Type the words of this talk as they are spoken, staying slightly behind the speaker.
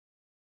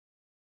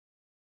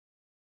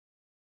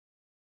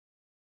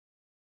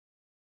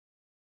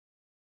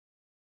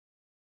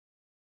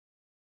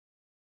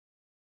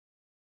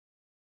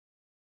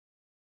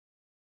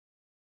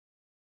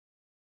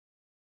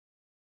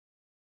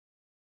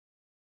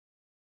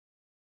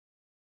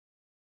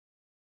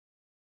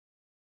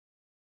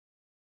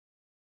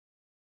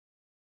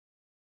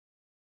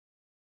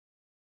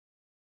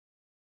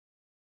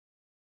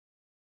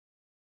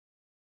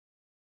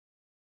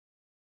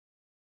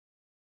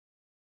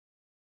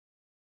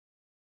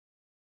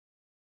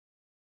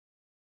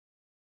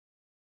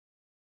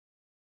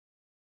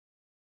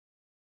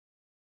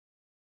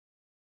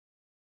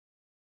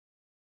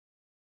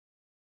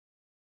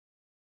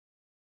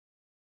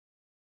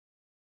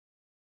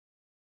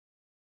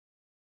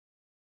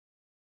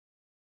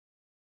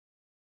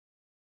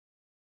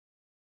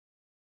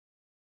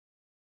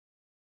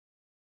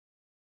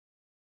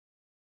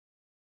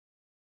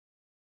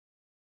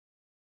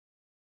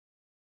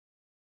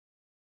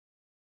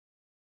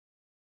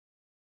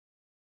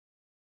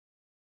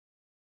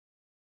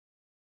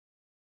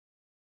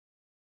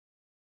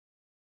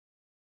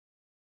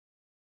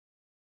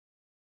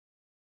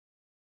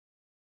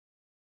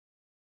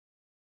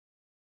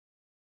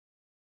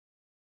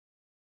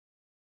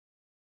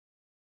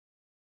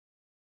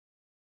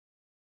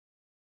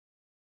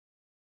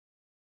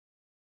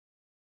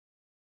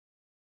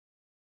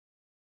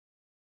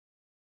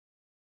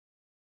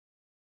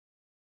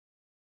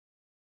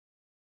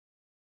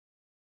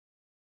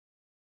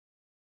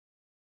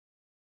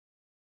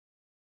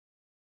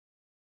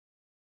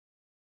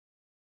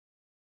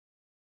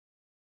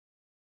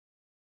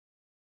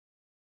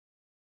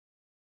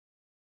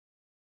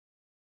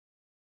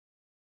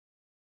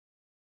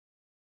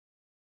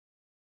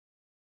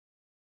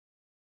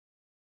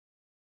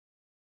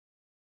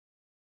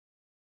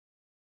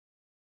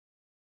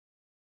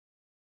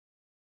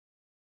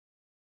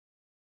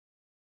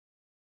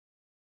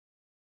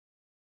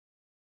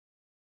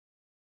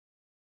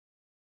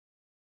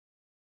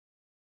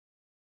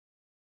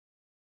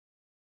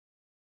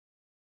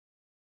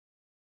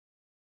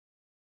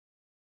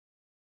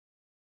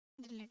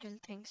The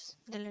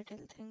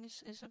Little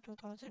Things is a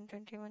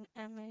 2021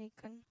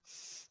 American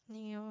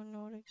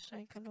neo-noir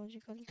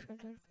psychological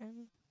thriller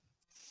film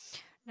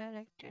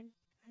directed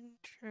and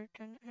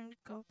written and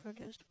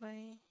co-produced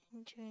by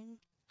Jane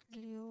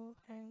Liu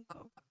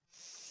Hancock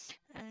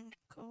and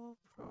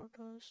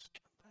co-produced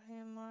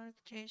by Mark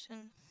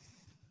Jason.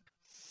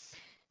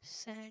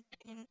 Set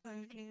in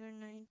earlier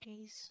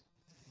 90s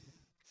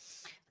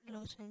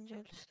Los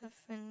Angeles, the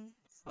film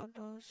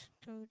follows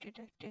two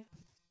detectives,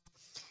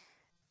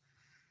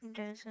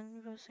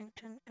 Jason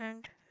Washington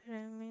and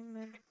Rami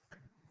malek,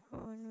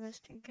 who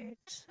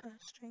investigates a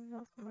string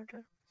of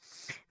murders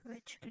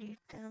which lead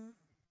them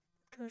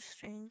to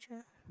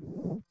stranger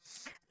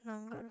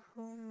longer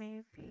who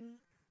may be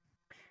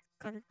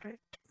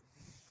culprit.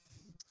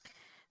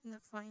 The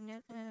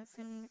final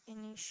film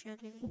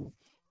initially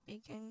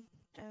began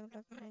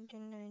development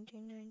in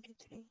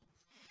 1993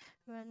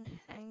 when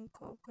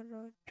Hancock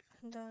wrote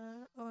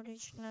the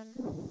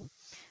original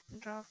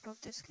draft of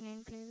the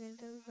screenplay with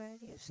the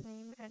various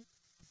names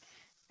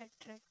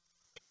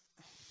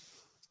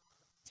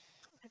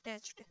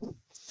attached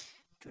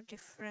to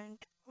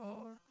different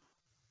or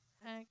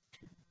act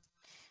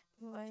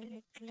while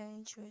it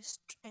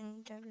languished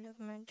in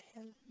development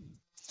hell.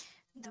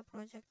 The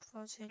project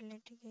was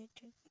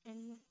litigated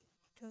in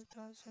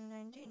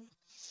 2019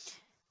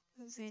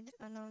 with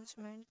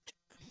announcement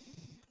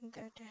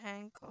that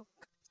Hancock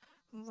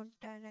would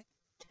direct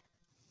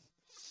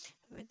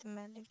with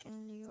Malek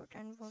and Leot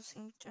and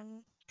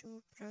Washington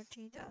to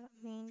portray the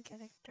main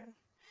character.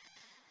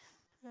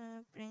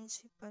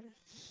 Principal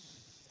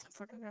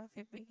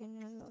photography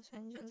began in Los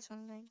Angeles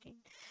on 19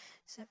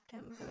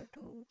 September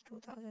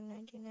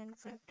 2019 and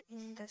wrapped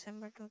in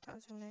December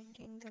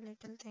 2019. The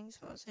Little Things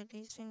was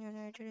released in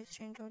United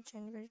States on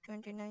January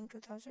 29,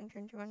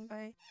 2021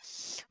 by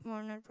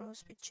Warner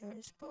Bros.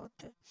 Pictures,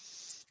 both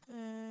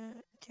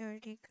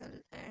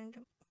theatrical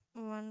and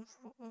one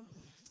for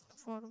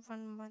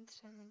 1 month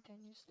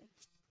simultaneously.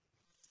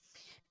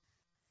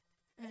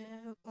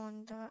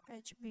 On the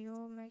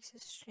HBO Max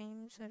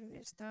stream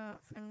service, the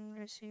film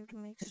received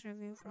mixed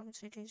reviews from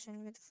critics,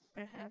 with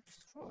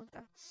perhaps for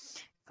the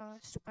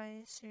cast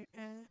by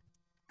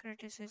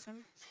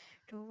criticism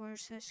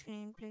towards the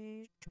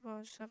screenplay. It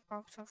was a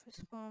box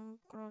office bomb,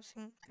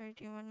 crossing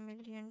 $31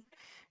 million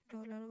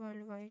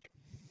worldwide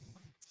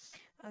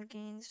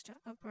against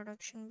a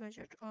production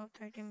budget of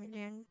 $30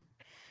 million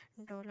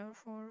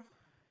for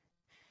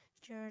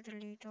Jared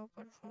Leto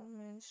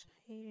performance.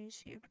 He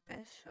received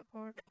Best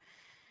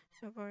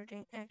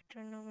Supporting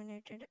Actor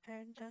nominated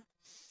at the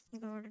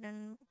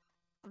Golden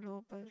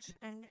Globes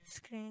and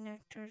Screen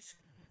Actors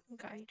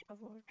Guild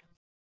Award.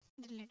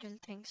 The Little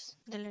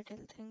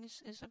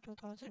Things is a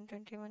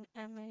 2021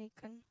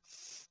 American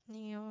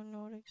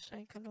neo-noir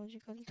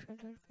psychological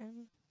thriller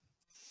film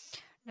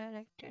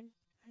directed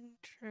and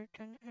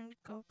written and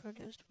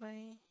co-produced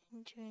by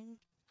Jane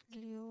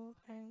Liu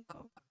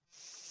Hancock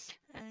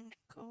and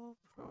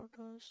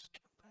co-produced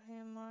by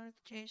Mark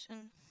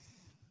Jason.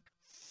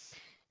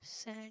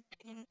 Set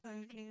in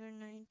earlier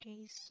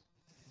 90s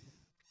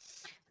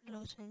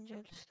Los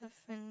Angeles, the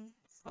film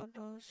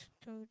follows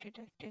two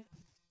detectives,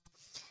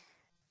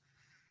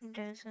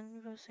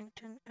 Jason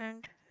Washington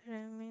and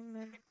Rami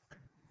malek,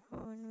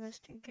 who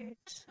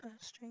investigates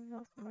a string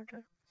of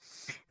murders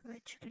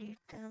which lead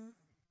them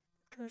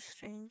to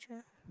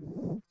stranger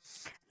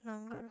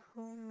longer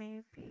who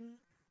may be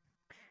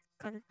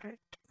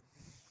culprit.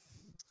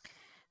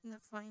 The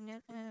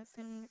final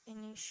film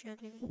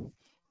initially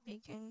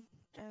began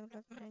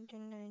development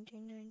in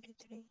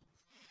 1993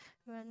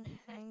 when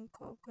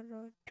Hancock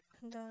wrote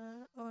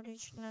the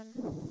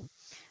original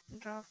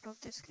draft of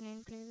the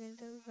screenplay with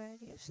the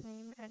various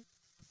names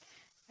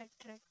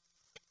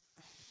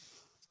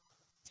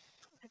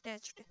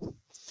attached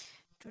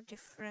to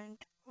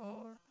different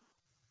or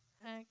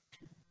act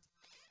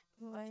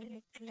while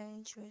it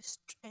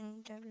languished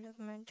in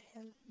development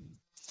hell.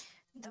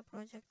 The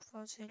project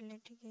was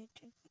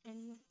litigated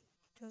in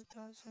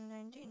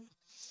 2019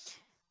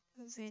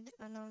 with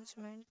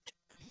announcement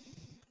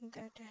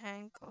that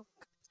Hancock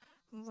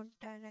would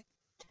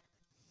direct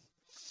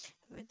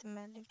with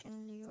Malek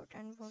and Leot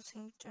and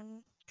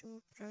Washington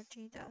to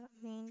portray the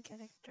main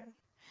character.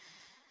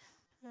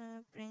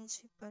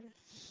 Principal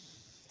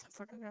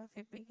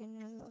photography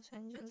began in Los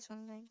Angeles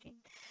on 19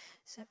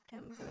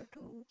 September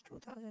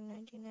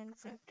 2019 and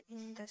wrapped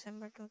in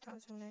December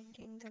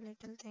 2019. The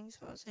Little Things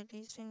was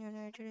released in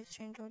United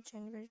States on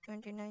January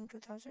 29,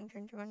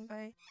 2021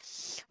 by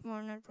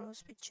Warner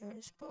Bros.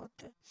 Pictures,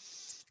 both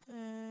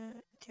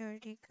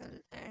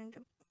theatrical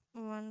and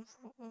one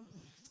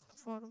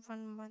for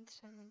 1 month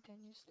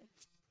simultaneously.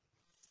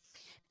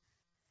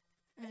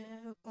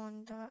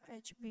 On the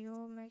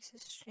HBO Max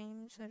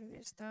stream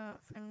service, the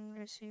film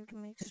received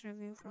mixed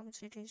reviews from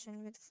critics,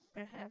 with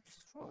perhaps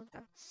for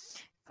the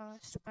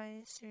cast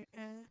by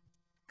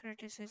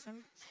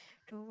criticism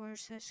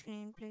towards the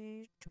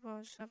screenplay. It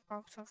was a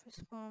box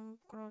office bomb,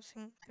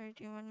 crossing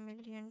 $31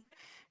 million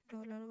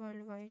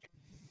worldwide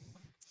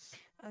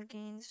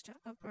against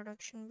a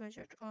production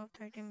budget of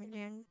 $30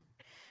 million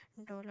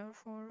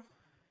for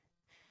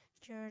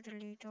Jared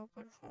Leto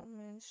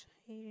performance.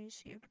 He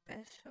received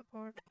Best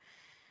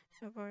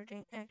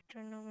Supporting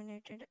Actor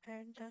nominated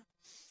at the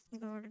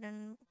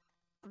Golden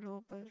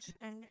Globes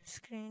and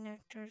Screen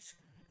Actors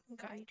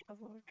Guild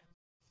Award.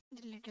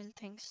 The Little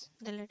Things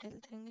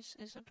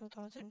is a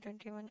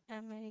 2021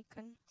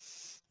 American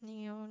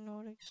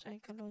neo-noir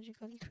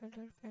psychological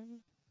thriller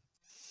film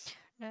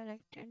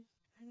directed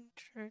and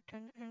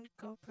written and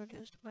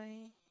co-produced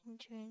by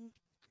Jane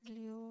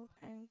Leo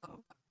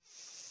Hancock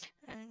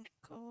and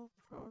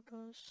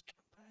co-produced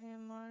by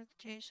Mark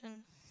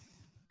Jason.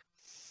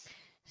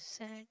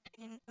 Set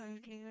in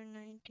earlier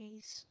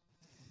 90s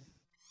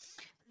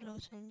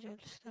Los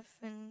Angeles, the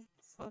film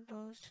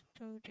follows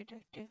two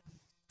detectives,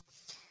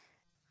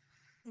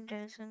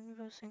 Jason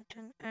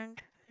Washington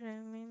and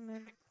Rami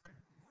malek,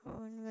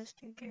 who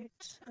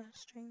investigates a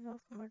string of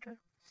murder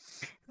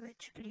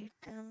which lead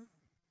them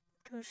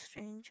to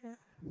stranger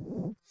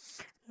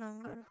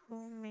longer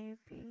who may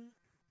be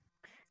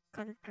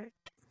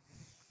culprit.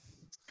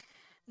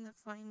 The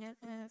final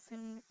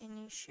film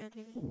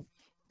initially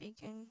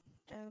began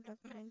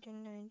development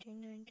in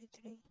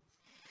 1993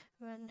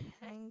 when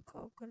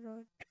Hancock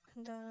wrote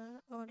the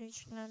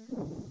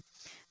original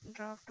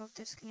draft of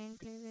the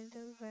screenplay with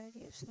the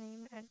various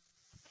names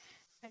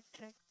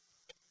attract,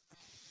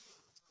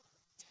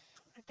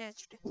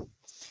 attached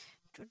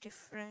to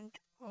different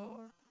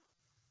or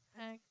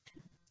act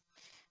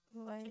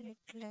while it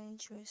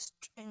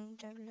languished in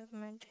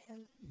development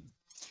hell.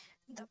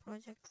 The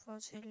project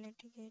was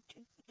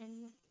litigated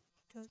in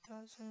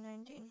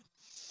 2019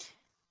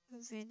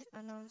 with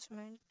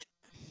announcement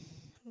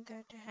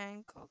that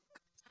Hancock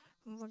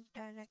would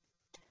direct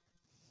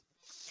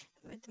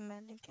with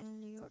Malek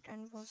and Leot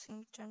and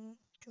Washington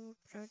to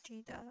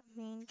portray the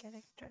main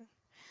character.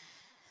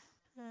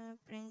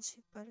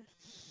 Principal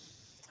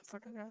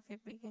photography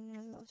began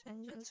in Los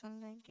Angeles on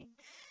 19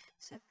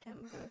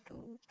 September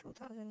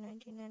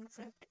 2019 and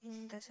wrapped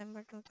in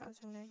December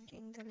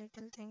 2019. The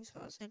Little Things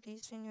was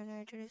released in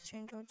United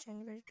States on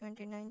January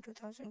 29,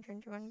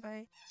 2021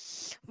 by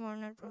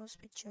Warner Bros.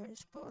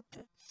 Pictures, both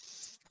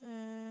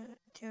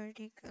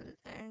theatrical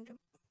and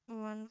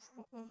one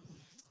for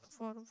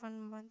 1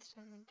 month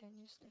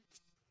simultaneously.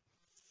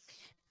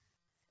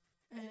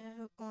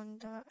 On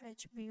the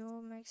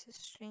HBO Max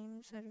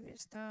stream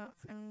service, the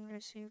film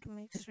received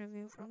mixed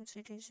review from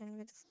citizens,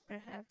 with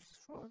perhaps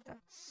for the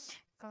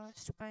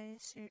cast by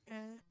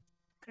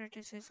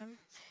criticism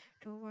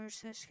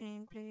towards the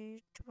screenplay.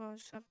 It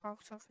was a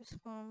box office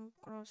bomb,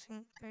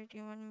 crossing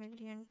 $31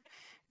 million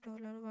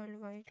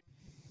worldwide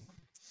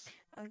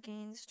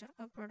against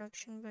a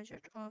production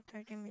budget of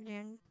 $30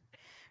 million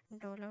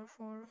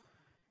for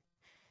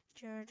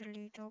Jared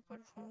Leto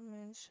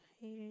performance.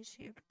 He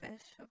received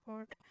Best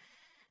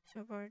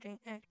Supporting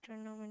Actor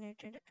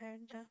nominated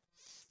at the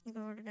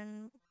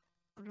Golden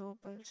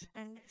Globes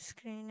and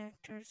Screen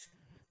Actors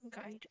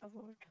Guild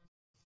Award.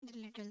 The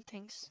Little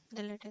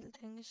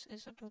Things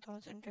is a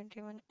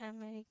 2021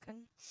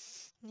 American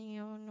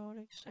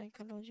neo-noir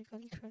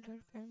psychological thriller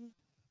film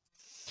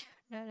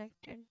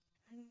directed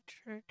and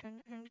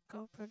written and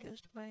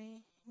co-produced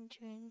by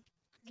Jane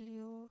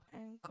Leo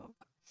Hancock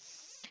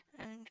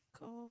and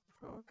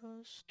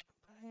co-produced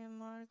by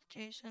Mark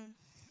Jason.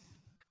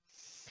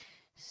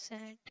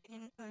 Set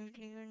in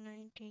earlier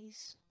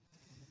 90s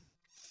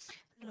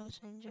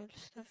Los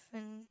Angeles, the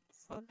film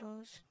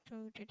follows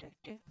two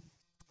detectives,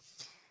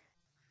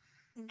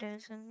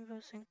 Jason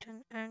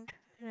Washington and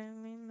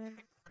Rami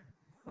malek,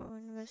 who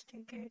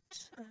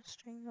investigates a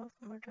string of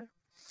murder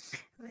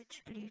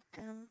which lead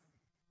them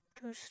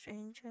to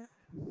stranger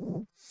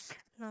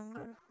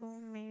longer who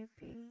may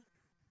be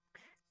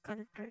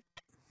culprit.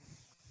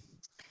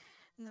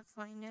 The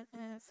final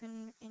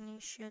film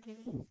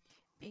initially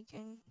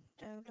began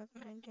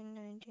development in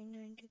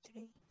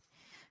 1993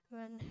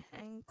 when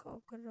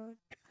Hancock wrote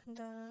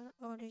the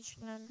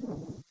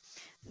original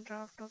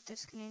draft of the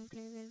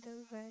screenplay with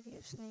the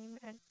various names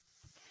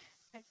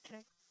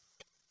attract,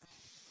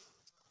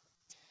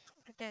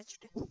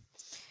 attached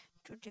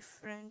to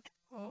different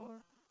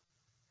or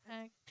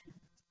act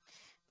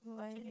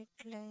while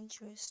it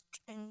languished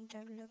in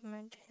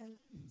development hell.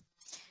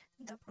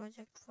 The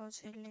project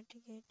was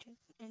litigated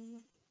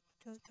in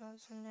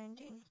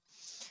 2019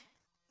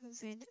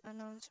 with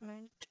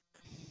announcement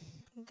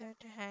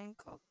that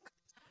Hancock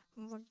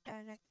would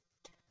direct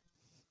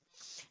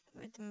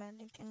with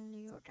Malek and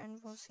Leot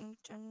and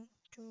Washington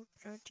to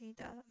portray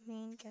the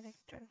main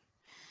character.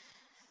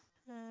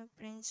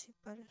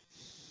 Principal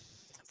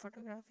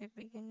photography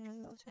began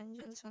in Los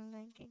Angeles on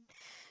 19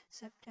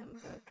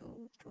 September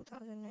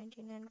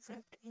 2019 and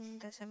wrapped in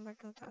December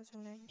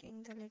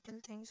 2019. The Little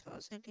Things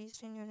was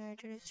released in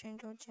United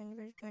States on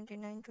January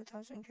 29,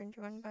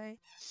 2021 by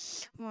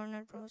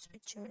Warner Bros.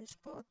 Pictures,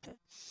 both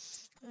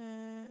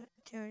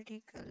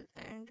theatrical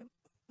and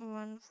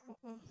one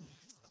for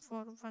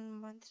 1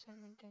 month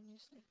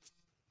simultaneously.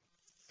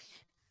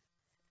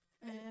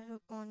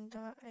 On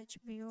the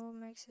HBO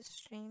Max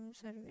stream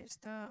service,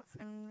 the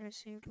film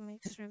received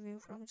mixed review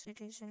from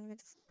citizens,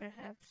 with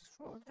perhaps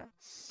for the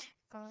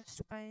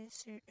cast by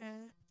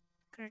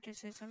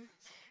criticism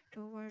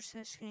towards the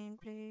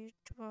screenplay.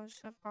 It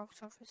was a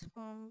box office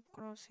bomb,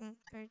 crossing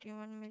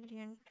 $31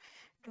 million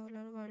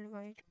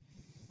worldwide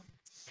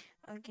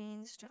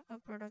against a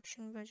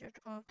production budget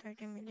of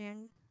 $30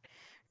 million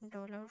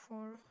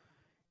for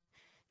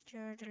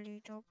Jared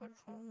Leto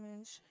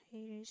performance.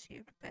 He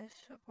received Best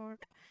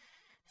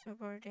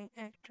Supporting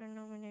Actor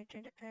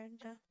nominated at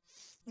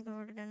the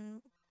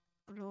Golden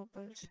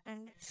Globes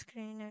and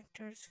Screen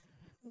Actors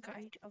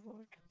Guild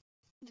Award.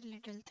 The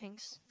Little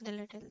Things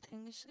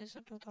is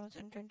a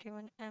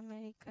 2021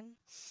 American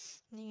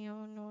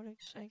neo-noir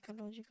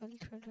psychological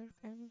thriller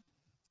film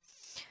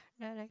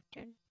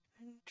directed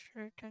and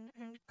written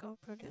and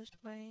co-produced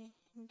by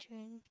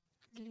Jane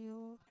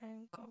Leo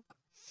Hancock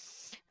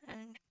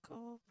and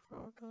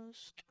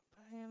co-produced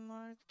by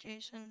Mark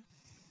Jason.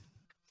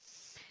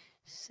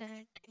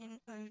 Set in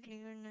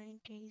earlier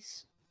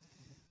 90s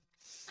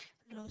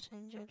Los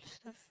Angeles,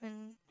 the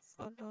film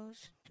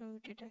follows two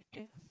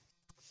detectives,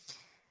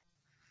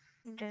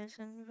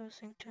 Jason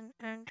Washington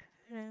and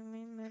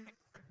Rami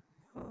malek,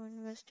 who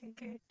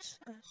investigates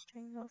a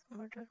string of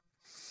murder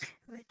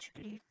which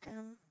lead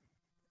them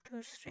to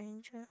a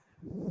stranger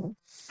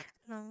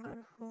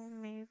longer who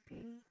may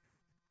be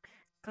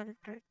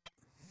culprit.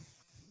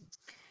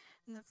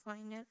 The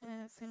final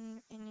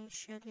film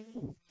initially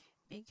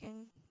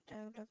began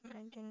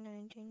development in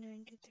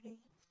 1993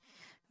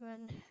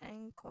 when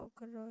Hancock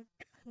wrote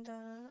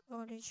the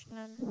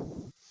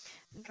original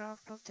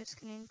draft of the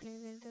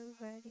screenplay with the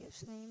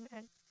various names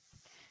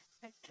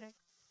attract,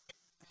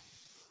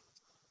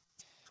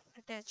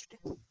 attached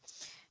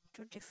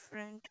to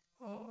different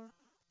or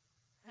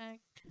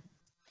act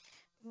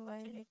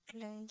while it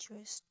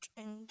languished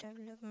in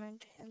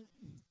development hell.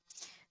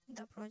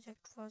 The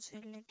project was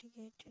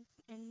litigated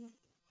in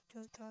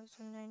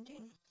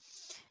 2019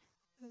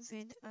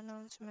 with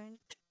announcement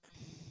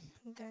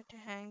that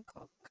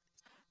Hancock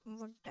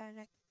would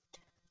direct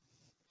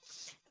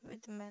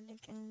with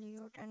Malek and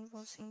Leot and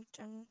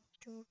Washington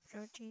to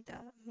portray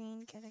the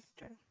main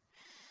character.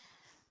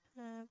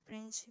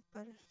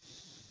 Principal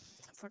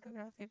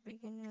photography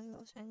began in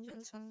Los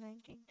Angeles on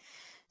 19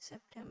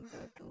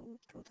 September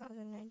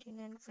 2019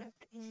 and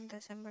wrapped in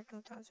December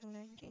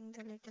 2019.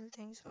 The Little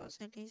Things was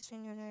released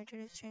in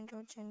United States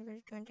on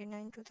January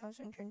 29,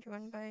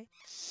 2021 by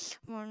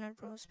Warner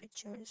Bros.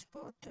 Pictures,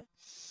 both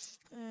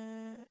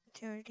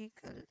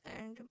theatrical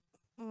and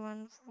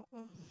one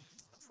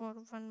for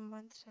 1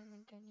 month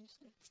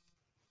simultaneously.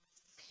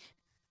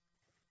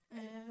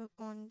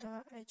 On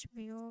the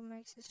HBO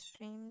Max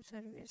stream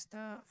service,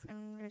 the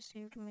film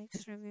received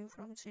mixed review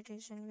from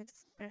citizens,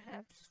 with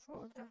perhaps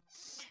for the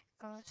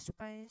cast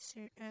by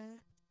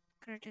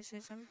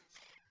criticism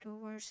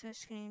towards the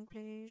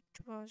screenplay.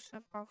 It was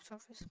a box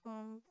office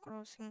bomb,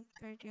 crossing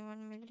 $31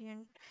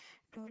 million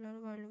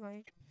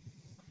worldwide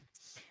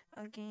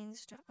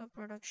against a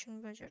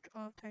production budget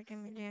of $30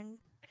 million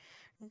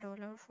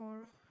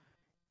for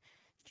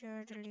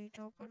Jared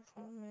Leto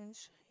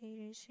performance.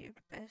 He received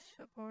Best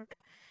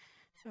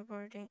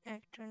Supporting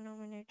Actor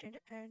nominated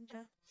at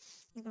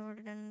the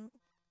Golden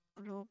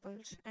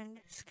Globes and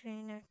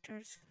Screen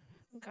Actors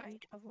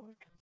Guild Award.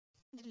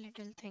 The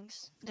Little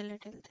Things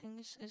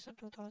is a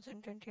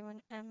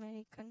 2021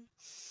 American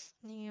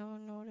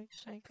neo-noir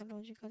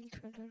psychological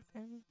thriller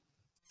film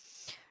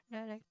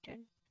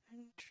directed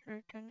and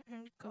written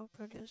and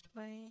co-produced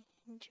by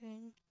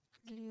Jane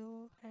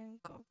Leo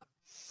Hancock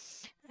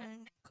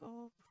and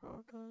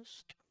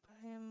co-produced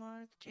by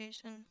Mark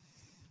Jason.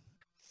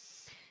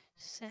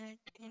 Set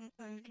in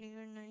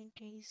earlier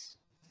 90s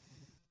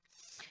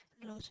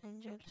Los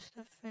Angeles,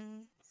 the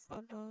film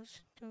follows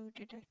two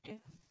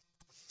detectives,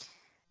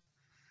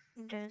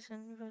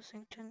 Jason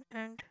Washington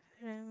and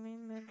Rami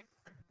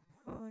malek,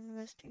 who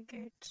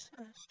investigates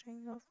a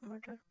string of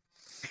murder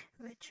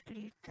which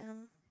lead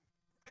them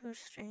to a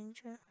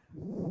stranger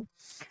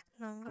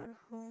longer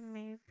who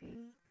may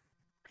be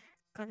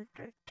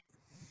culprit.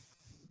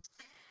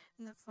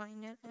 The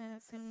final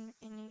film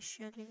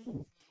initially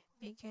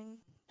began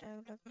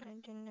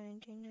development in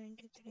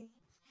 1993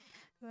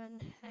 when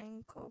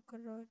Hancock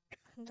wrote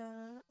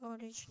the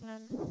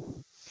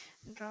original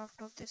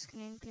draft of the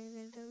screenplay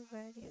with the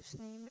various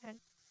names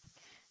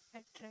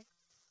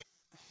attract,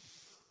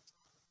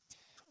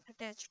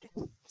 attached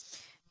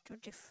to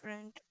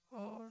different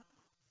or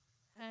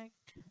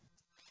act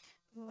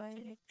while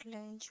it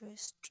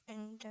languished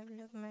in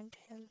development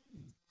hell.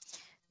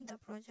 The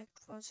project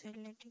was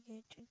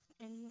litigated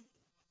in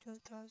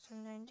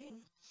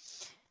 2019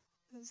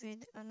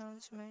 with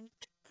announcement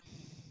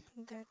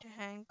that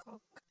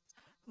Hancock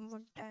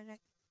would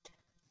direct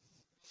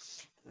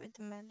with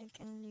Malek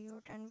and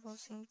Leot and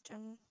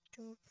Washington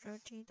to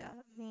portray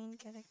the main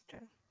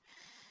character.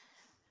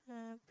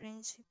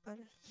 Principal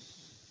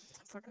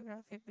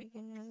photography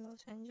began in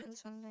Los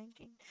Angeles on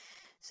 19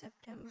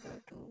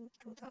 September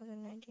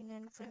 2019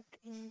 and wrapped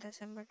in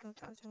December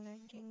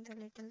 2019. The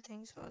Little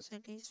Things was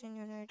released in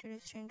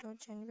United States on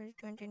January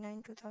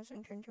 29,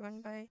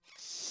 2021 by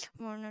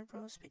Warner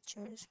Bros.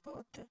 Pictures,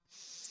 both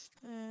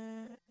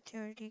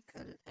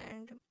theatrical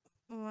and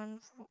one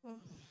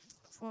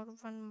for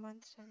 1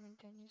 month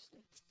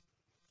simultaneously.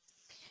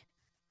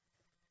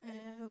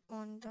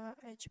 On the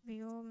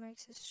HBO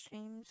Max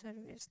stream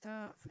service,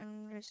 the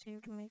film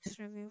received mixed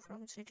review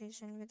from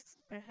critics, with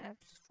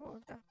perhaps for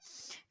the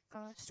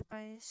cast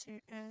by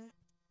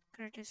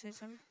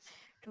criticism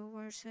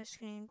towards the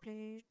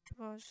screenplay. It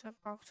was a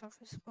box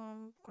office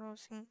bomb,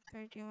 crossing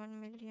 $31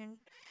 million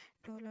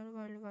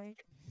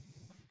worldwide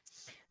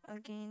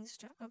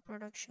against a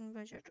production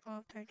budget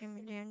of $30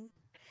 million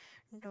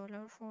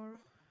for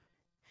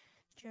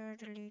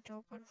Jared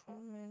Leto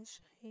performance.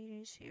 He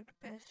received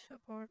Best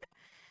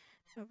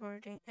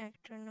Supporting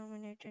Actor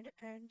nominated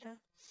at the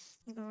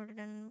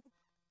Golden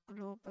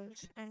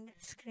Globes and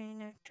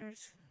Screen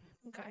Actors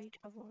Guild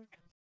Award.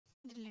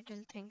 The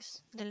Little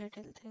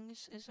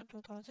Things is a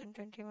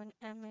 2021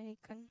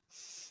 American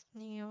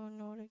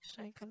neo-noir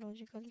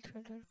psychological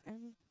thriller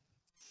film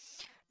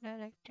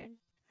directed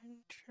and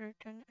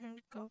written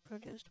and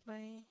co-produced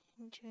by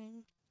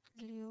Jane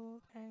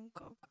Leo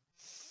Hancock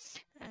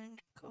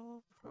and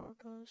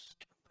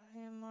co-produced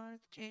by Mark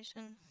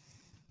Jason.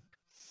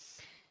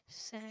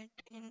 Set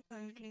in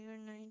earlier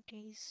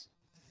 90s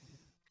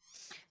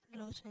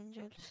Los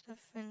Angeles, the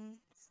film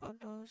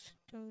follows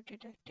two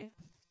detectives,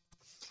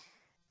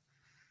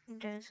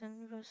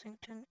 Jason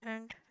Washington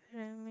and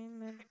Rami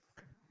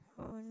malek,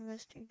 who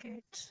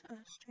investigates a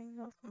string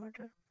of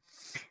murders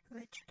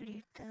which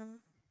lead them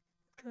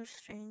to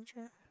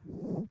stranger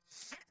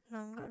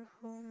longer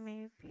who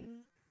may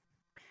be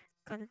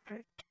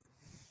culprit.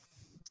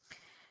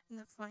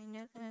 The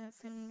final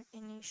film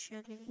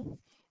initially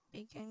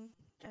began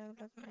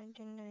development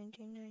in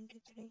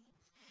 1993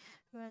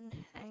 when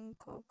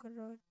Hancock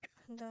wrote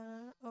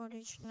the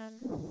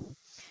original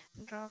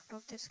draft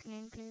of the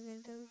screenplay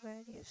with the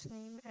various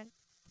names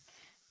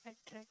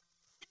attract,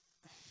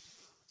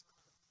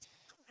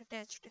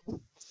 attached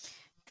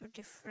to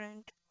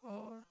different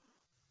or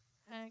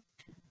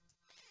act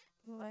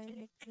while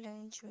it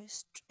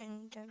languished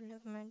in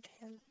development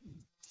hell.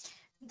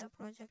 The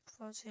project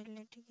was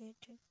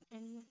litigated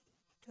in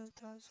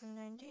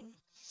 2019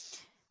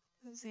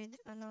 with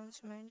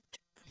announcement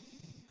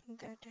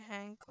that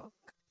Hancock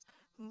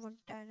would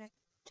direct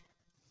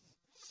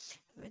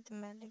with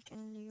Malek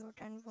and Leo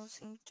and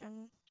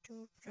Washington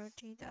to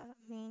portray the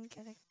main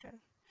character.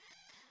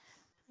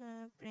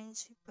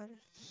 Principal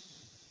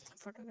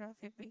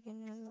photography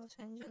began in Los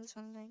Angeles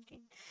on 19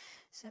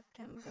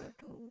 September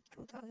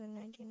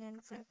 2019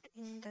 and wrapped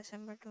in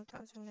December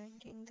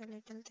 2019. The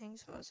Little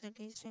Things was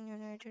released in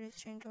United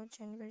States on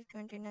January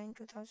 29,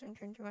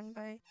 2021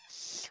 by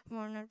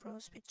Warner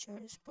Bros.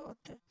 Pictures,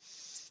 both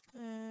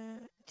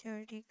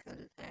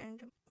theatrical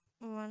and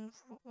one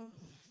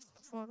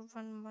for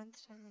 1 month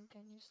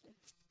simultaneously.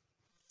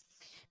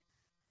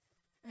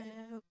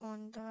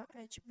 On the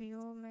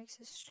HBO Max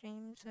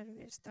stream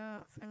service,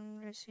 the film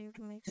received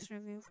mixed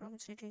review from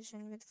critics,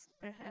 with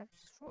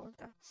perhaps for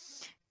the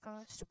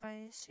cast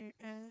by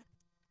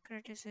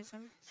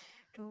criticism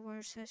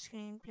towards the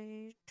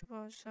screenplay. It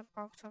was a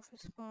box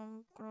office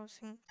bomb,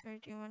 crossing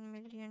 $31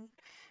 million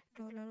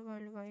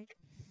worldwide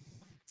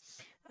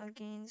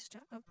against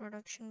a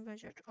production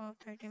budget of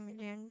 $30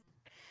 million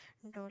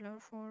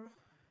for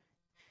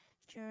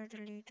Jared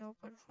Leto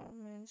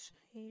performance.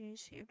 He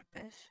received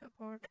Best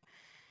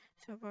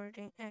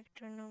Supporting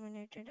Actor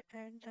nominated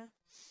at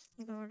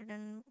the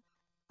Golden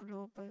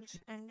Globes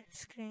and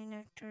Screen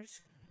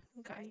Actors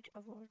Guild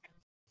Award.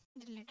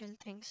 The Little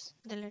Things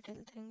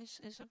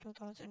is a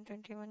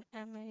 2021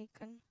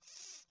 American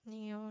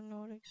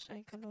neo-noir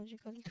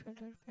psychological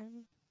thriller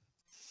film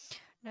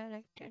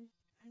directed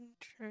and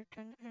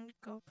written and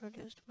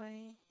co-produced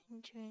by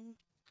Jane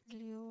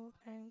Leo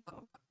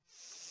Hancock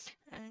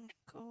and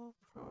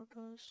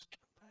co-produced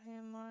by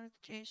Mark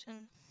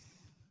Jason.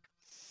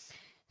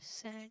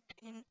 Set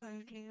in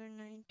earlier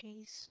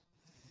 90s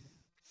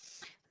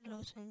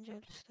Los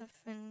Angeles, the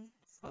film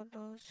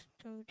follows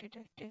two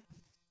detectives,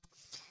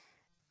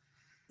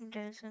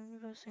 Jason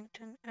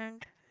Washington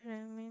and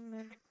Rami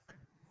malek,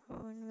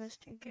 who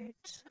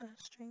investigates a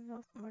string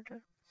of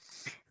murders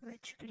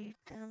which lead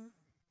them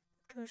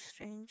to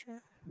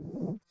stranger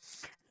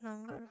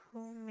longer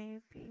who may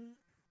be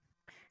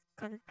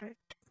culprit.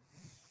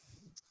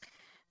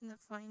 The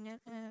final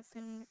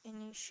film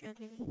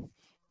initially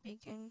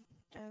began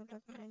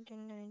development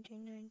in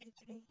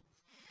 1993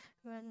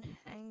 when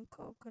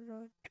Hancock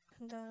wrote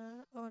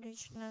the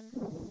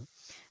original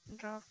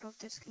draft of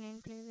the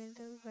screenplay with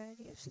the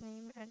various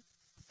names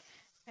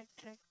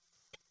attract,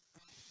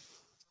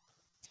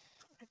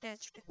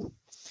 attached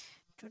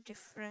to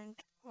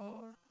different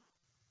or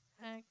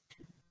act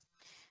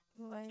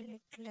while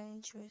it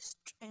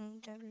languished in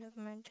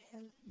development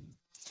hell.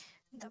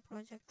 The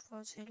project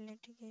was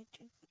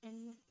litigated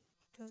in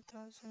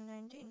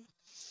 2019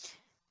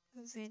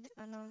 with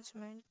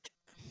announcement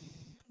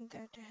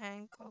that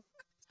Hancock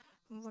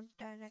would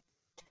direct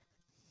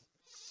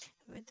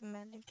with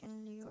Malek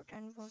and Leo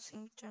and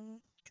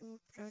Washington to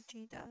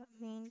portray the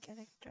main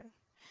character.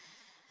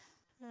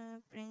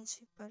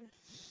 Principal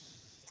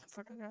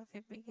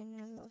photography began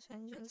in Los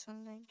Angeles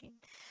on 19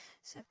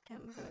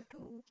 September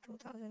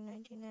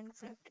 2019 and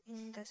wrapped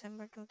in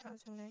December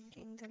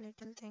 2019. The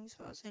Little Things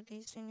was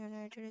released in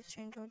United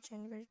States on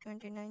January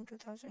 29,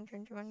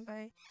 2021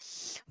 by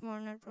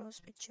Warner Bros.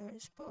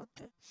 Pictures,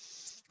 both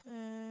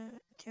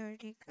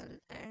theatrical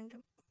and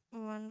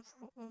one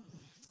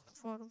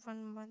for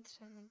 1 month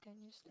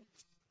simultaneously.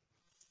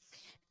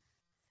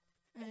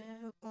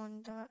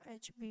 On the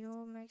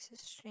HBO Max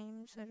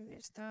stream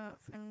service, the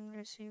film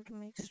received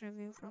mixed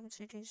review from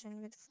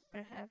citizens, with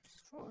perhaps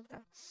for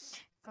the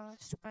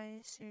cast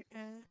by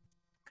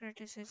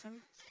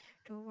criticism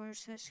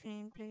towards the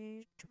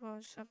screenplay. It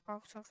was a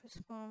box office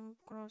bomb,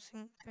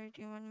 crossing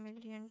 $31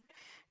 million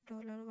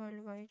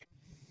worldwide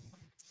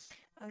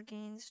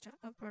against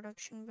a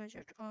production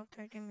budget of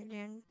 $30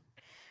 million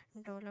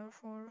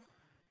for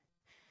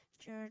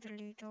Jared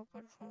Leto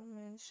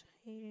performance.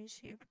 He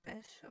received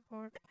Best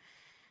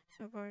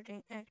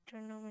Supporting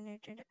Actor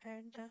nominated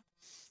at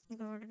the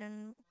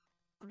Golden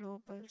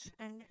Globes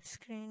and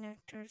Screen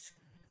Actors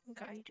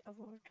Guild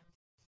Award.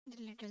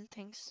 The Little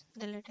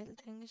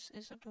Things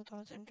is a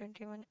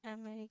 2021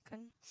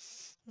 American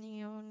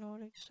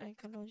neo-noir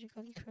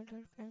psychological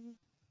thriller film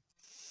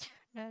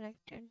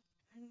directed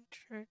and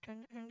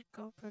written and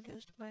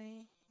co-produced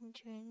by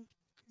Jane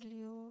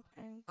Leo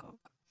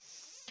Hancock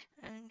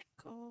and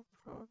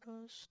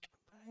co-produced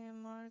by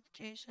Mark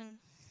Jason.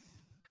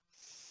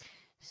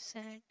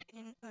 Set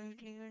in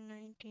earlier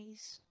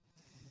 90s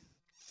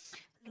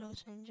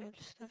Los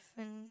Angeles, the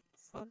film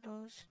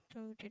follows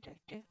two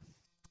detectives,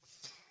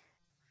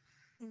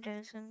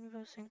 Jason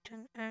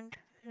Washington and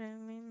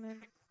Rami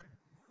malek,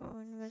 who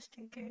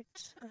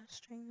investigates a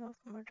string of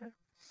murders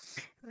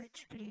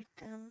which lead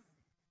them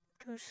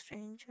to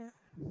stranger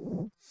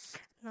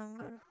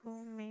longer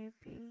who may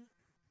be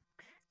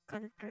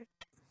culprit.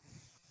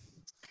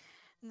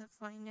 The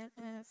final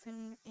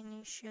film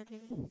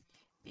initially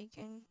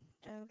began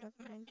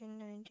development in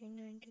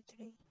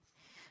 1993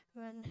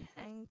 when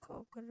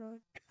Hancock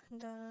wrote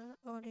the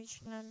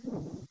original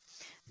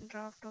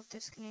draft of the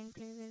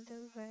screenplay with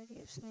the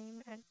various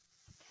names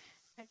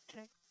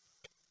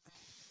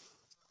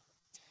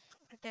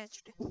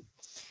attached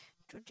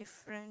to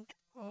different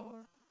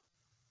or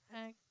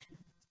act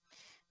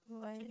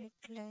while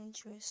it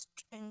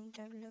languished in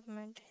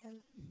development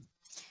hell.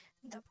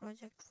 The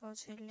project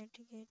was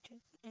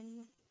litigated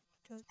in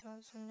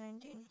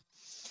 2019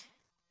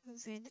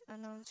 with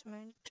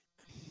announcement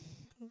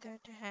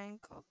that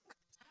Hancock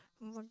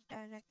would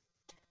direct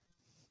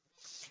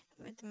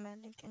with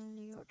Malek and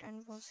Leot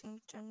and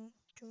Washington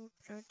to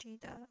portray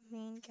the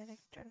main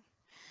character.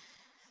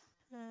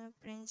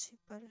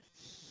 Principal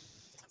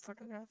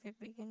photography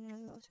began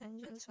in Los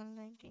Angeles on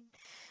 19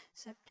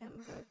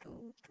 September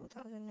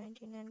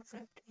 2019 and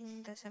wrapped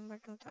in December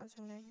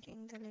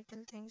 2019. The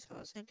Little Things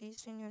was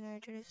released in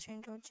United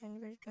States on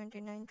January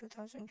 29,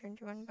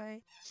 2021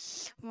 by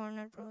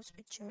Warner Bros.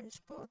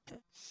 Pictures, both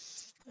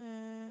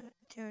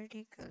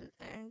theatrical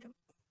and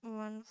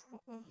one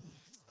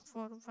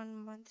for 1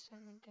 month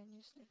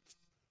simultaneously.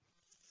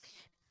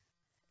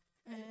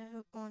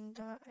 On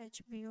the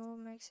HBO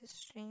Max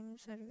stream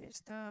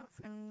service, the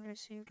film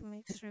received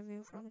mixed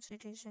review from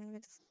citizens,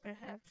 with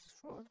perhaps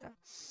for the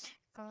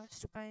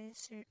cast by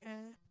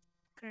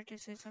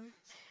criticism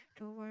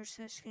towards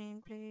the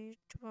screenplay.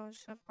 It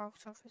was a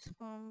box office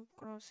bomb,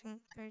 crossing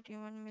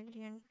 $31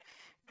 million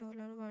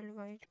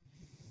worldwide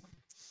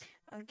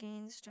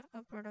against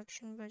a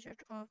production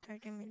budget of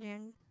 $30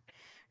 million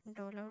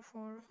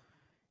for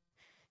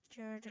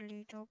Jared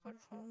Leto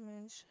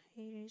performance.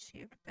 He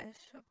received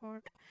Best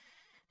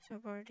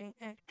Supporting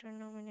Actor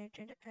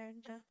nominated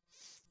at the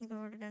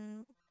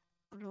Golden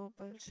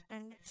Globes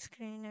and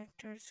Screen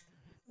Actors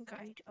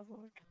Guild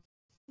Award.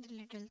 The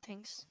Little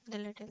Things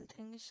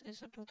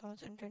is a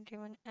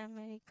 2021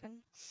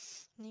 American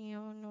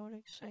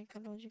neo-noir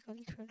psychological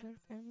thriller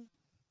film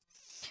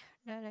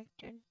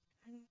directed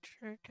and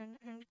written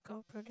and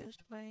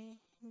co-produced by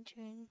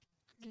Jane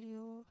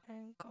Leo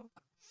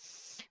Hancock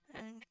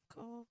and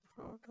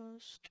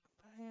co-produced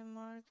by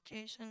Mark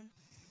Jason.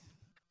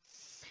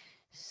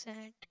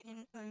 Set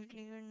in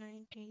earlier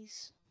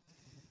 90s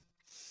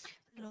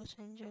Los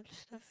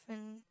Angeles, the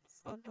film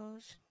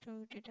follows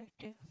two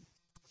detectives,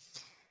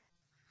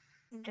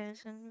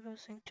 Jason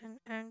Washington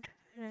and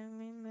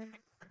Rami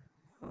malek,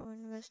 who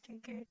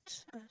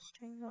investigates a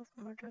string of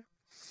murders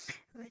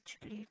which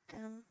lead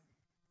them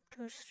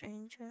to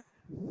stranger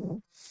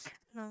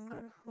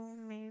longer who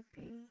may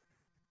be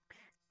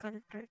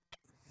culprit.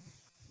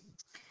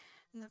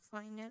 The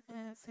final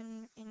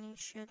film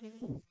initially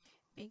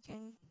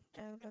began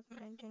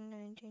development in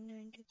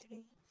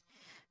 1993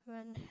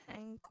 when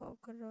Hancock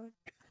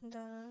wrote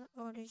the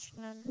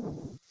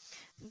original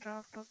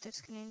draft of the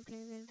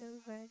screenplay with the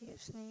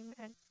various names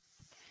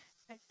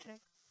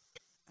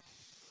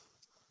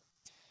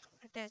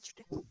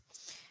attached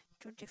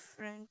to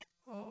different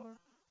or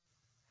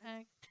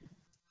act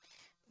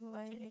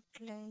while it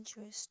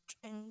languished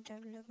in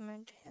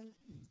development hell.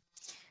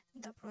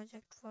 The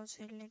project was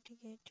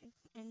litigated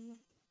in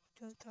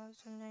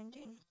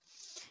 2019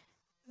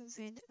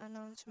 with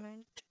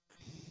announcement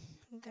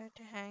that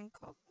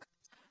Hancock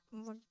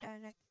would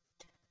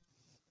direct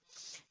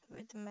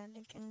with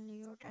Malek and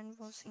Leot and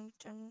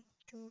Washington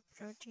to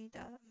portray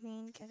the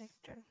main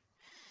character.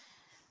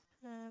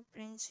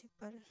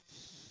 Principal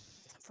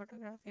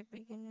photography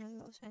began in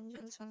Los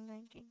Angeles on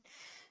 19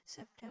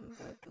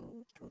 September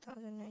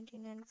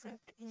 2019 and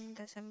wrapped in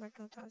December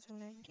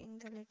 2019.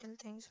 The Little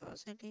Things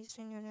was released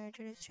in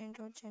United States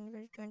on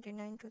January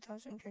 29,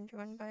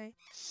 2021 by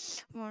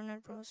Warner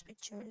Bros.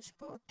 Pictures,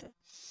 both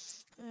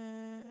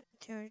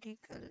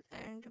theatrical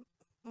and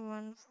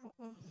one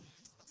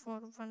for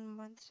 1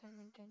 month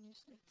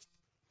simultaneously.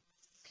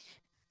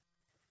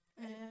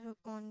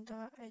 On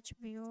the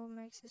HBO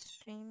Max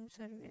stream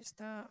service,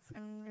 the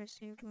film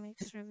received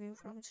mixed review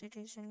from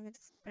citizens,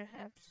 with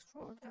perhaps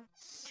for the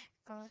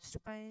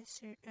cast by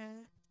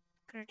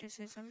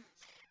criticism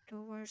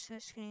towards the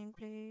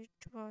screenplay.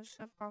 It was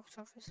a box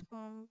office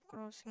bomb,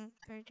 crossing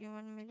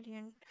 $31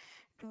 million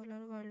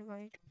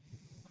worldwide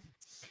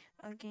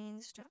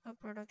against a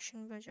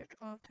production budget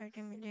of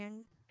 $30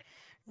 million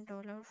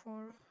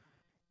for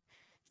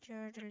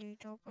Jared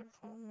Leto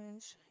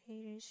performance.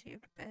 He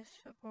received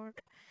Best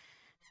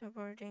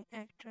Supporting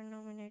Actor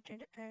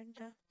nominated at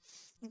the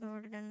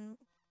Golden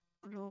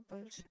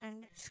Globes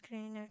and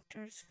Screen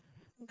Actors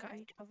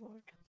Guild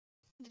Award.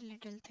 The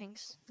Little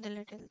Things. The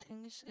Little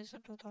Things is a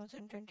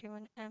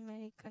 2021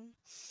 American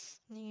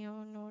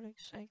neo-noir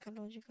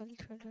psychological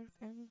thriller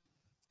film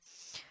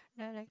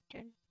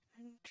directed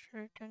and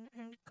written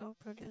and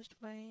co-produced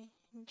by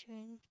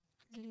Jane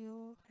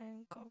Leo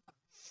Hancock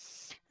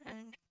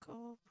and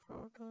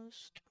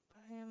co-produced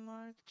by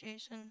Mark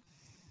Jason.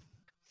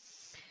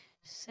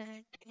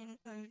 Set in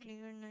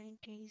earlier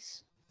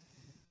 90s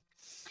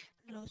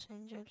Los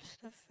Angeles,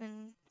 the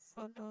film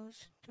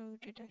follows two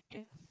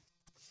detectives,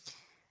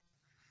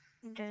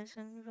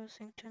 Jason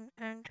Washington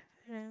and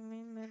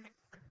Rami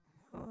malek,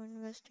 who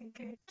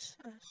investigates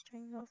a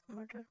string of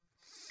murders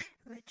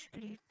which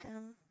lead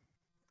them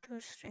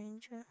to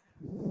stranger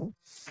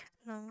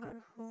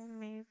longer who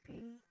may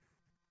be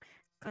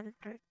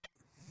culprit.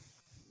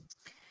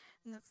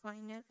 The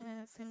final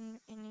film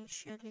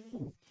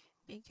initially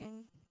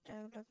began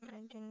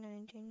development in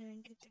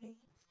 1993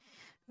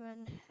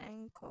 when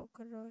Hancock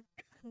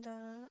wrote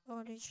the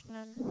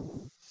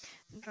original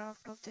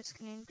draft of the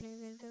screenplay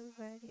with the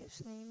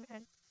various names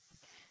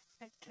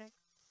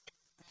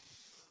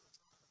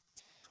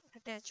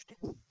attached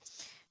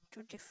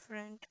to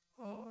different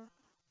or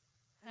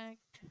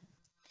act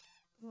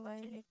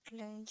while it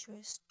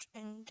languished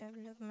in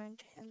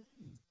development hell.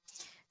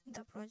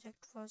 The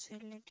project was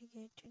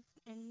litigated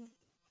in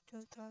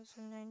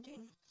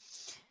 2019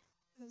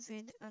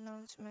 with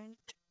announcement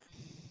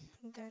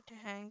that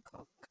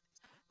Hancock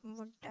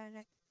would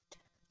direct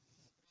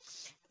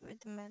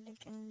with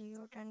Malek and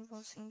Leot and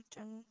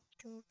Washington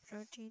to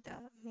portray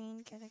the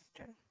main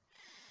character.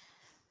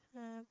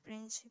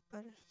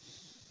 Principal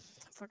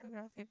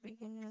photography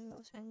began in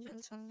Los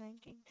Angeles on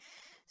 19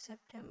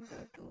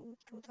 September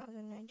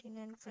 2019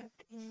 and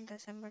wrapped in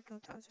December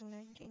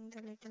 2019.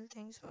 The Little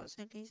Things was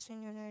released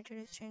in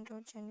United States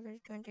on January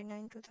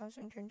 29,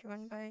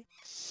 2021 by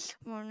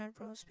Warner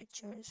Bros.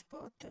 Pictures,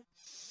 both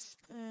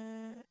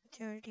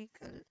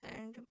theatrical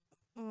and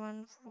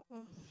one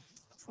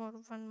for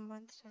 1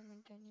 month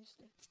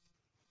simultaneously.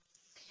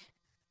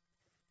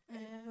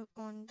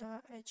 On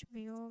the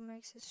HBO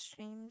Max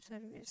stream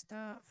service,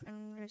 the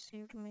film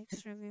received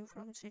mixed review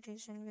from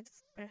citizens,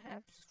 with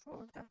perhaps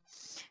for the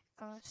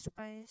cast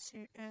by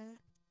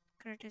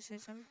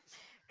criticism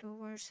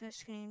towards the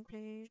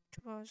screenplay.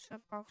 It was a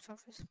box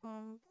office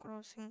bomb,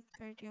 crossing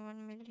 $31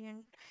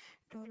 million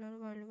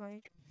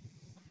worldwide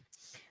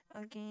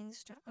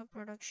against a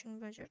production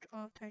budget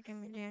of $30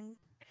 million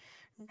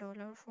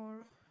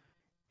for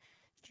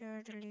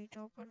Jared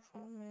Leto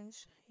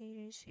performance.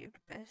 He received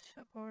Best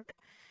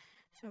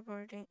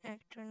Supporting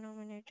Actor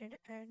nominated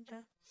at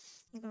the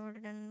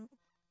Golden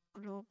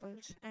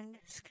Globes and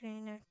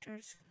Screen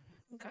Actors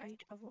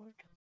Guild Award.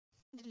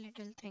 The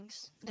Little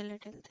Things. The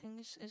Little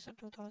Things is a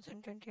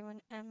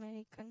 2021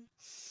 American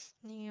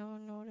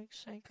neo-noir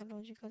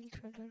psychological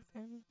thriller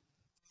film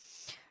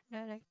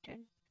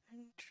directed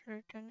and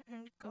written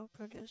and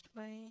co-produced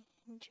by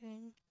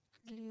Jane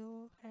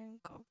Leo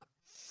Hancock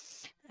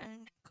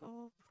and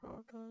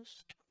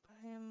co-produced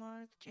by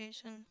Mark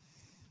Jason.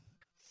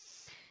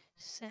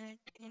 Set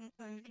in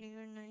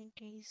earlier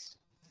 90s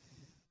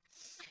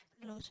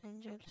Los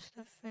Angeles,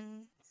 the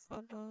film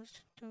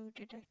follows two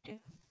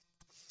detectives,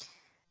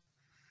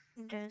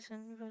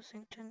 Jason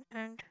Washington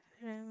and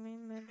Rami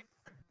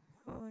malek,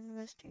 who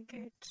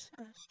investigates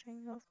a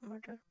string of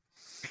murders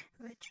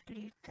which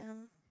lead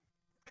them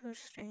to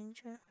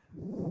stranger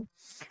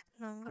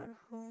longer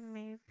who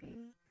may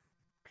be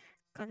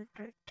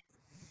culprit.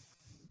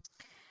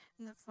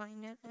 The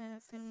final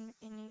film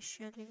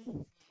initially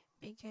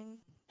began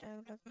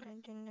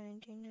development in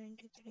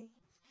 1993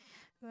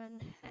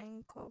 when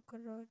Hancock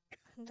wrote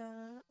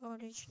the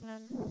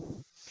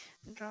original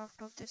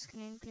draft of the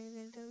screenplay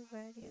with the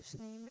various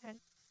names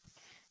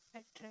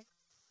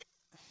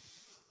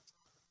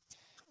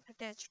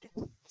attached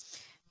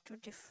to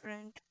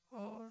different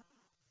or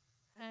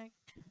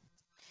act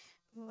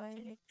while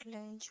it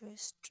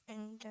languished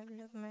in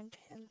development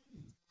hell.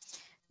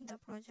 The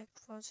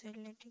project was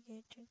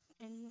litigated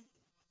in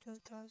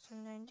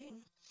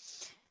 2019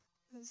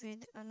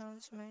 with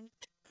announcement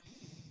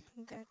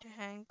that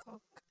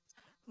Hancock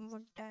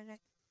would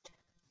direct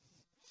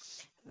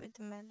with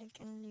Malek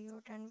and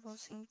Leo and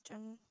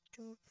Washington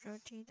to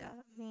portray the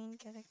main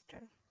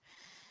character.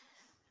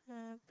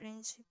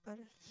 Principal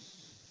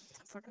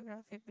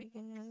photography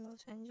began in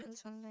Los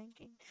Angeles on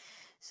 19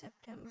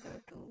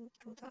 September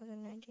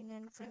 2019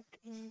 and wrapped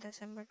in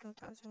December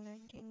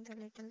 2019. The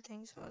Little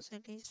Things was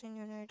released in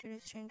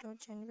United States on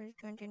January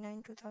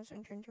 29,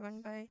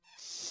 2021 by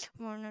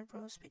Warner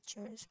Bros.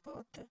 Pictures,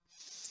 both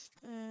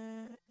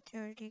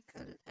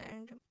theatrical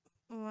and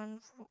one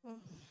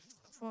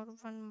for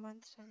 1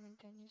 month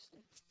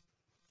simultaneously.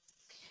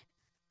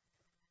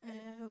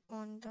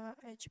 On the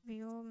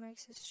HBO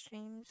Max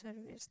stream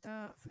service,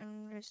 the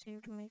film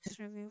received mixed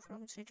review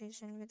from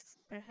critics with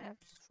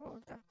perhaps for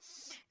the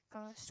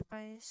cast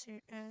by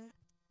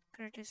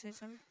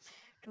criticism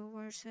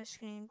towards the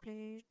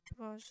screenplay. It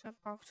was a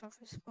box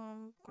office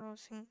bomb,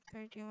 grossing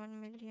 $31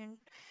 million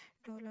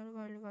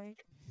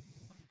worldwide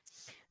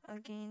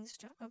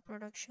against a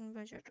production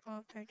budget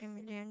of $30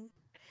 million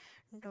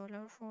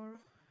for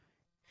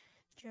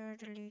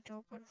Jared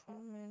Leto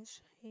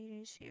performance. He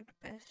received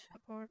Best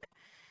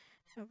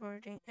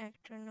Supporting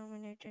Actor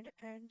nominated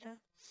at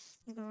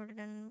the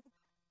Golden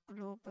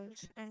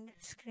Globes and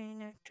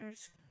Screen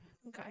Actors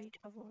Guild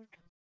Award.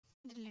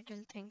 The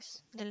Little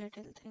Things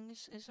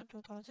is a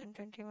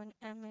 2021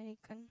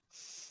 American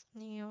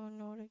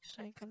neo-noir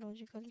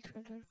psychological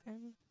thriller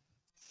film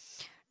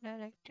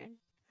directed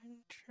and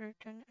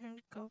written and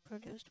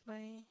co-produced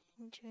by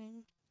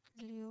Jane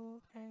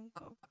Leo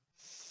Hancock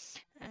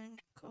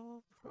and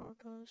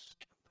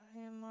co-produced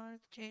by Mark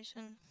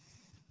Jason.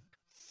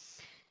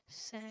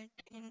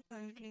 Set in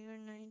earlier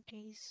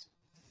 90s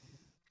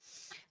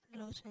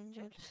Los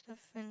Angeles, the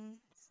film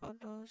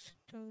follows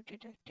two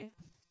detectives,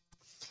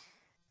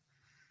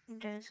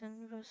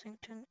 Jason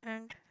Washington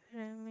and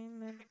Rami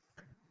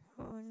malek,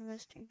 who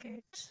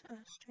investigates a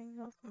string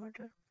of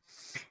murders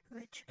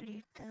which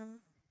lead them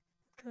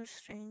to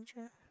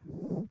stranger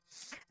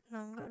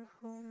longer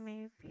who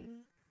may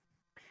be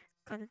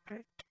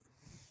culprit.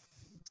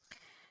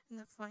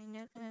 The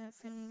final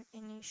film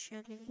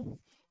initially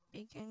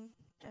began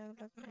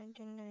development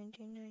in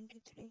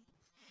 1993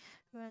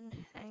 when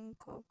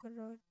Hancock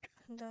wrote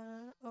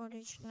the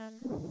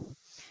original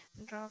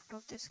draft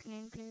of the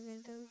screenplay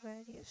with the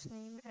various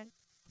names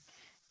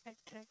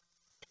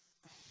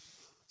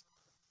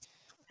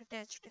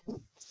attached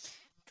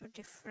to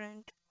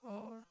different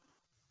or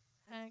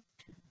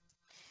act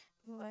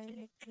while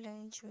it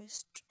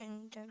languished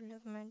in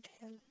development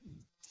hell.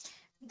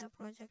 The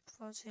project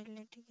was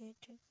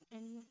litigated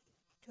in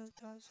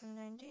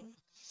 2019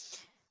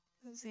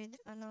 with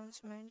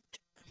announcement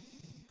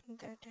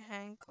that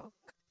Hancock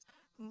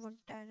would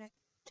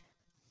direct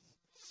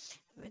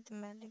with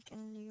Malek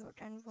and Leo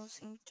and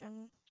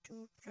Washington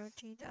to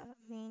portray the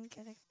main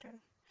character.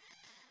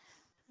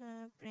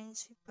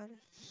 Principal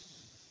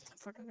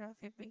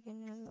photography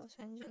began in Los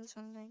Angeles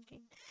on 19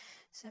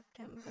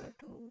 September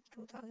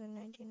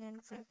 2019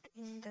 and wrapped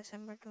in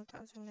December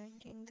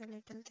 2019. The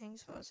Little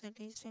Things was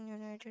released in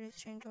United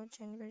States on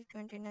January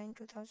 29,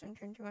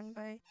 2021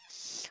 by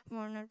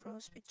Warner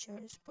Bros.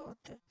 Pictures,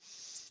 both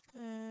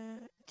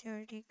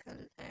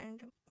theatrical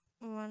and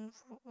one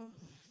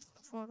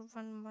for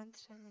 1 month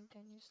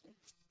simultaneously.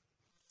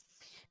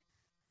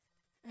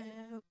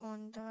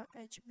 On the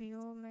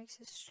HBO Max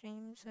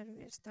stream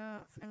service,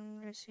 the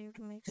film received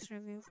mixed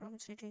review from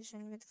critics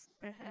with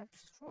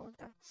perhaps for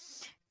the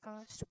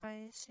cast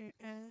by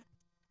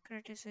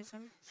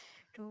criticism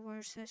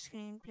towards the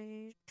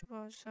screenplay. It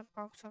was a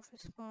box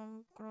office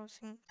bomb,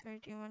 grossing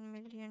 $31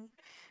 million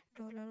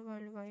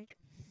worldwide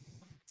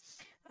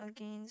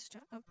against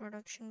a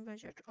production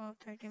budget of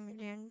 $30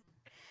 million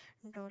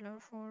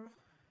for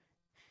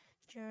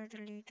Jared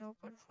Leto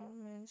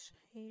performance.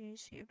 He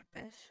received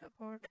Best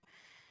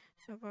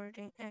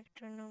Supporting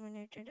Actor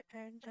nominated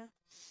at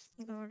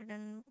the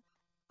Golden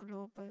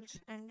Globes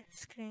and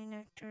Screen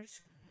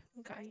Actors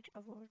Guild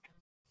Award.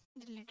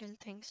 The Little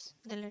Things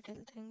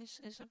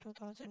is a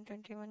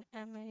 2021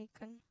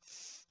 American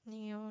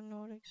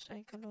neo-noir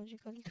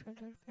psychological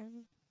thriller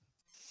film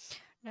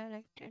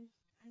directed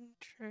and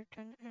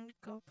written and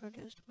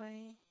co-produced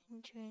by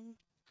Jane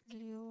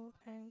Leo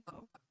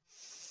Hancock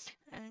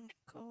and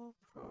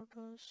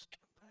co-produced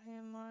by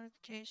Mark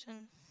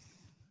Jason.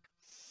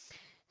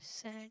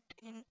 Set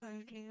in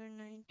earlier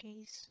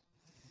 90s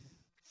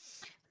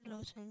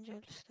Los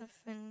Angeles, the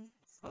film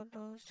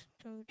follows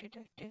two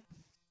detectives,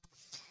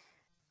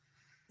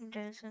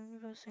 Jason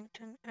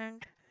Washington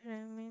and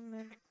Rami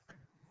malek,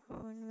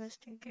 who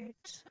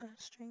investigates a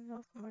string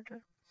of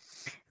murders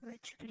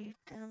which lead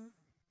them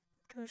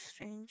to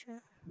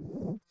stranger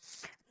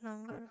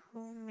longer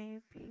who may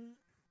be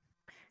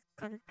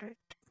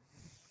culprit.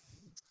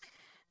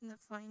 The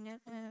final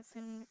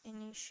film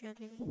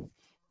initially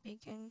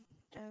began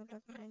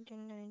development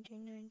in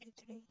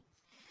 1993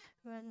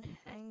 when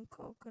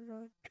Hancock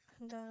wrote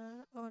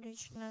the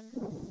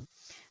original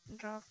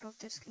draft of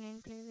the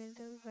screenplay with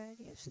the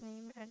various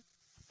names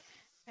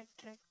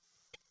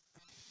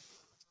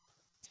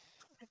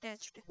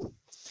attached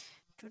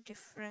to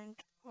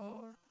different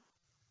or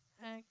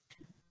act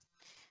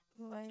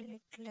while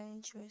it lay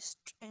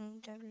just in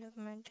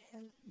development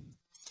hell.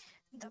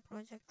 The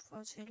project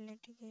was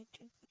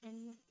litigated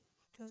in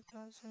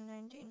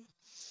 2019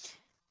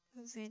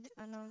 with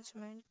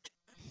announcement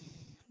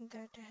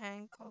that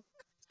Hancock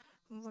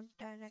would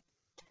direct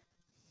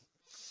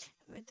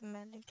with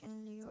Malek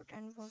and Leo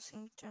and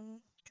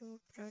Washington to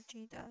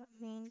portray the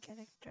main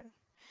character.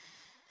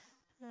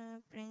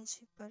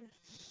 Principal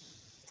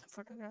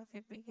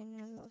photography began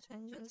in Los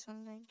Angeles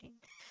on 19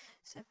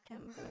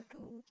 September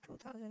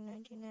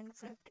 2019 and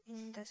wrapped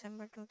in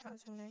December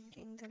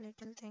 2019. The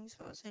Little Things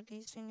was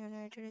released in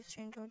United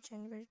States on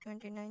January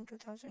 29,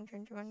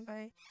 2021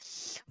 by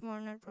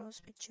Warner Bros.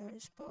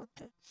 Pictures,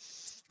 both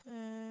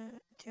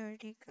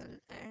theatrical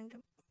and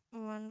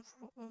one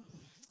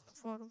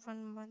for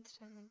 1 month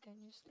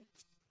simultaneously.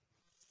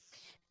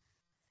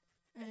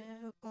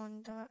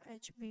 On the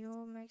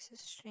HBO Max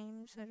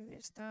stream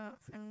service, the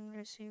film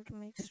received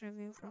mixed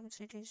review from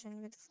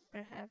citizens, with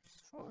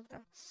perhaps for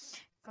the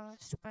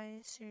cast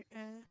by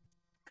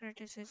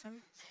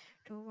criticism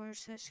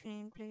towards the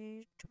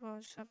screenplay. It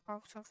was a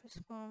box office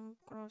bomb,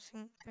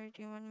 crossing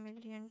 $31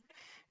 million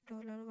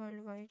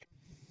worldwide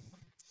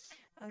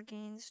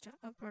against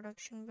a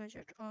production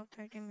budget of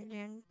 $30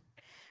 million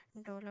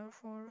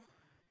for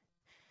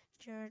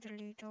Jared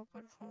Leto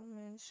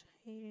performance.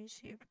 He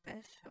received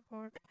Best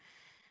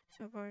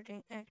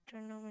Supporting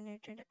Actor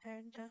nominated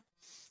at the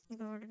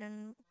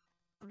Golden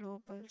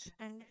Globes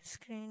and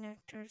Screen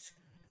Actors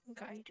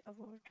Guild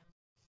Award.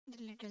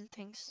 The Little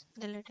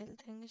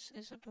Things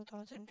is a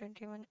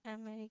 2021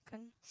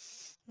 American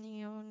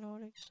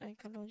neo-noir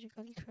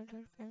psychological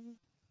thriller film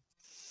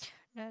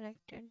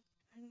directed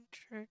and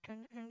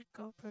written and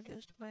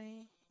co-produced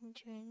by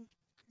Jane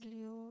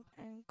Leo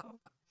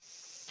Hancock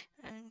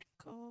and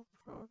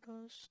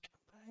co-produced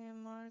by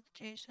Mark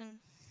Jason.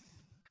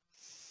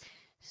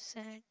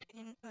 Set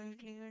in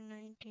earlier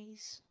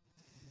 90s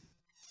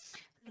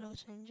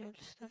Los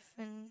Angeles, the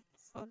film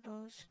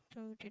follows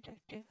two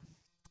detectives,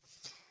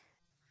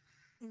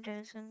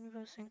 Jason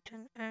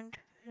Washington and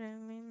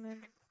Rami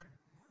malek,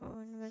 who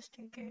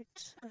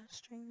investigates a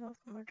string of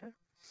murders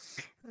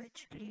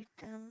which lead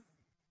them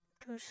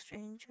to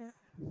stranger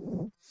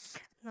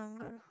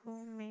longer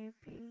who may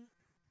be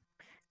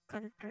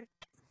culprit.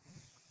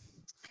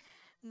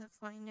 The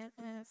final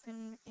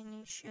film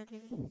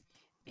initially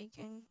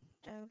began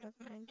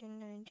development in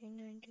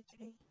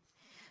 1993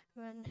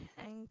 when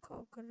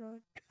Hancock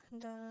wrote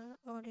the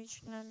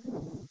original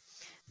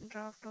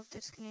draft of the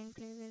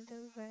screenplay with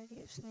the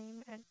various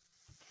names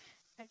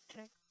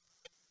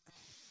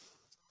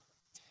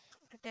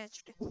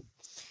attached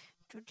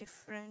to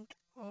different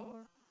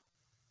or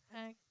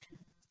act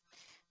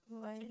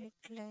while it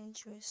lay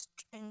just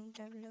in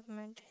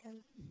development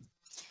hell.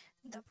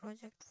 The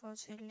project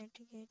was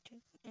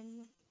litigated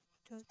in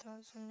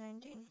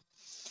 2019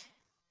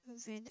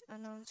 with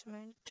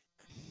announcement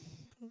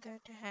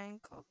that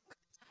Hancock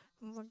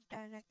would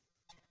direct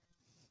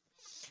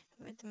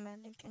with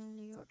Malek and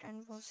Leo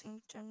and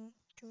Washington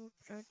to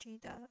portray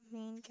the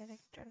main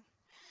character.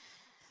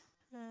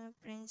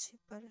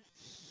 Principal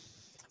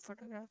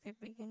photography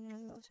began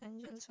in Los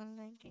Angeles on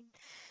 19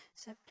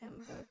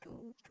 September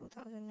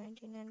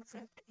 2019 and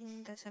wrapped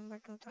in December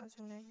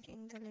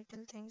 2019. The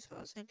Little Things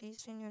was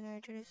released in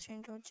United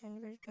States on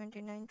January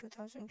 29,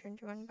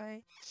 2021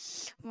 by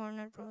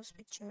Warner Bros.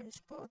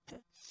 Pictures,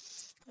 both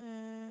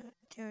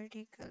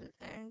theatrical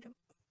and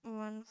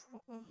one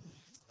for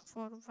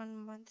 1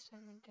 month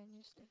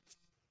simultaneously.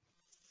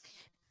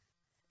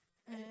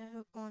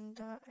 On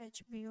the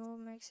HBO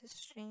Max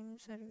stream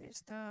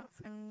service, the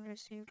film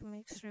received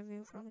mixed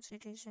review from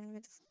citizens,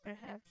 with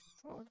perhaps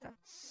for the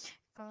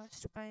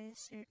cast by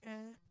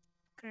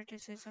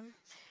criticism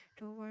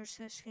towards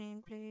the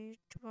screenplay.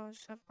 It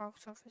was a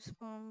box office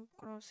bomb,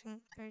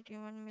 crossing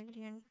 $31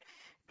 million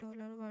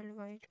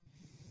worldwide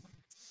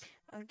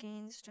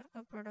against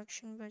a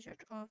production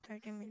budget of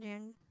 $30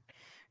 million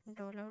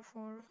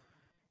for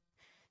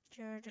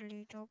Jared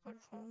Leto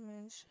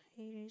performance.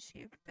 He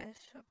received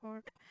Best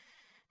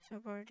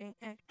Supporting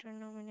Actor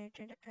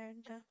nominated at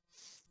the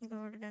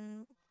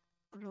Golden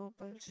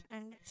Globes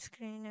and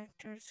Screen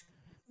Actors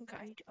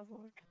Guild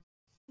Award.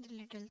 The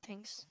Little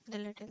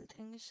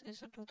Things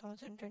is a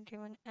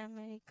 2021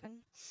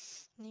 American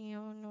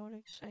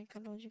neo-noir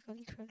psychological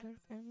thriller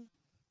film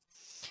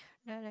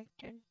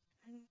directed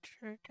and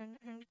written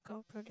and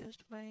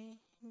co-produced by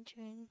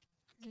Jane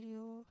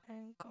Leo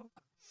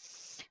Hancock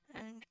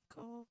and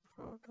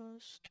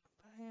co-produced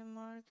by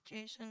Mark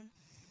Jason.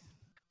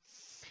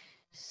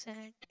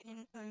 Set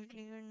in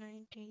earlier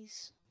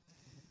 90s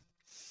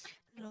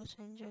Los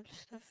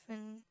Angeles, the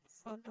film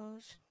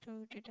follows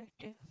two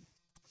detectives,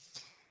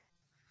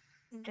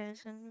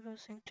 Jason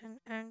Washington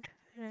and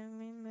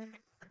Rami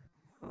malek,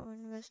 who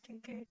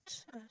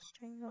investigates a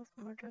string of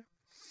murder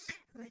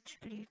which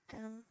lead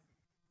them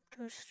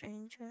to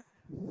stranger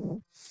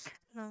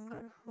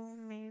longer who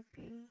may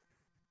be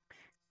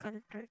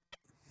culprit.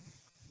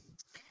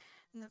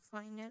 The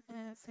final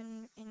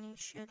film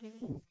initially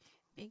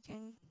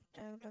began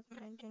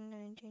development in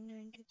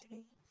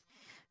 1993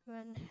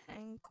 when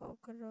Hancock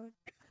wrote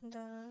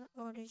the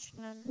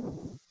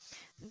original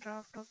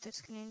draft of the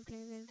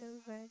screenplay with the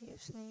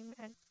various names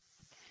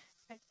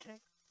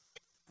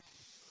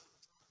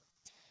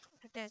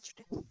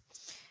attached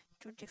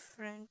to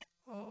different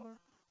or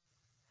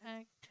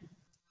act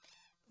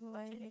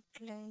while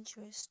it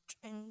languished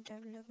in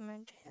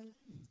development hell.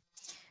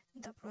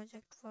 The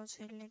project was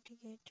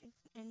litigated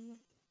in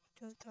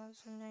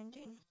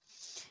 2019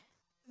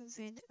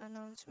 with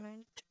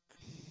announcement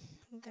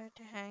that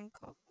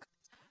Hancock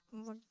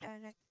would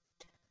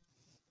direct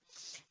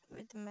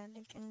with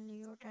Malek and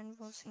Leot and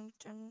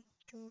Washington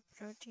to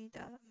portray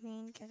the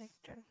main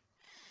character.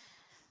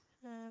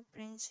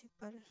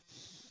 Principal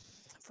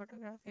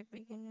photography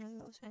began in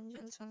Los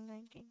Angeles on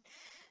 19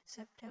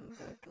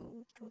 September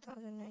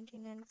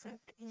 2019 and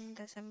wrapped in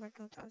December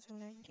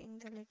 2019.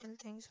 The Little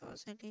Things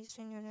was released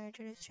in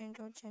United States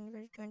on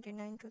January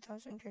 29,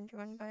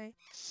 2021 by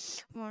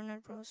Warner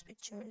Bros.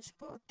 Pictures,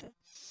 both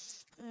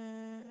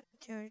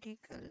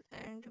theatrical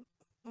and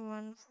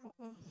one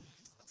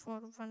for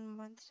 1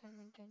 month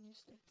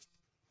simultaneously.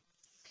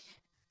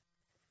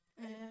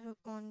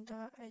 On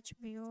the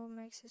HBO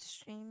Max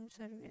stream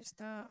service,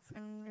 the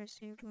film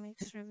received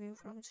mixed review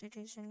from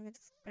citizens,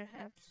 with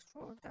perhaps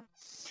for the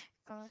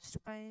cast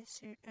by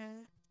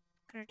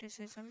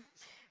criticism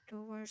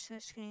towards the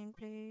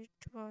screenplay.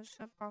 It was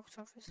a box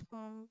office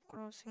bomb,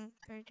 crossing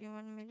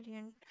 $31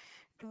 million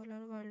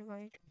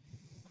worldwide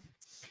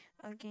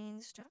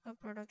against a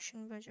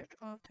production budget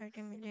of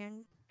 $30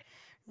 million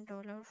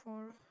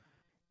for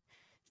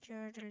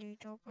Jared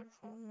Leto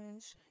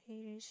performance.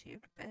 He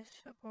received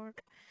Best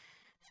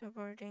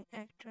Supporting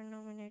Actor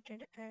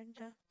nominated at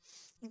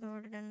the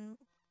Golden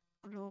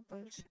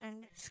Globes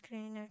and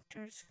Screen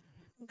Actors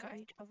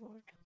Guild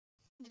Award.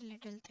 The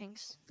Little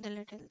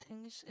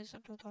Things is a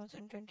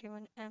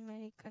 2021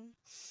 American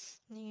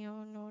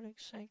neo-noir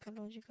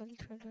psychological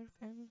thriller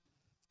film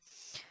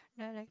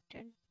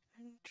directed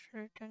and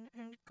written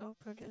and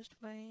co-produced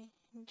by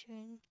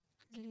Jane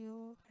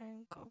Leo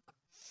Hancock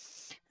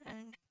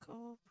and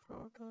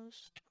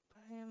co-produced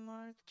by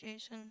Mark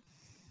Jason.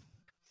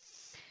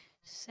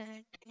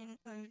 Set in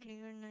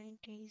earlier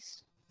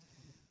 90s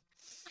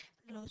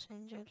Los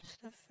Angeles,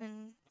 the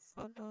film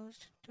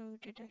follows two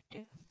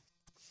detectives,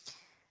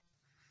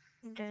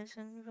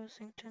 Denzel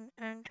Washington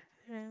and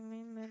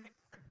Rami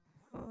malek,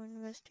 who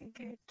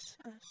investigates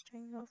a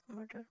string of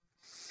murder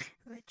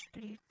which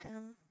lead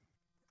them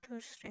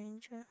to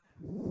stranger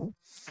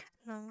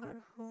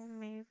longer who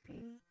may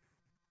be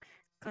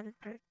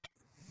culprit.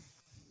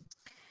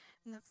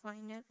 The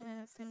final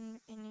film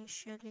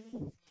initially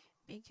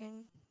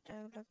began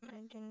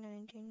development in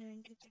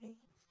 1993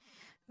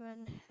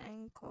 when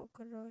Hancock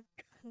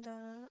wrote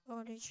the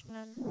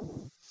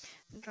original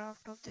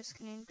draft of the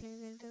screenplay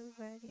with the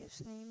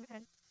various names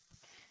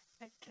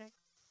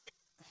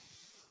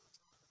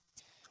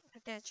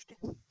attached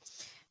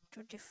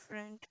to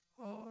different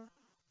or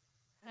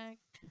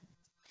act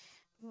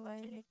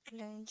while it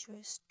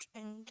languished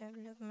in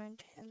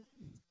development hell.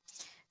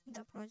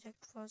 The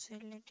project was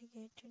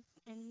litigated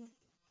in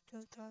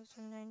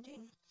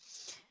 2019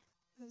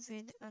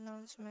 with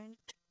announcement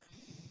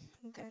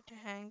that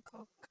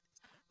Hancock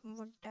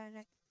would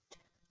direct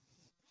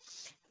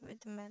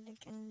with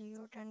Malek and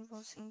Leot and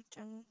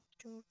Washington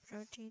to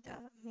portray the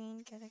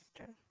main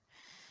character.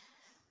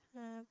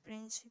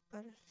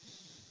 Principal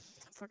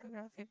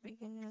photography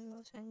began in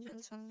Los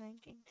Angeles on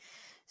 19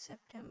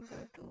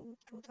 September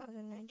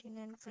 2019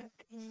 and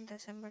wrapped in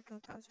December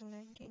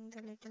 2019.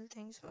 The Little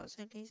Things was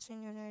released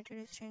in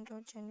United States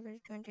on January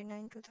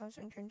 29,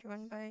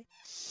 2021 by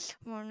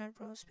Warner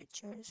Bros.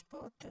 Pictures,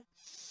 both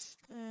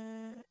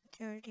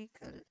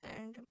theatrical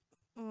and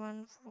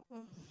one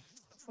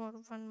for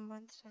 1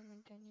 month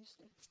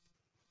simultaneously.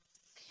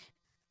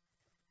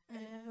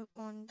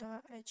 On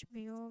the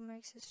HBO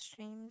Max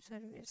stream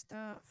service,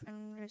 the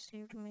film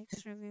received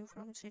mixed review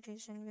from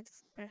citizens,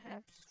 with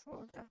perhaps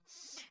for the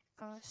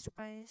cast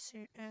by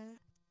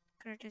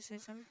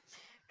criticism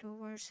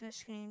towards the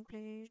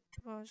screenplay.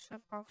 It was a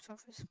box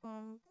office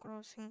bomb,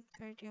 crossing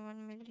 $31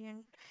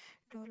 million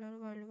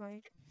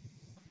worldwide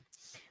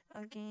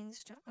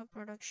against a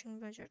production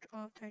budget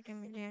of $30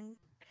 million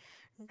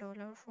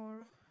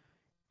for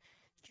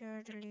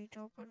Jared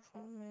Leto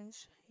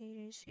performance.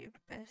 He received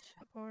Best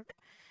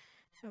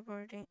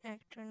Supporting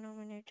Actor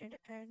nominated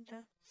at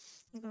the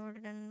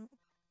Golden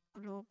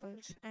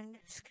Globes and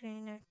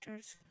Screen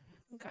Actors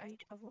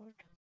Guild Award.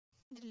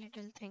 The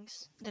Little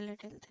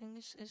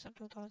Things is a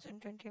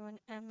 2021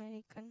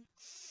 American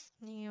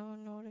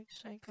neo-noir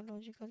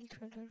psychological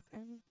thriller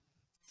film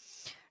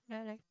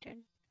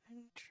directed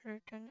and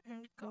written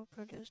and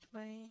co-produced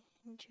by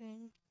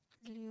Jane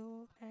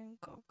Leo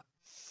Hancock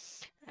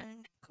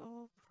and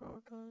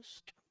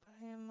co-produced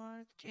by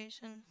Mark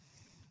Jason.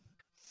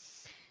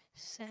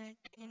 Set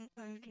in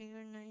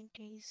earlier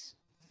 90s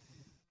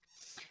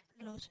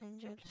Los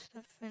Angeles,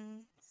 the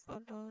film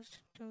follows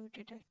two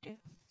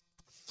detectives,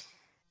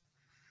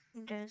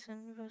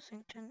 Jason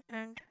Washington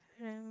and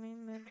Rami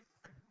malek,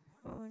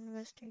 who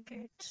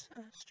investigates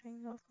a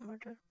string of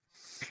murders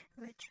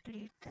which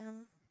lead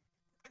them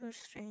to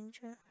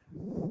stranger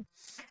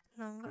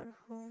longer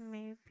who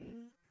may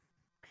be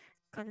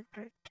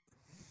culprit.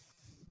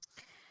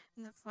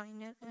 The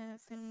final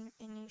film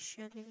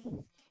initially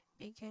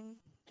began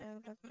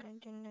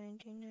development in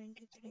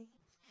 1993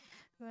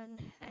 when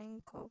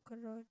Hancock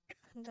wrote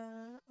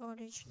the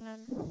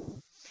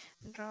original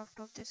draft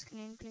of the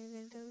screenplay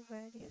with the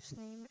various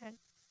names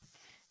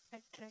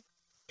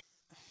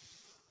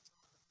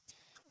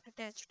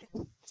attached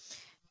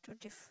to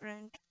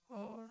different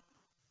or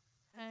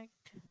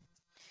act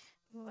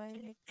while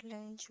it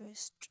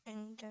languished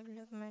in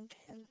development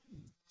hell.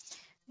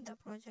 The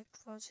project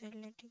was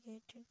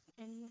litigated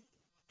in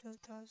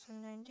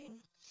 2019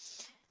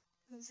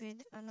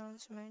 with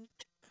announcement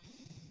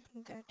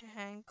that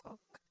Hancock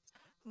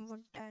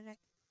would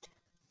direct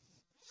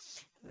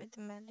with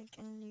Malek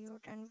and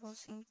Leot and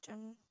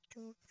Washington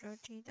to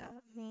portray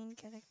the main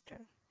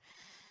character.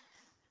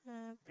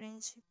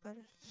 Principal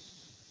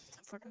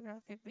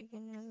photography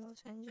began in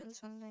Los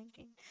Angeles on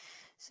 19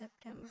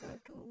 September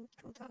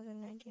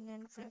 2019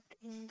 and wrapped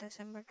in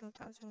December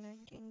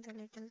 2019. The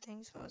Little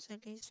Things was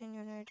released in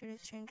United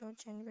States on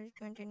January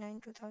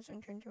 29,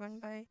 2021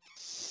 by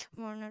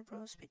Warner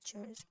Bros.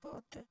 Pictures,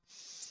 both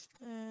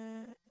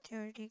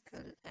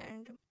theatrical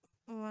and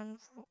one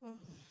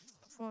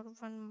for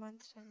 1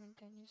 month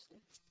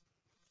simultaneously.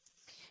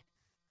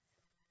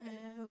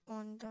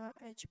 On the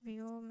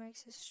HBO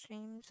Max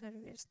stream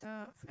service,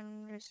 the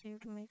film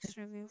received mixed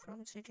review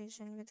from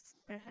citizens, with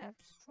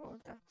perhaps for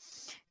the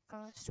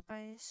cast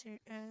by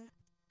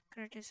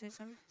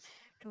criticism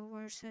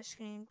towards the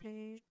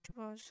screenplay. It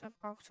was a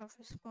box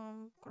office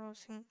bomb,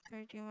 grossing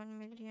 $31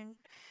 million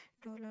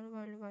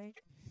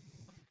worldwide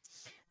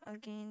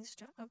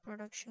against a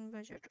production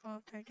budget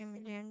of $30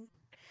 million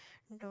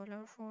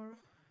for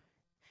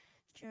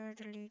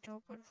Jared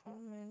Leto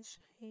performance.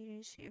 He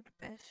received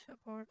Best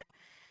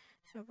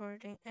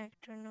Supporting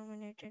Actor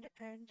nominated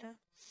at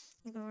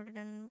the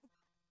Golden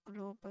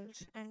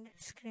Globes and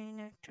Screen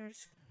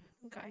Actors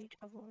Guild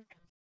Award.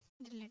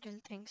 The Little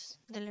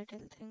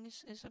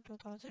Things is a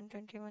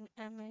 2021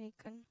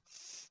 American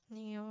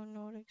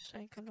neo-noir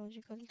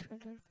psychological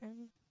thriller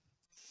film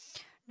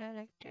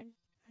directed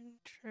and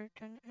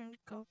written and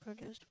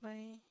co-produced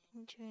by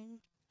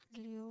Jane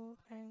Leo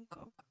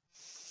Hancock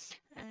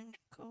and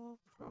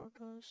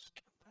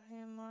co-produced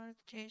by Mark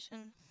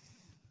Jason.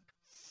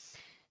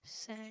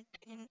 Set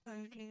in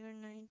earlier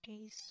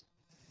 90s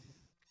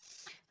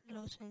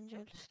Los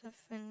Angeles, the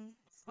film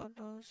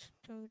follows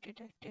two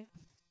detectives,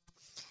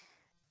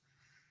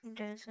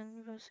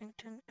 Jason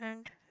Washington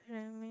and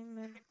Rami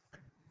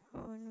malek,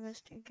 who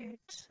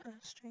investigates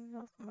a string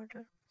of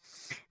murders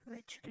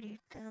which lead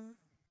them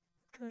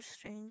to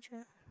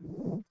stranger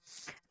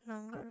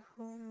longer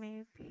who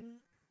may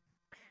be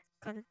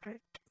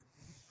culprit.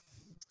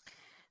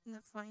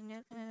 The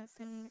final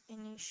film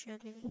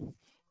initially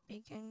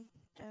began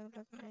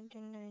development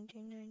in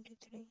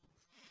 1993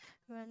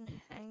 when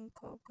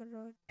Hancock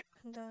wrote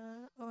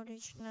the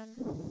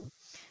original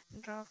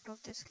draft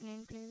of the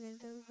screenplay with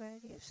the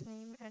various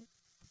names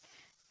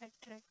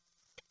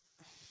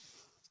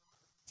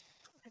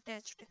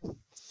attached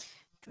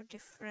to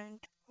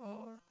different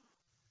or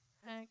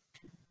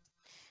act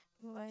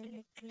while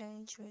it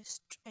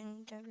languished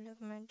in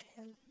development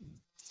hell.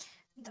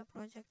 The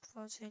project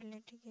was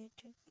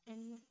litigated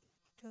in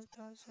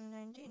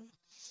 2019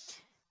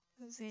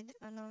 with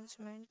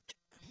announcement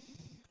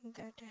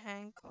that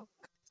Hancock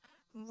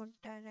would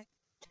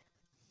direct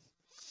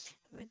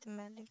with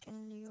Malek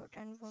and Leot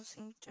and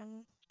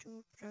Washington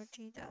to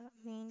portray the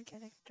main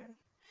character.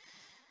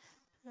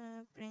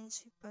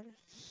 Principal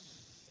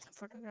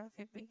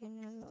photography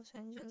began in Los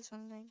Angeles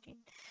on 19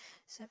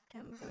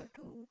 September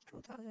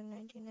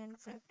 2019 and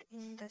wrapped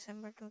in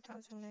December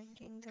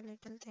 2019. The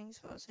Little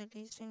Things was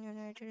released in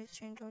United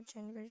States on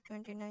January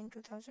 29,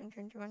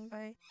 2021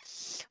 by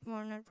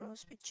Warner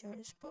Bros.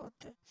 Pictures, both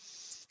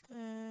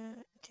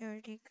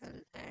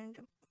theatrical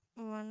and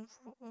one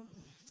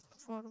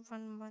for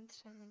 1 month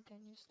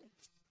simultaneously.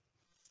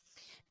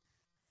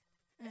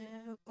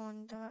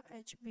 On the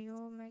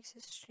HBO Max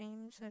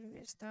stream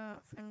service, the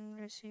film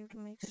received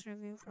mixed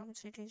review from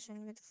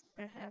citizens, with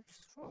perhaps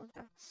for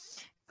the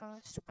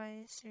cast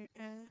by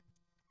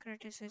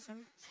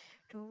criticism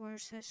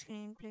towards the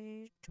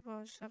screenplay. It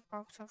was a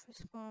box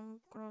office bomb,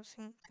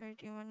 grossing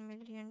 $31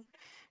 million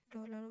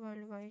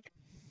worldwide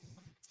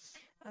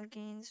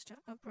against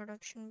a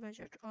production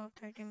budget of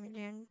 $30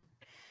 million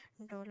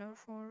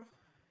for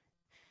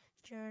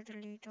Jared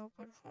Leto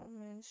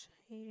performance.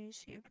 He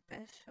received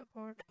Best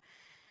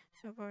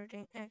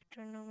Supporting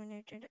Actor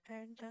nominated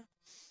at the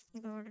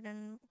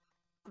Golden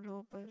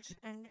Globes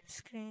and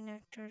Screen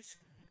Actors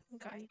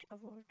Guild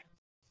Award.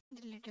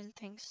 The Little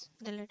Things.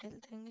 The Little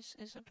Things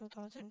is a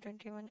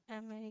 2021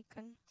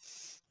 American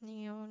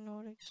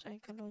neo-noir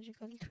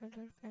psychological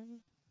thriller film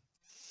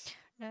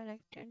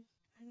directed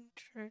and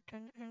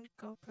written and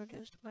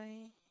co-produced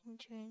by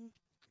Jane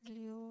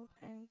Leo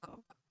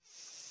Hancock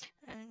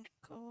and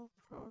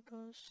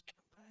co-produced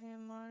by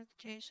Mark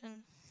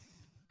Jason.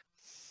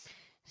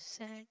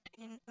 Set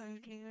in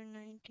earlier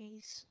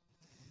 90s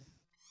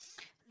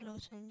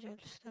Los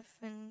Angeles, the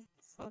film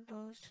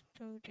follows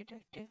two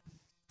detectives,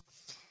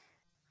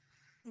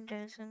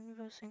 Jason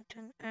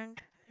Washington and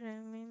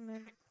Rami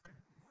malek,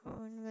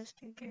 who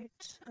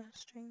investigates a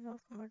string of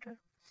murders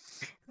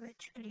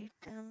which lead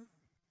them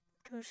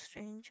to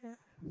stranger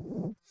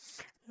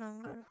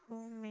longer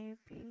who may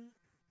be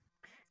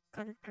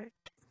culprit.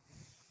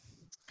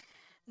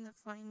 The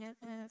final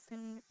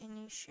film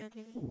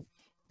initially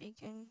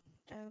began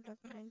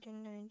development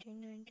in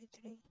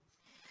 1993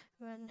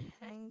 when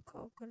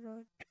Hancock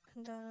wrote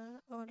the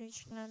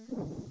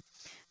original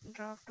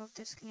draft of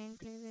the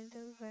screenplay with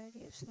the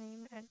various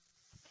names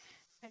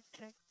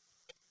attract,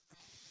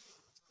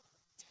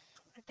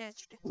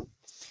 attached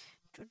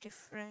to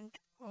different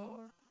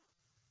or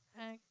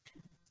act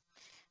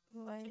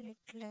while it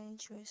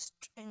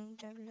languished in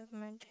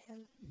development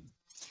hell.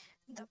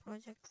 The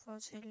project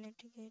was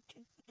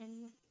litigated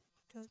in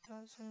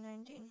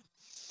 2019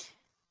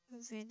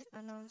 with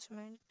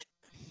announcement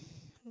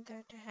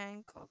that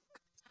Hancock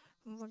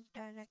would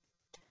direct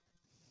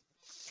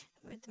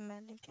with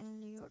Malek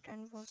and Leod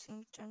and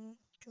Washington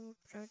to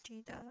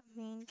portray the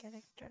main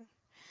character.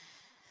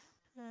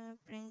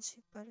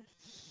 Principal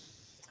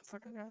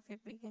photography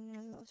began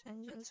in Los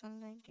Angeles on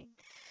 19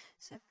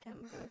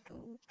 September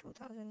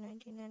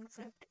 2019 and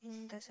wrapped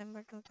in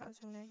December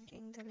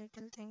 2019. The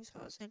Little Things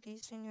was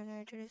released in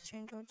United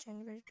States on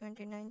January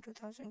 29,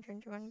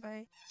 2021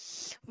 by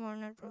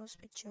Warner Bros.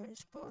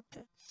 Pictures, both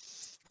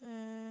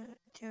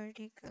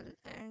theatrical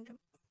and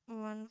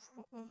one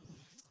for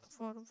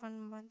 1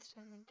 month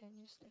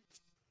simultaneously.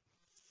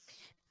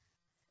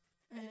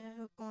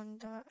 On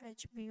the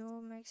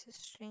HBO Max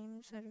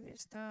stream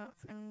service, the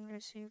film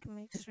received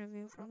mixed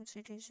review from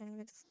citizens,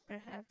 with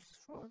perhaps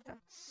for the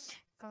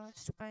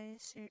cast by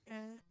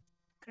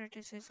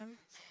criticism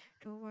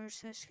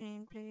towards the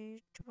screenplay.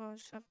 It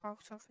was a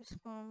box office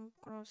bomb,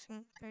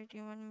 crossing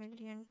 $31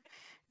 million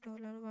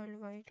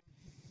worldwide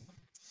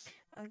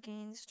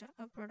against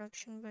a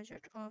production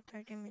budget of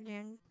 $30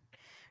 million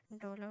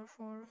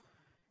for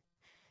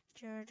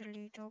Jared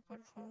Leto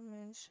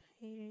performance.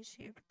 He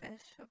received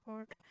Best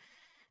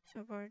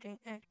Supporting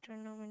Actor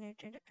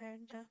nominated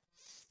at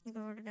the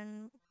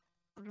Golden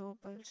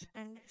Globes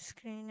and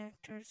Screen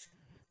Actors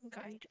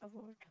Guild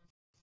Award.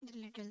 The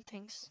Little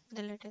Things.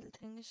 The Little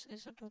Things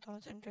is a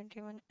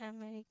 2021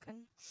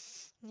 American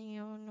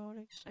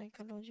neo-noir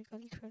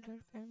psychological thriller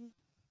film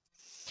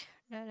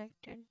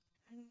directed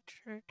and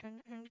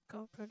written and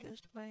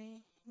co-produced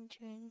by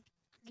Jane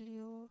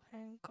Leo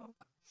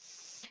Hancock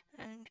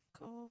and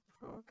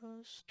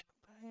co-produced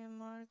by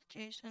Mark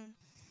Jason.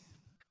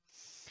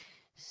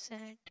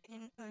 Set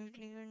in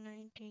earlier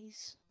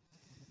 90s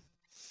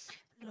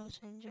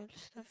Los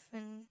Angeles, the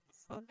film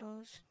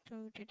follows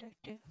two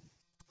detectives,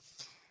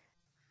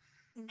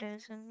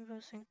 Jason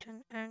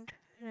Washington and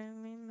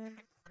Rami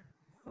malek,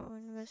 who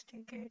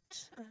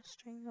investigates a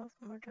string of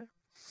murders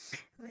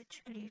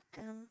which lead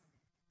them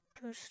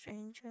to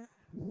stranger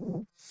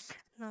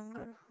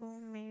longer who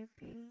may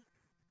be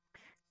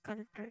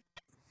culprit.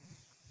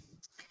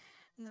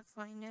 The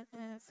final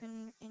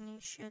film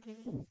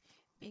initially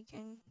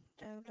began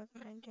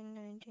development in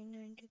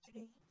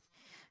 1993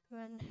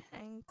 when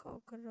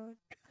Hancock wrote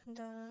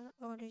the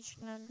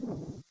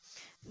original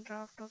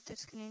draft of the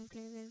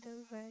screenplay with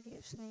the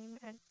various names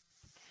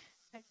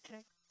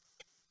attract,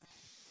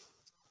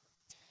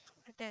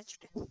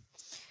 attached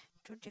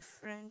to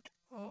different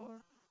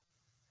or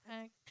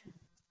act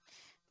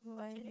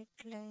while it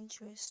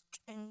languished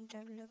in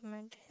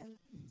development hell.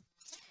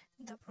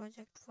 The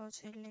project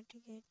was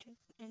litigated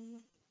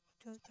in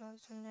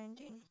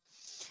 2019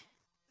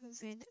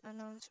 with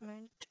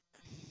announcement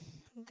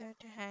that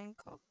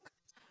Hancock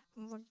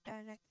would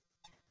direct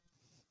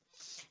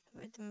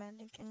with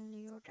Malek and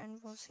Leod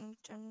and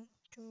Washington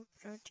to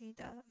portray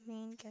the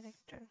main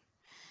character.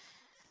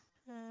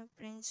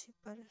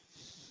 Principal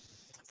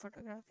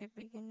photography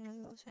began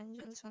in Los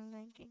Angeles on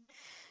 19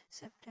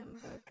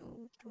 September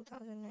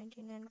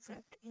 2019 and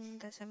wrapped in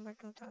December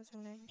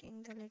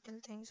 2019. The Little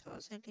Things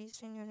was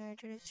released in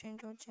United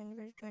States on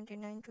January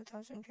 29,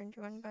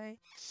 2021 by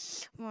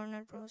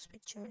Warner Bros.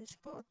 Pictures,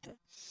 both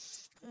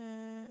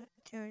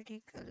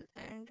theatrical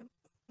and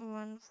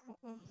one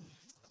for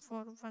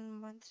 1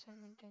 month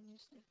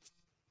simultaneously.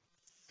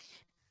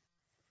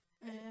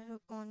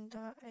 On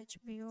the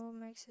HBO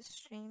Max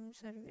stream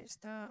service,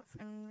 the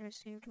film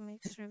received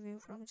mixed review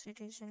from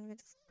citizens,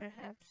 with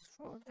perhaps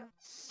for the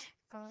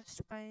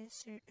cast by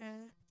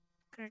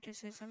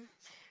criticism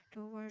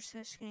towards the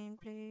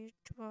screenplay.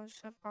 It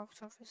was a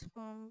box office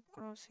bomb,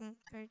 crossing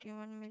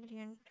 $31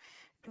 million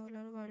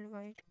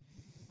worldwide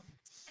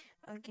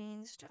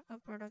against a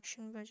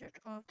production budget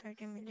of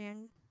 $30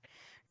 million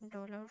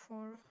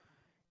for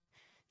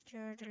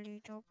Jared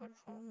Leto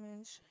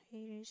performance.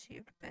 He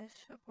received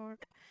Best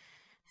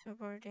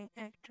Supporting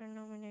Actor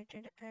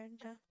nominated at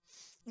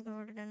the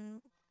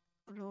Golden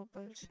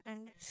Globes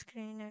and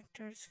Screen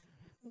Actors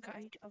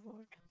Guild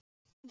Award.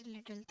 The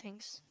Little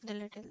Things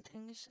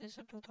is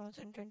a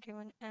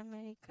 2021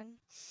 American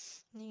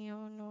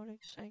neo-noir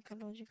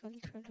psychological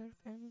thriller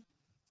film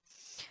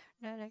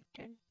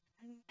directed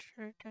and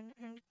written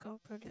and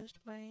co-produced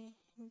by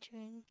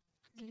Jane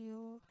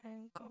Leo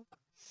Hancock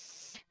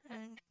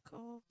and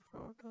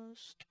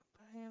co-produced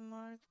by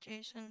Mark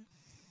Jason.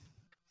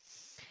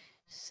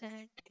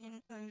 Set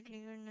in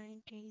earlier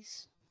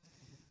 90s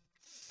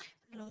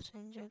Los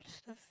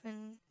Angeles, the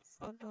film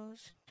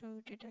follows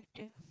two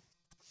detectives,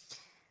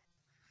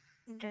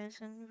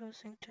 Jason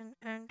Washington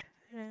and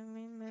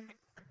Rami malek,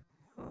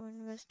 who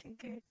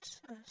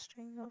investigates a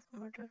string of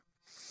murders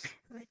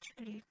which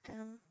lead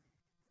them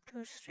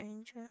to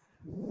stranger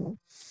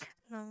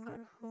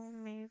longer who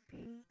may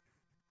be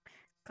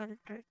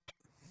culprit.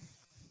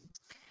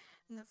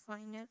 The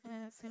final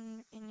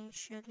film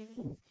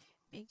initially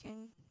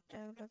began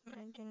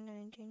development in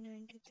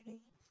 1993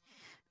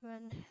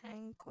 when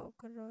Hancock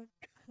wrote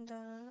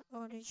the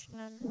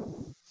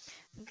original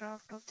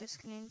draft of the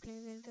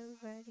screenplay with the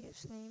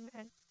various names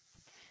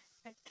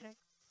attract,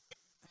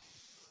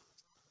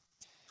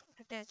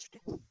 attached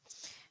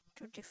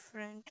to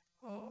different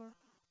or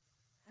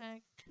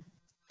act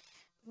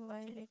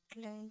while it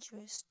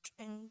languished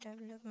in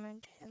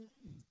development hell.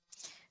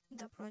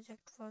 The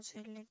project was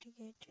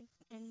litigated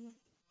in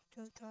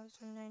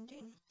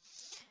 2019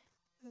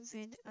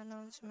 with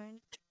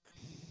announcement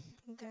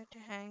that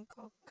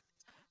Hancock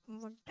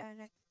would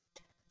direct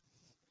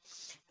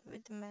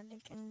with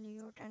Malek and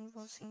Leo and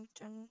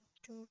Washington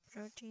to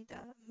portray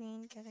the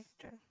main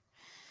character.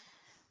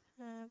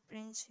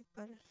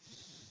 Principal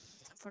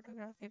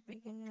photography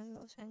began in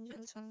Los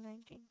Angeles on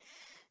 19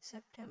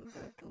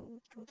 September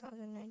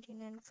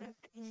 2019 and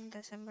wrapped in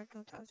December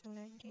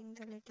 2019.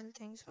 The Little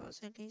Things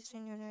was released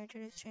in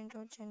United States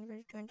on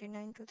January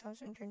 29,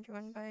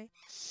 2021 by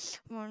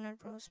Warner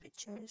Bros.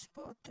 Pictures,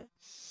 both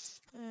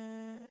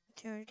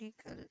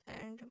theatrical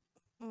and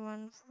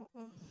one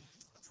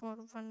for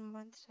 1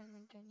 month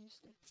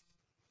simultaneously.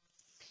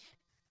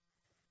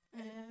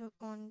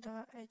 On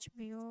the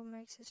HBO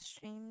Max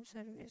stream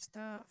service,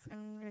 the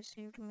film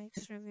received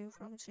mixed review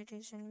from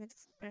citizens,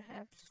 with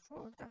perhaps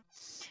for the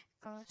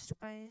cast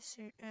by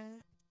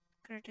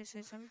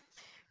criticism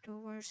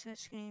towards the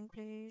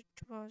screenplay.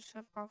 It was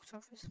a box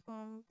office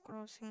bomb,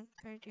 crossing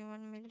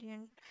 $31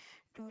 million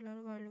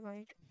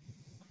worldwide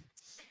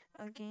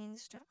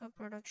against a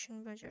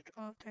production budget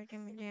of $30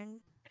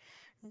 million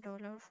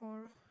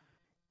for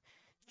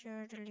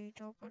Jared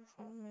Leto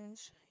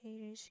performance.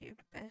 He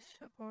received Best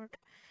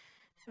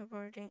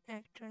Supporting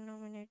Actor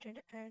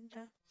nominated at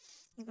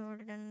the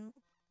Golden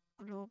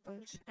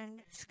Globes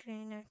and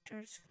Screen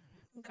Actors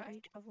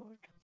Guild Award.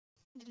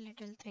 The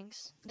Little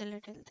Things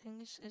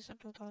is a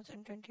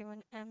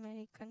 2021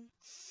 American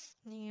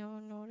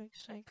neo-noir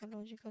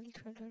psychological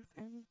thriller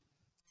film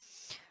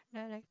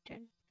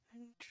directed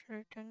and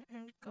written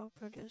and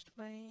co-produced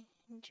by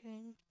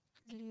Jane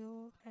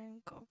Leo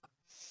Hancock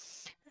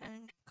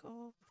and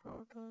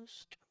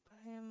co-produced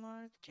by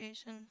Mark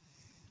Jason.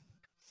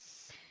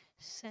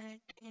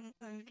 Set in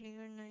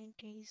earlier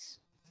 90s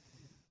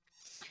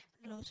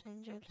Los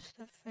Angeles,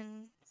 the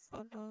film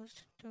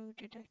follows two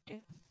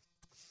detectives,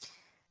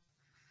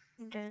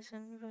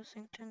 Jason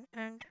Washington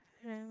and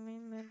Rami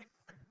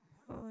malek,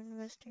 who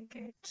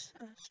investigates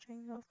a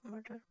string of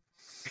murders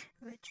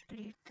which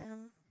lead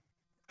them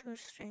to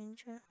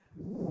stranger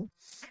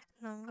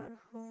longer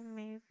who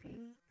may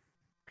be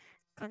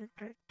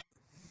culprit.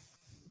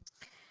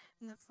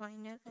 The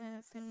final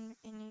film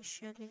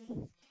initially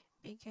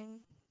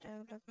began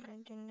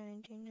development in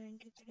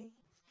 1993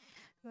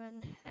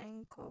 when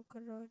Hancock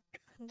wrote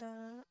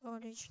the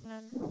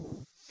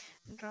original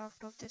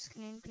draft of the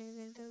screenplay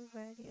with the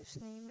various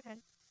names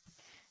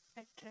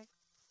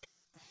attract,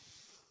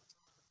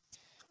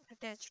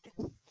 attached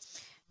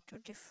to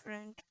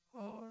different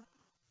or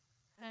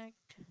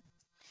act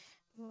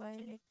while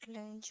it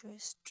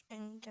languished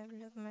in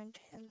development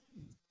hell.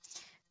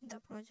 The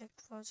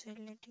project was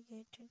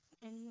litigated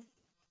in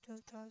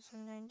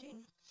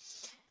 2019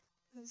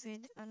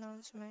 with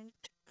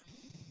announcement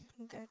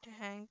that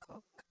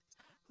Hancock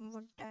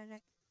would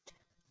direct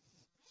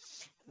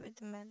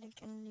with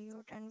Malek and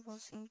Leo and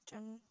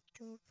Washington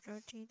to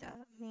portray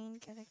the main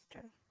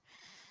character.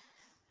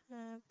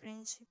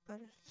 Principal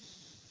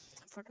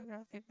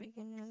photography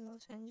began in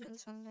Los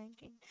Angeles on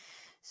 19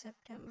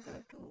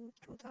 September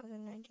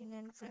 2019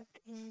 and wrapped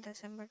in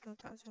December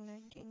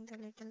 2019. The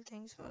Little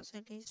Things was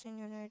released in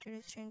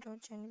United States on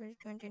January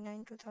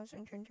 29,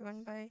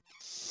 2021 by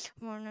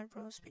Warner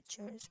Bros.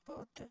 Pictures,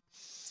 both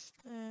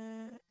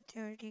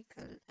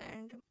theatrical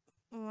and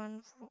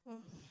one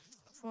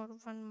for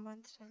 1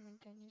 month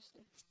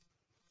simultaneously.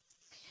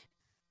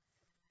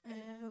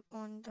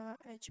 On the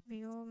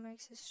HBO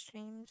Max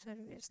stream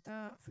service,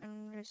 the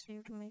film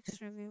received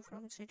mixed review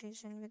from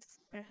citizens, with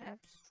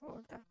perhaps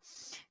for the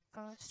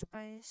cast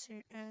by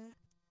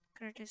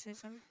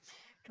criticism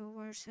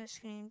towards the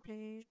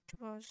screenplay. It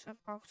was a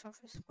box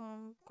office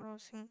bomb,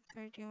 crossing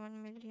 $31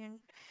 million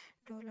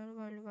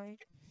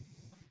worldwide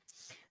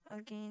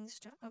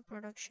against a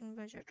production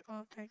budget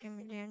of $30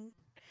 million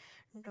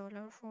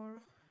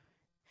for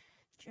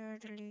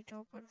Jared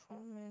Leto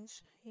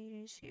performance.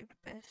 He received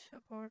Best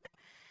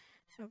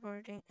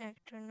Supporting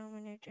Actor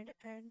nominated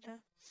at the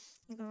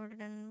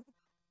Golden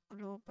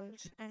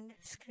Globes and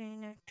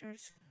Screen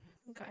Actors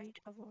Guild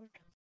Award.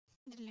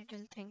 The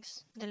Little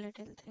Things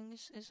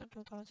is a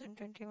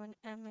 2021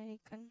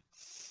 American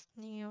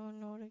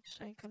neo-noir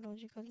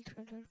psychological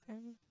thriller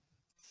film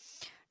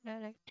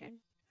directed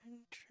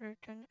and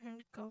written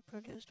and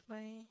co-produced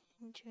by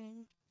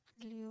Jane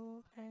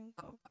Leo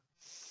Hancock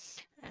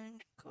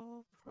and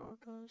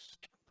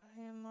co-produced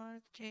by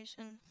Mark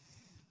Jason.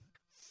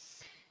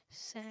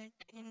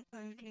 Set in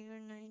earlier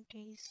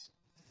 90s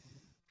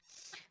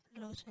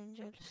Los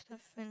Angeles, the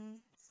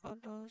film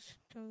follows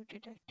two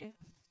detectives,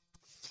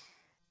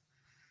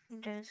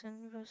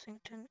 Jason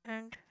Washington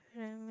and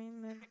Rami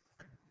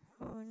Malek,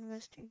 who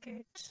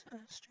investigates a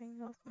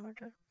string of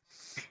murders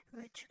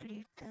which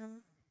lead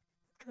them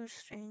to a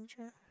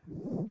stranger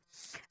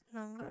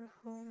longer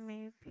who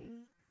may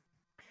be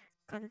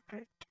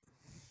culprit.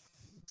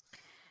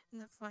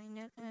 The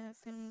final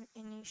film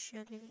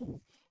initially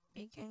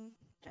began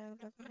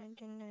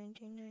development in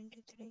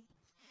 1993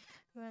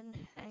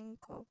 when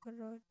Hancock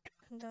wrote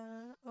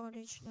the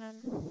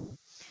original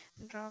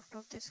draft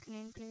of the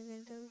screenplay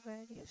with the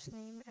various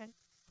names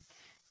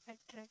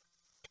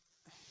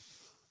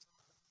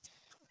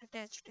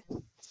attached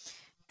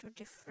to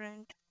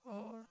different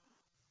or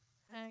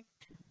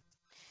act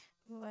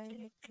while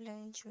it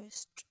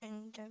languished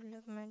in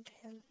development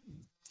hell.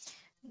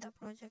 The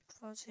project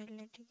was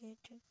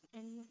litigated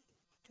in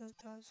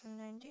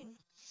 2019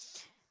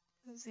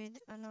 with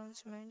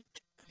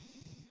announcement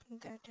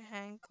that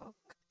Hancock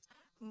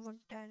would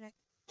direct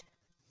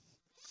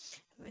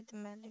with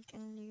Malek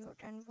and Leo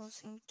and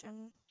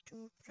Washington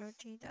to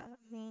portray the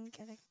main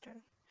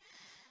character.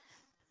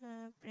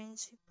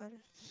 Principal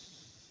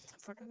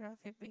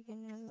photography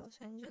began in Los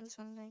Angeles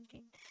on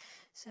 19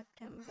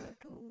 September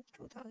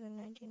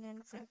 2019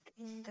 and wrapped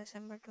in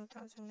December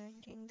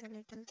 2019. The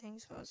Little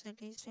Things was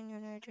released in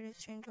United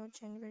States on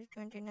January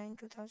 29,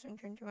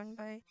 2021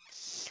 by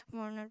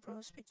Warner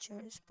Bros.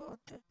 Pictures,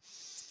 both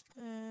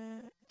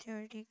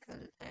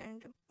theatrical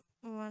and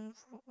one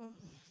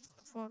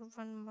for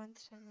 1 month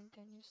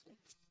simultaneously.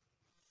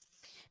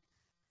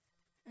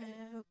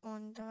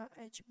 On the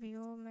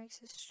HBO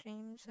Max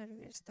stream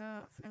service,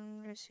 the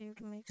film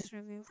received mixed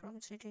reviews from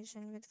critics,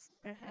 with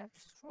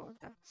perhaps for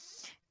the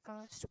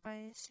cast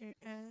by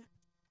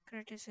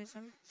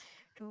criticism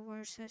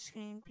towards the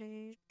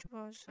screenplay. It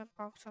was a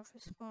box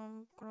office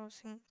bomb,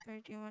 crossing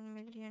 $31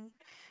 million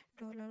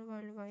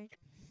worldwide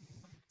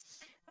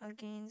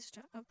against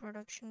a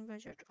production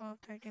budget of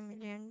 $30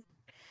 million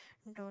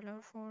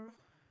for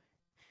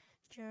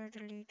Jared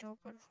Leto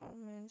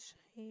performance.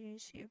 He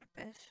received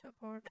Best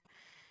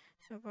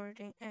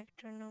Supporting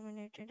Actor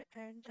nominated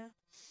at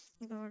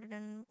the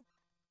Golden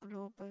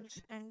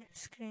Globes and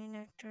Screen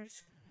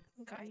Actors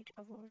Guild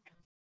Award.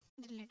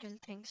 The Little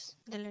Things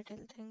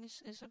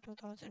is a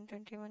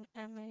 2021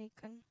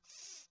 American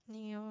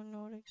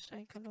neo-noir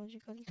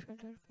psychological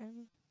thriller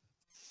film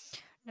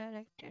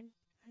directed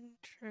and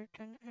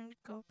written and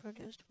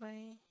co-produced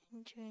by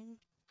Jane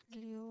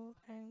Leo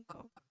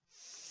Hancock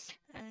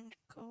and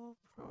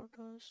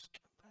co-produced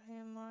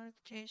by Mark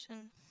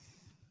Jason.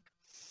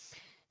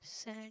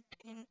 Set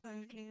in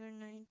earlier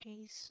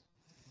 90s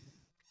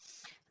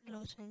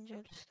Los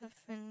Angeles, the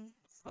film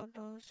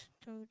follows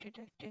two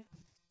detectives,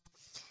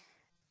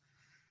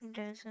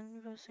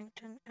 Jason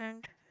Washington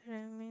and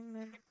Rami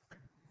Malek,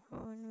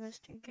 who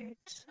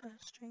investigates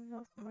a string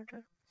of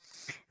murders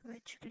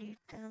which lead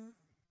them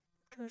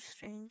to a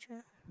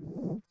stranger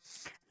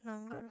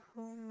longer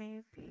who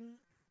may be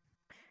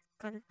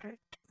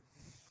culprit.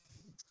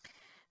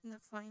 The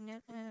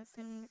final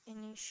film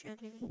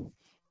initially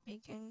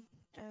began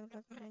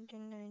development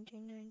in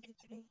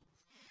 1993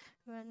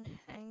 when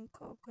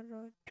Hancock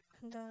wrote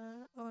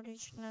the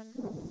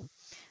original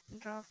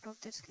draft of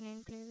the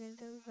screenplay with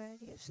the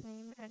various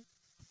names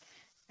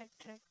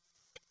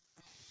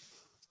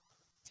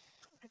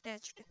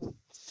attached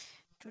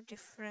to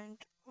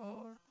different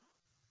or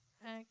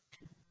act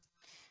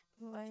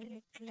while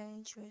it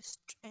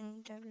languished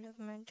in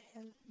development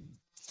hell.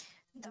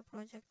 The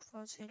project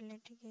was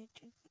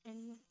litigated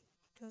in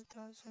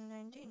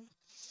 2019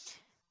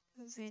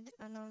 with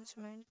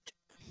announcement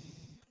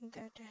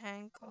that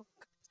Hancock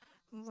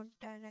would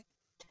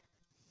direct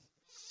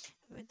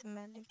with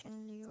Malek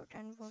and Leo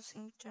and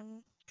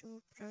Washington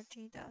to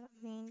portray the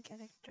main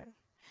character.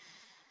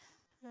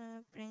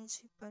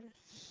 Principal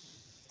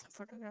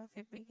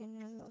photography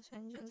began in Los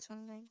Angeles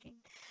on 19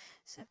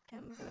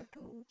 September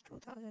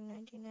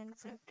 2019 and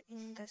wrapped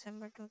in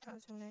December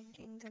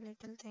 2019. The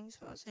Little Things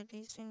was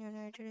released in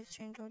United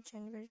States on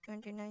January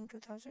 29,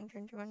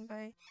 2021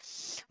 by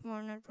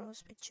Warner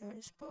Bros.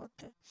 Pictures,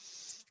 both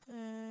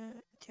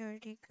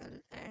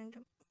theatrical and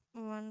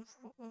one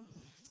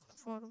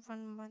for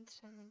 1 month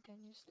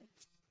simultaneously.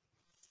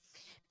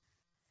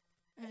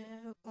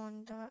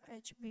 On the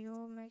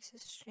HBO Max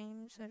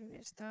stream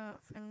service, the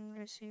film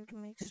received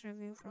mixed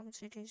review from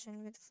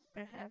citizens, with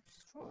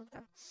perhaps for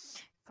the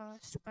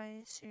cast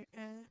by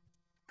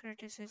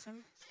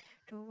criticism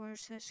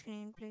towards the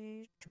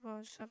screenplay. It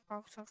was a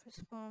box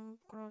office bomb,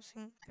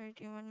 crossing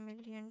 $31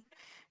 million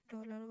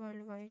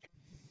worldwide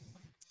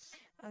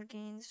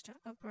against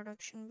a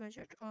production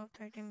budget of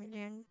 $30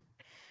 million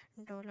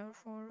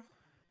for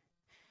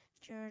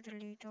Jared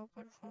Leto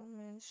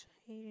performance.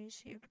 He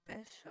received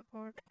Best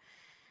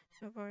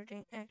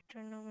Supporting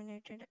Actor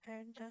nominated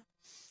at the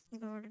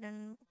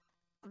Golden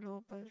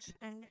Globes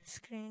and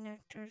Screen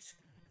Actors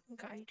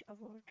Guide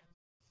Award.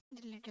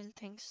 The Little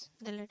Things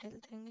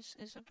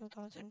is a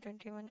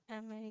 2021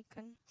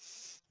 American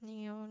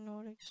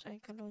neo-noir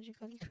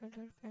psychological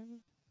thriller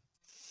film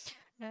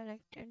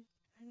directed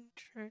and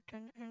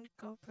written and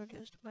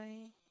co-produced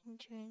by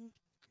Jane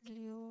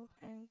Leo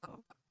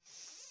Hancock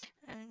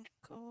and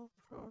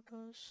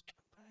co-produced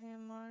by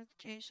Mark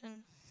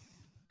Jason.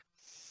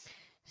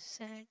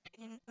 Set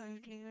in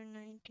earlier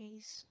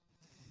 90s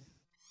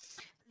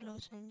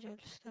Los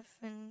Angeles, the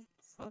film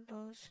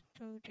follows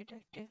two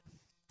detectives,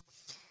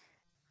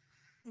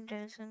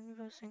 Jason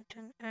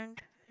Washington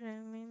and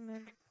Rami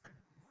malek,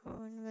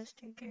 who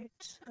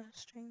investigates a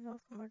string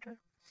of murders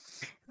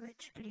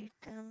which lead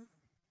them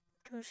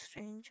to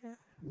stranger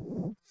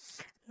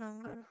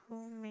longer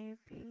who may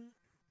be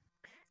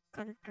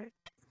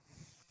culprit.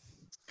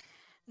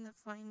 The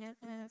final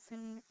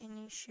film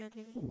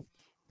initially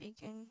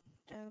began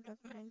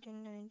development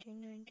in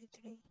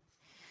 1993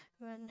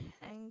 when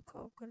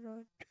Hancock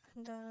wrote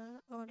the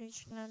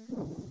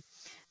original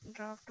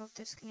draft of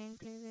the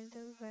screenplay with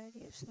the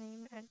various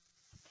names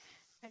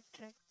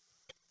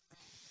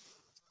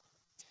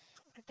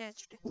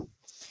attached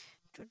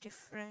to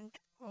different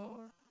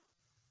or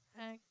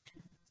act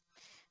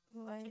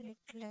while it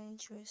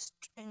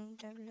languished in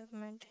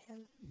development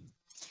hell.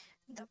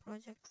 The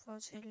project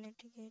was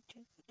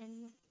litigated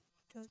in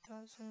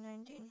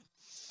 2019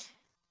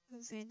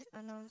 with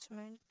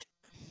announcement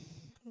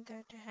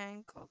that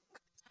Hancock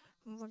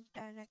would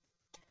direct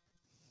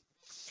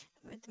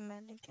with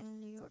Malek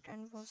and Leot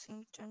and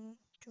Washington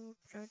to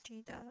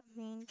portray the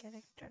main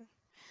character.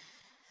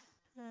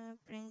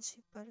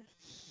 Principal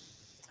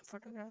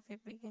photography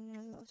began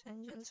in Los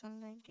Angeles on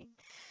 19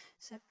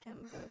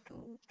 September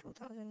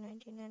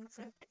 2019 and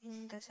wrapped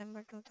in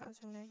December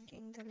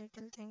 2019. The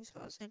Little Things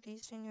was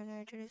released in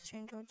United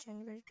States on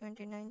January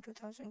 29,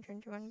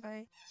 2021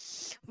 by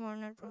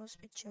Warner Bros.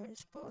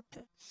 Pictures, both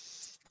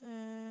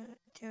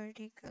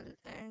theatrical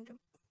and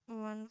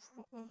one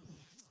for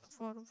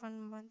 1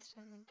 month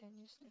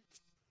simultaneously.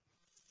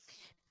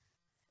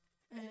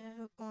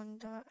 On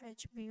the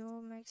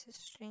HBO Max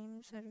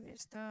stream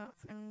service, the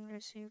film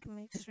received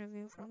mixed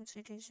review from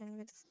citizens,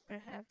 with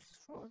perhaps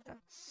for the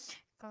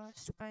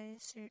cast by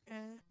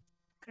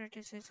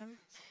criticism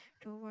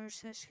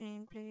towards the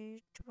screenplay.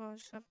 It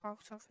was a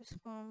box office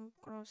bomb,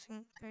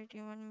 crossing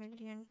 $31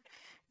 million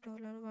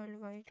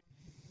worldwide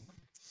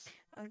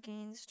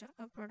against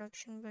a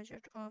production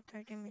budget of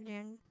 $30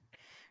 million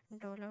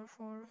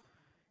for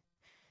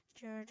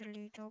Jared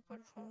Leto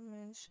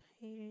performance.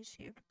 He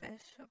received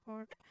Best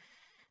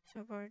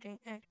Supporting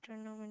Actor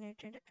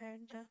nominated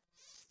at the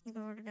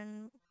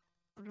Golden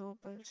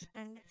Globes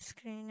and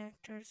Screen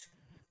Actors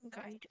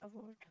Guide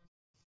Award.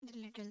 The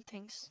Little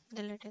Things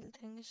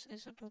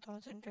is a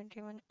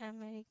 2021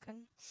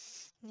 American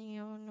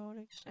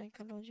neo-noir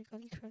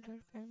psychological thriller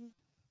film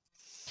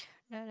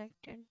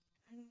directed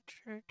and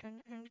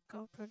written and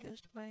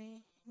co-produced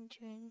by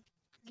Jane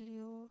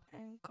Leo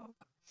Hancock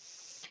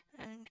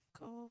and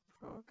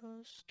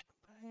co-produced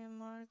by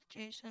Mark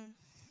Jason.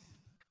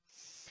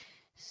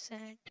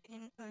 Set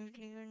in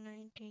earlier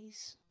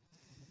 90s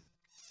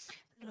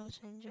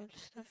Los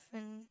Angeles, the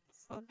film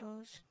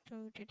follows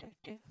two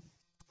detectives,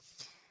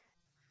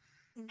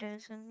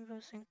 Jason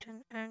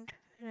Washington and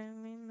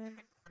Rami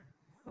malek,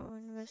 who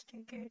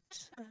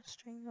investigates a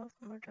string of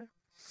murders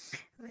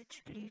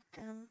which lead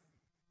them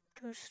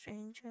to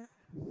stranger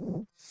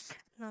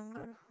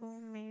longer who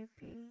may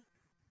be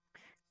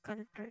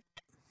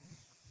culprit.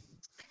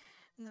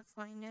 The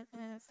final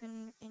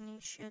film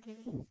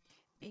initially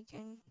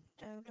began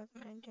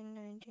development in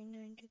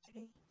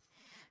 1993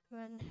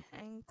 when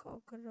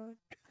Hancock wrote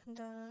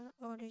the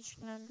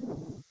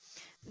original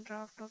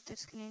draft of the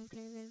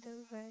screenplay with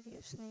the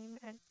various names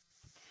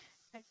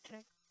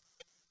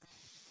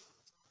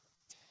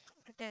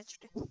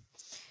attached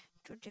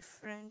to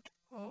different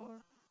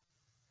or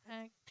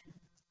act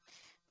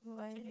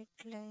while it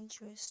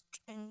languished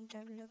in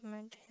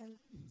development hell.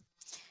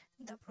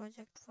 The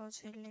project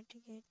was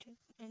litigated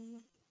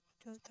in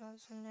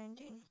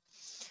 2019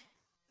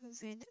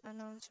 with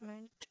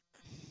announcement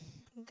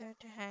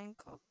that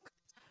Hancock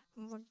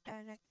would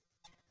direct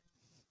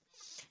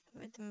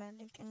with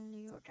Malek and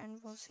Leot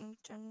and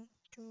Washington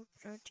to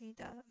portray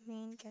the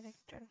main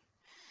character.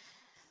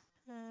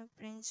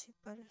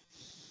 Principal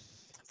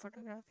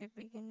photography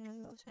began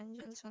in Los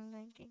Angeles on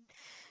 19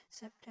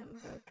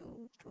 September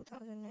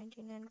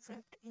 2019 and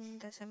wrapped in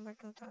December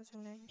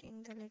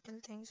 2019. The Little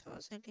Things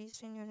was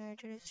released in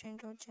United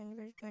States on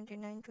January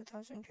 29,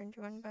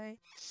 2021 by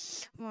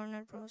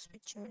Warner Bros.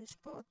 Pictures,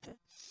 both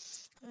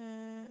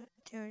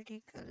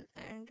theatrical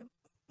and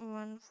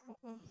one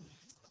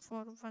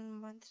for 1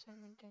 month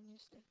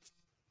simultaneously.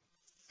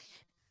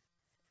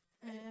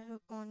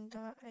 On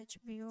the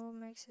HBO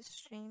Max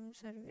stream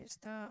service,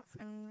 the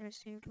film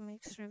received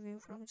mixed review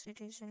from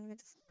critics,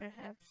 with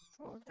perhaps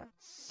for the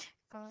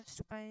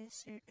cast by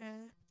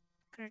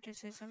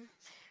criticism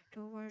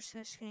towards the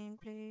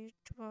screenplay.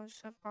 It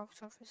was a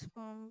box office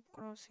bomb,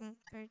 crossing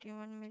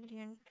 $31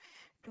 million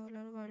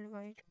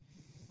worldwide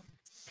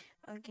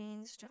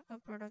against a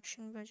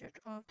production budget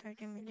of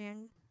 $30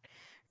 million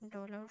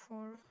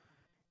for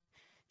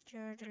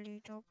Jared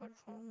Leto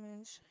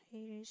performance.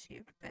 He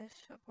received Best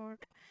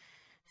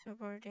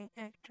Supporting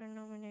Actor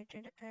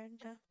nominated at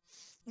the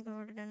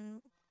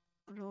Golden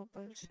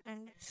Globes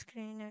and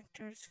Screen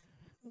Actors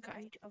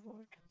Guild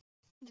Award.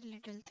 The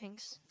Little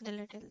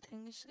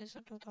Things is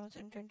a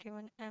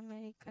 2021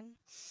 American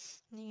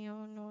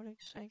neo-noir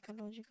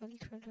psychological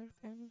thriller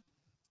film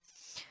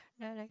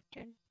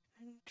directed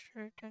and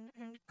written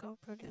and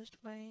co-produced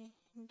by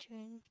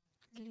Jane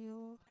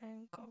Leo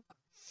Hancock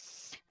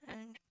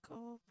and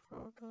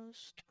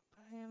co-produced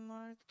by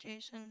Mark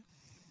Jason.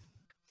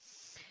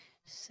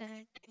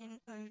 Set in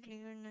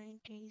earlier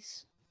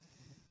 90s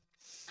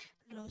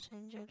Los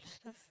Angeles,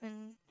 the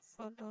film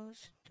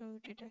follows two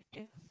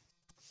detectives,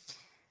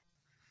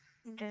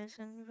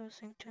 Jason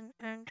Washington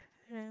and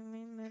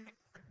Rami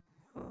malek,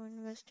 who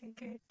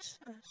investigates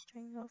a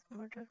string of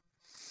murders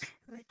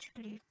which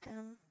lead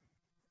them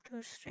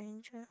to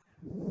stranger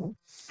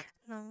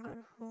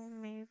longer who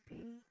may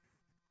be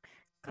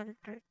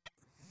culprit.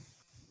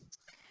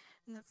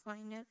 The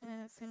final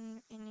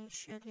film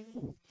initially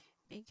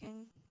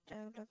began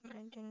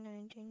development in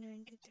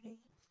 1993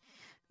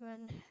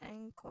 when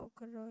Hancock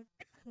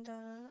wrote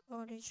the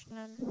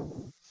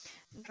original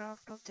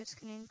draft of the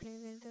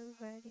screenplay with the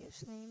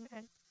various names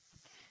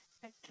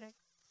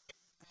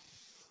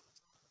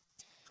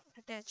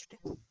attached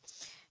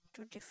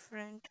to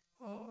different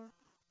or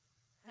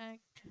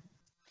act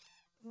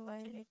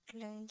while it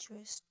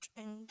languished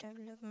in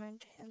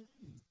development hell.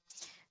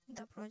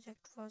 The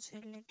project was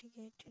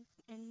litigated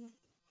in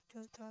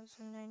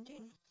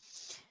 2019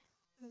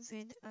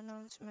 with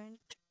announcement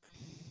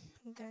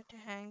that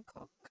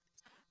Hancock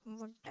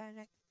would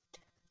direct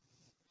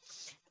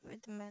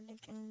with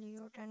Malek and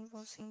Leot and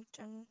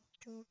Washington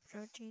to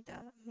portray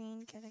the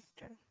main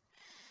character.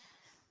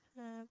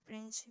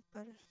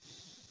 Principal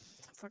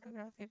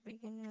photography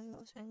began in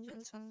Los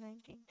Angeles on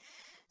 19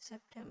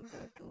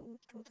 September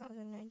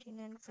 2019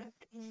 and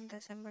wrapped in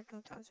December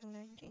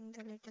 2019.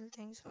 The Little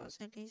Things was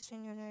released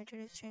in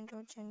United States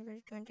on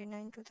January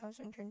 29,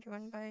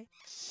 2021 by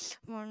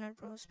Warner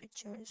Bros.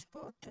 Pictures,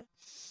 both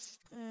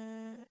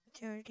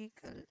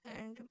theatrical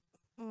and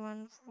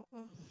one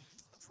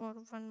for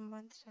 1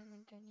 month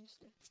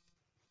simultaneously.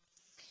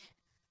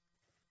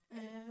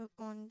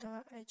 On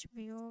the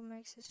HBO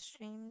Max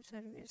stream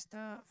service,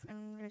 the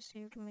film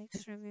received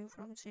mixed review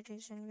from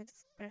critics,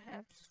 with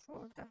perhaps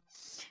for the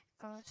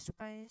cast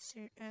by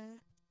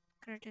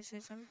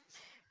criticism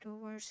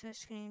towards the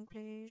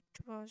screenplay.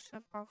 It was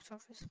a box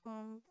office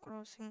bomb,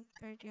 crossing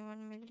 $31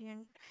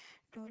 million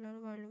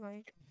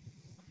worldwide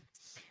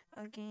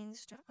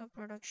against a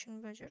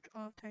production budget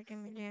of $30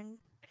 million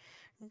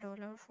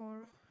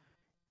for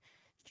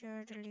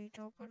Jared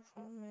Leto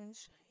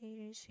performance.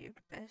 He received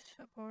Best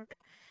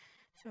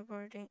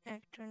Supporting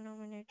Actor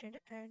nominated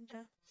at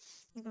the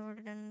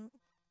Golden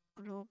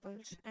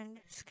Globes and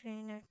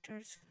Screen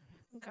Actors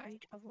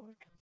Guild Award.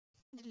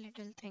 The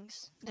Little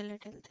Things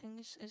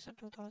is a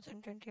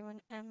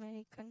 2021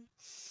 American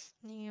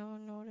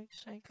neo-noir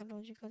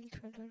psychological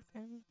thriller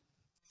film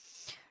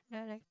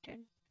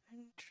directed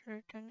and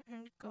written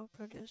and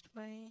co-produced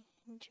by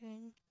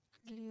Jane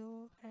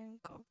Leo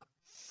Hancock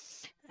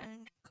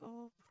and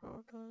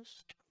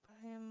co-produced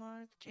by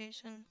Mark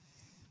Jason.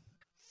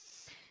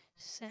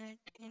 Set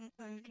in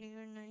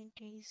earlier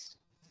 90s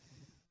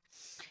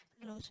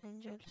Los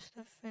Angeles,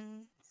 the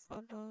film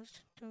follows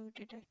two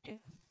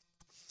detectives,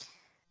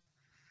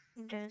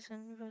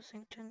 Jason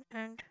Washington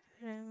and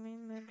Rami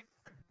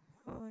malek,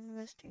 who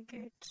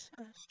investigates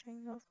a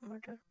string of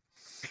murders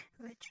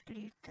which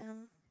lead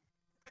them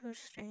to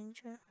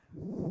stranger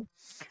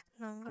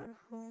longer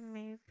who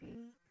may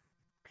be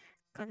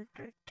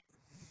culprit.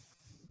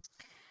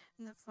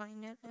 The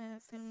final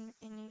film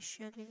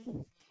initially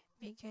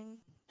began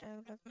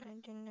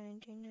development in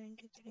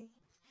 1993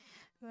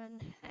 when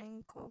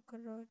Hancock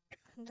wrote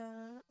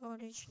the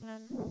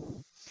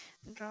original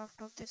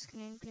draft of the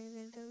screenplay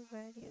with the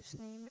various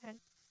names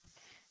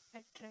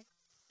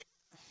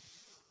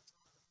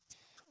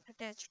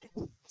attached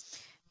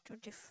to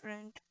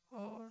different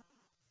or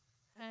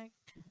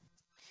act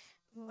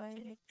while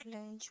it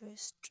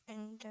languished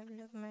in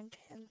development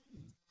hell.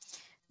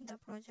 The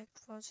project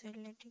was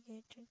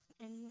litigated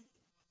in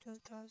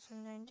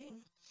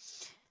 2019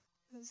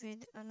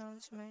 with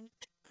announcement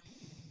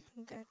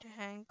that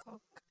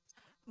Hancock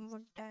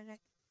would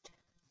direct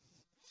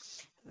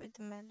with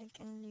Malek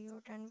and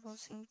Leot and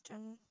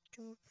Washington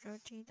to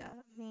portray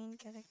the main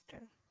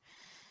character.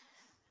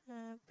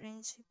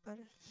 Principal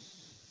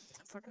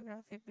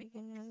photography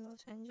began in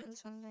Los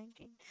Angeles on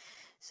 19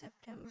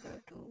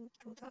 September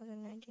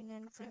 2019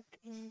 and wrapped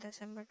in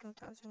December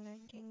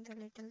 2019. The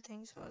Little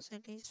Things was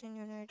released in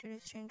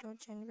United States on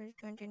January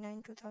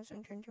 29,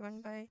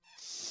 2021 by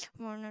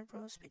Warner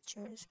Bros.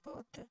 Pictures,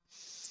 both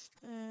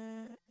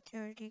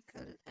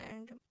theatrical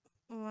and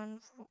one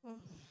for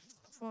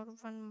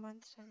 1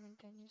 month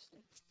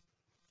simultaneously.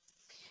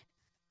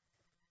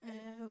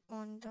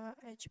 On the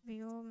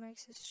HBO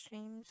Max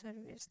stream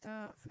service,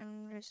 the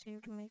film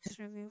received mixed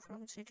review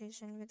from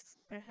critics, with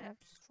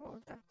perhaps for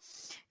the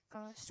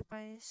cast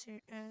by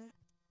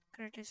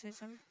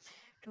criticism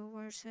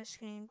towards the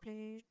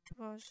screenplay. It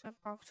was a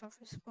box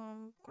office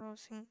bomb,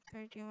 crossing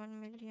 $31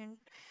 million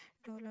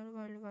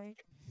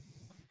worldwide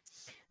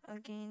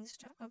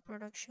against a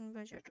production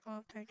budget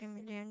of $30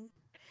 million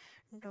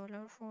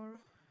for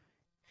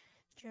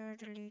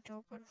Jared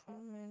Leto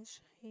performance.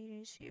 He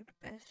received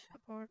Best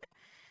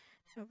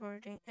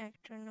Supporting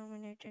Actor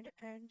nominated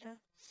at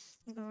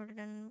the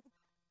Golden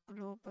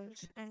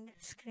Globes and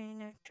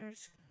Screen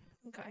Actors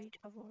Guild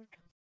Award.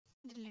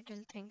 The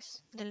Little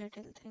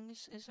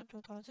Things is a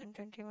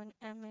 2021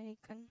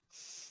 American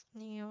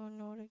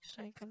neo-noir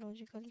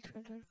psychological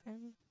thriller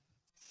film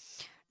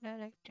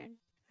directed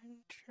and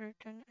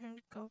written and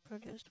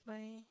co-produced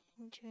by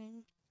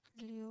Jane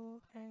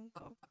Leo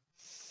Hancock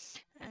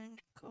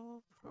and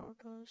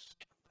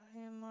co-produced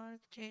by Mark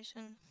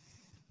Jason.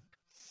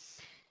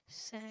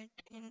 Set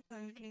in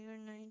earlier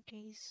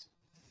 90s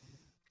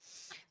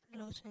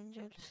Los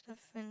Angeles, the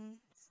film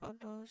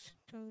follows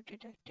two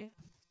detectives,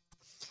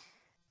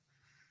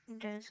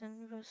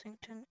 Jason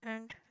Washington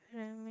and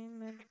Rami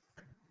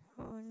malek,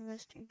 who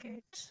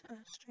investigates a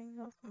string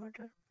of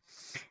murders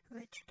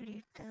which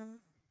lead them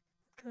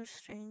to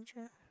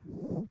stranger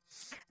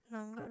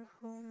longer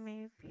who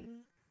may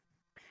be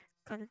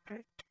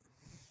culprit.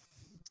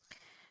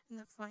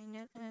 The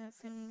final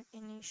film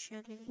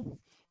initially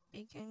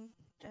began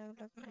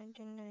development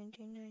in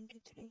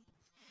 1993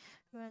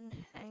 when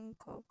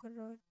Hancock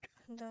wrote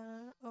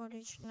the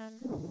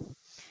original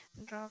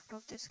draft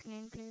of the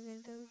screenplay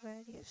with the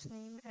various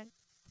names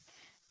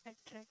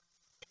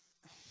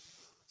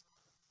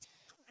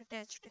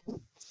attached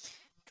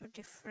to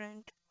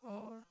different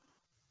or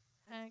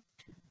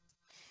act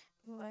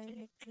while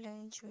it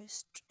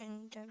languished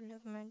in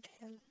development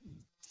hell.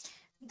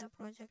 The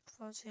project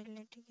was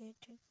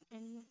litigated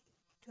in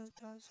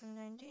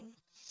 2019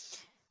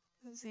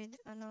 with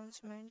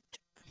announcement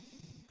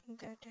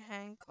that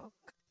Hancock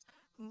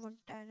would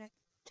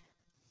direct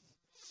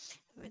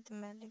with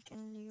Malek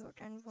and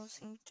Leot and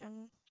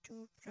Washington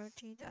to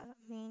portray the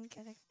main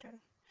character.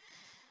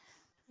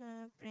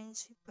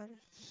 Principal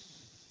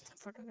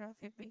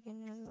photography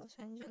began in Los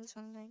Angeles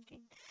on 19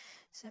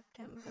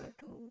 September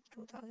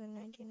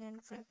 2019 and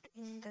wrapped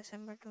in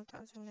December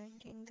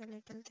 2019. The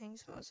Little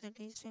Things was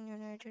released in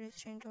United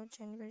States on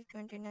January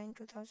 29,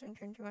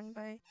 2021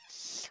 by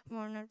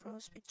Warner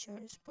Bros.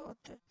 Pictures, both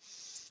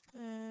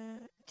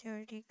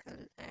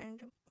theatrical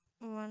and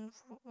one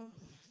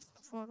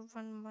for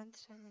 1 month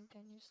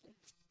simultaneously.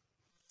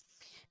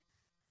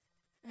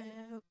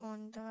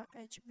 On the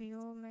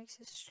HBO Max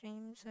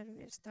stream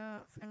service,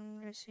 the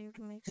film received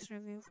mixed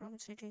review from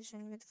critics,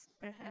 with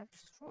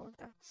perhaps for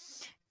the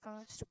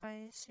cast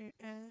by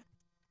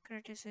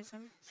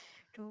criticism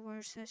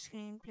towards the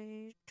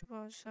screenplay. It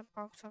was a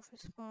box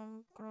office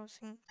bomb,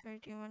 crossing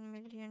 $31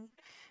 million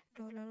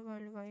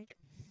worldwide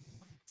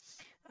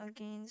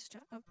against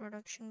a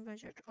production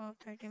budget of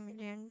 $30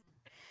 million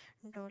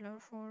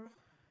for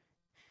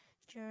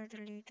Jared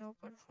Leto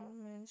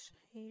performance.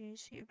 He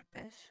received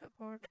Best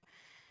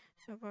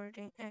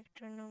Supporting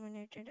Actor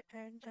nominated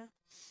at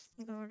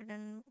the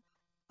Golden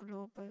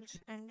Globes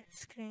and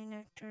Screen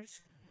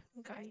Actors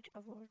Guild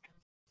Award.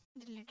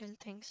 The Little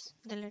Things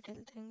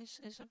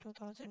is a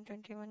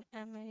 2021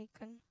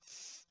 American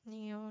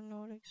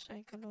neo-noir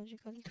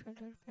psychological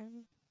thriller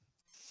film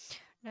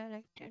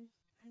directed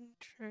and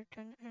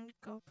written and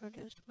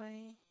co-produced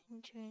by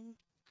Jane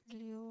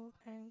Leo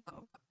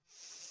Hancock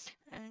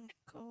and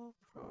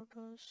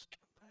co-produced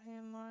by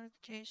Mark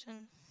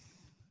Jason.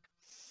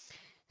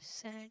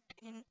 Set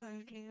in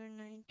earlier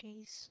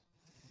 90s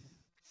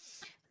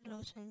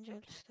Los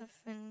Angeles, the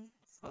film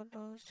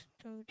follows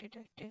two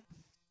detectives,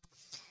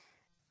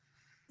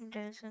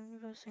 Jason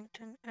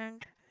Washington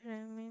and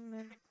Rami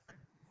malek,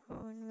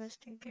 who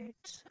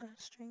investigates a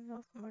string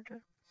of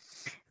murders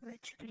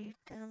which lead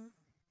them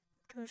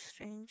to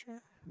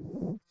stranger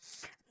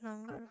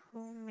longer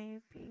who may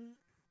be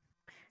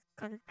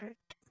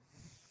culprit.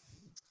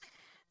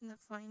 The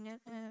final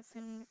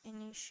film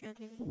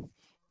initially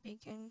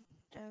began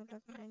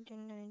development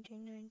in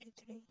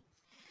 1993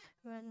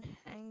 when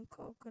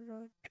Hancock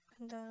wrote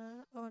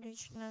the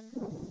original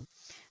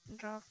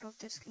draft of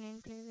the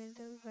screenplay with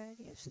the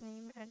various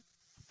names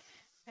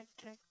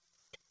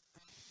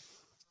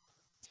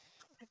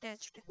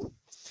attached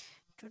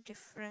to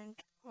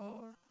different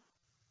or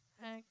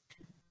act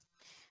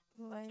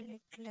while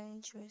it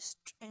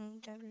languished in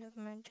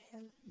development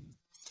hell.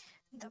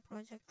 The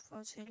project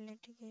was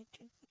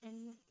litigated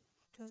in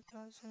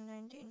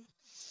 2019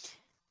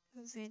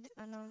 with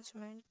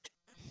announcement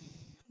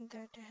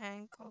that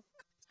Hancock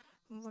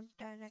would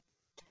direct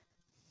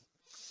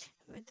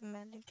with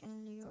Malek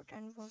and Leod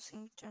and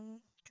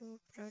Washington to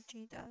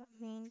portray the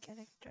main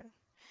character.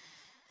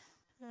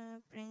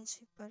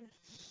 Principal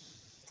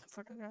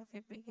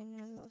photography began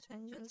in Los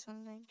Angeles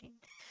on 19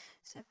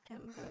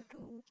 September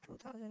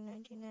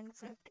 2019 and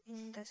wrapped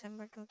in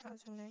December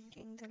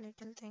 2019. The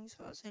Little Things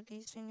was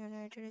released in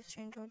United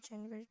States on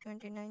January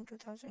 29,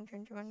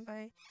 2021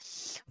 by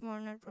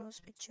Warner Bros.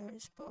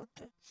 Pictures, both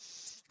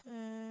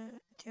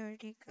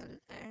theatrical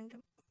and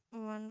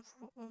one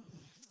for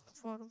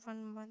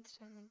 1 month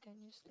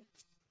simultaneously.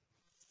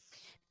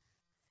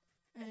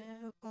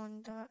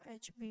 On the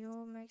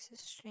HBO Max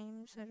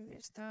stream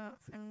service, the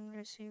film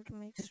received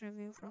mixed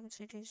review from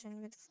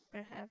citizens, with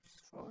perhaps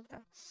for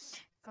the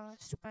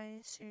cast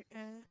by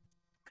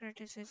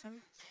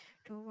criticism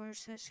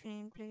towards the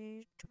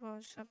screenplay. It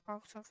was a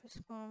box office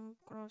bomb,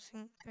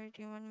 crossing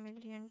 $31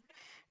 million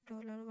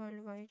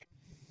worldwide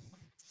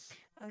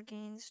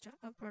against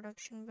a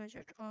production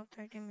budget of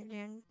 $30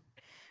 million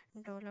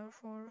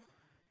for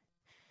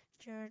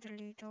Jared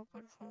Leto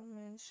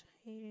performance.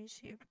 He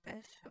received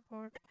Best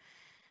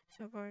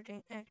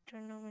Supporting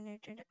Actor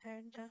nominated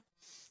at the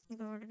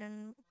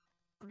Golden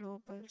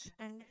Globes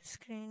and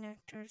Screen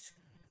Actors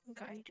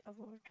Guild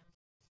Award.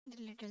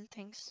 The Little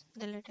Things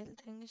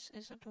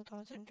is a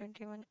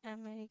 2021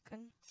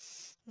 American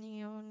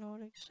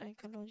neo-noir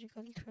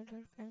psychological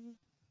thriller film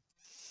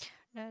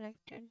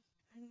directed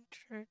and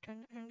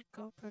written and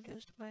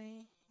co-produced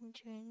by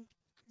Jane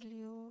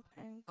Leo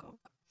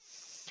Hancock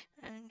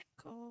and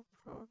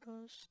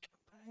co-produced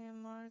by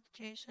Mark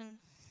Jason.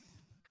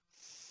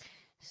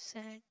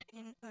 Set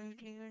in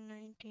earlier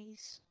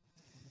 90s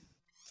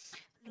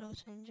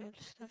Los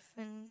Angeles, the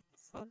film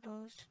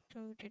follows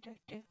two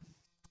detectives,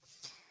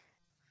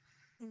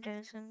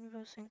 Jason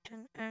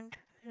Washington and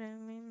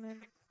Rami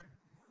malek,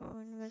 who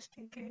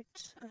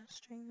investigates a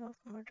string of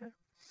murders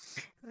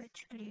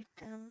which lead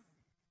them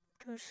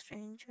to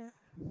stranger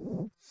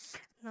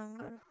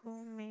longer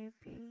who may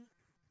be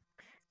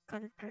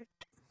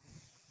culprit.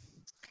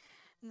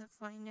 The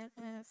final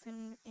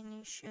film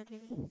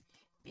initially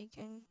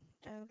began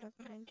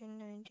development in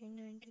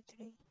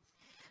 1993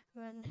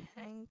 when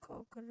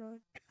Hancock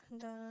wrote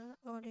the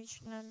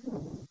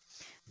original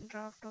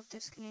draft of the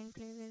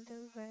screenplay with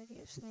the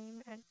various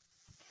names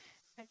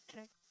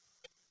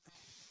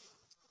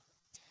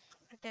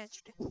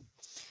attached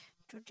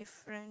to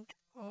different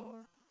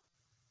or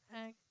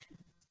act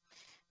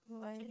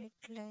while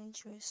it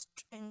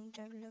languished in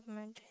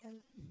development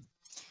hell.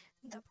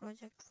 The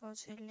project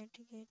was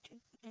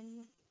litigated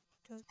in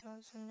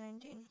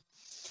 2019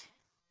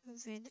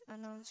 with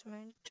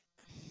announcement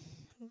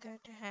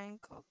that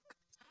Hancock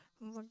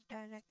would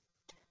direct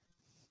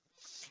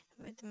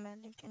with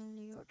Malek and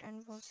Leod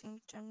and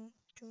Washington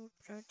to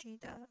portray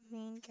the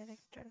main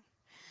character.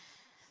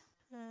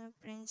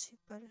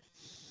 Principal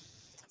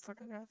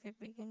photography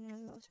began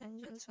in Los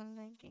Angeles on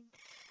 19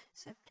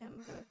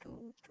 September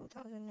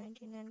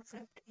 2019 and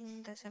wrapped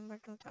in December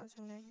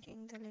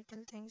 2019. The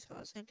Little Things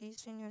was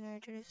released in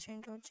United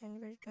States on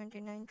January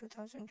 29,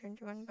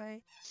 2021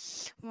 by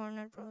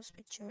Warner Bros.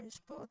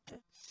 Pictures, both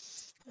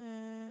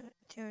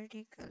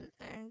theatrical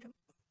and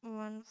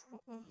one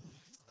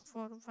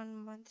for 1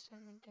 month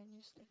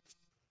simultaneously.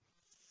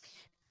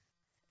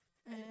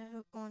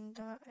 On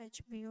the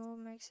HBO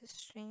Max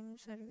stream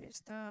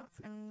service, the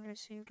film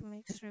received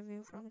mixed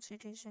review from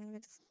citizens,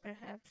 with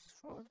perhaps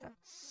for the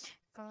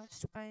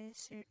cast by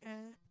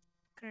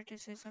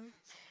criticism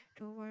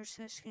towards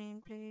the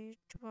screenplay.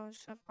 It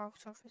was a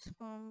box office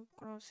bomb,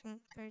 crossing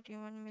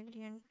 $31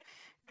 million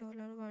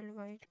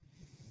worldwide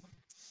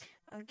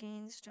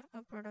against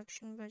a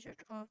production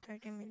budget of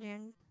 $30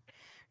 million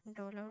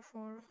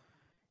for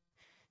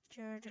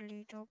Jared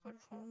Leto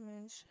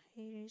performance.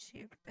 He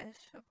received Best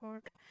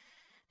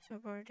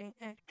Supporting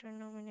Actor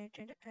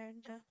nominated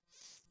at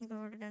the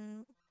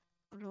Golden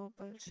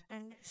Globes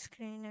and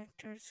Screen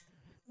Actors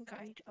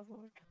Guild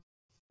Award.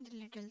 The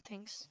Little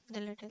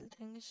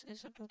Things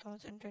is a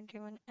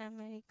 2021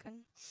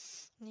 American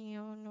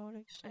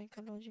neo-noir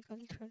psychological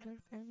thriller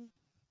film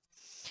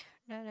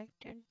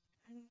directed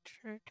and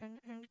written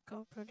and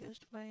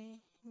co-produced by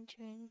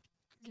Jane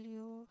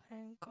Leo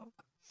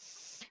Hancock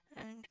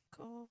and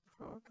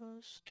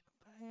co-produced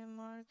by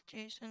Mark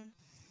Jason.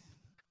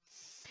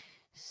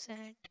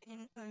 Set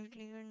in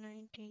earlier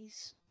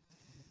 90s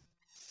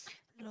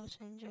Los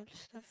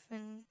Angeles, the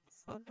film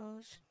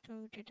follows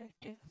two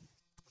detectives,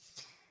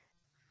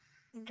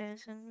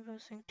 Jason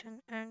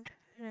Washington and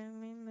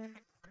Rami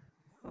malek,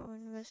 who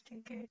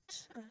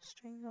investigates a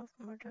string of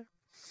murders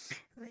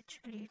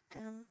which lead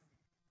them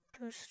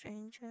to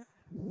stranger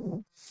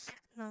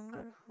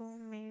longer who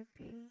may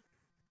be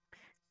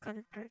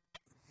culprit.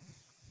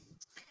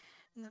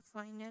 The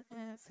final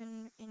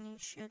film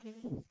initially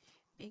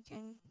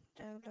began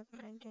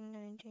development in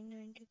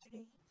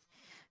 1993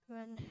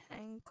 when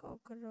Hancock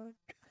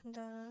wrote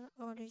the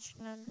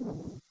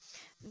original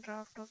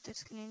draft of the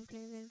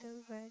screenplay with the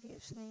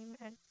various names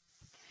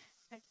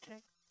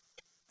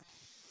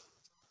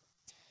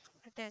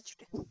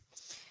attached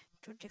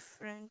to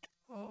different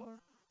or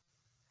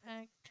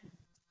act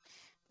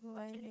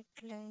while it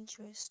lay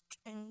just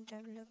in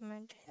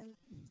development hell.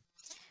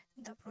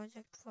 The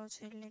project was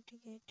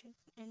litigated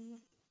in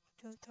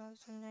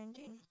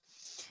 2019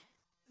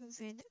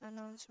 with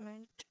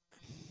announcement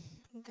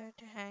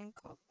that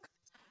Hancock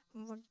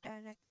would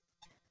direct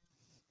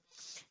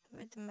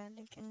with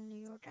Malek and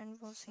Leot and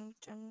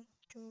Washington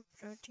to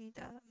portray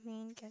the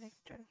main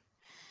character.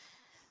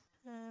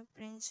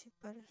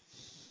 Principal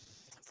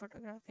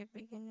photography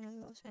began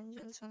in Los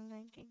Angeles on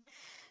 19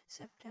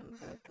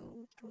 September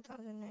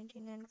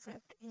 2019 and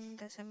wrapped in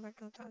December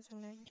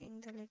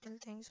 2019. The Little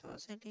Things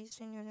was released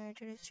in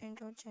United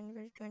States on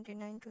January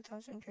 29,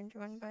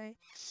 2021 by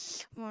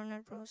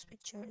Warner Bros.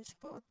 Pictures,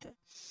 both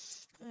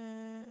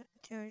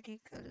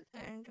theatrical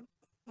and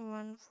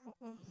one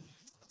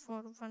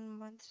for 1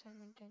 month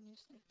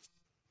simultaneously.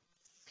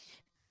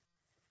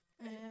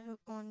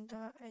 On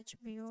the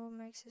HBO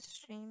Max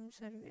stream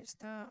service,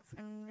 the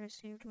film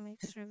received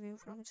mixed review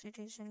from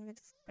critics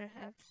with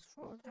perhaps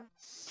for the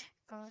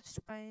cast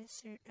by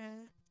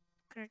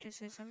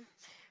criticism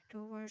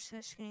towards the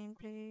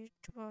screenplay.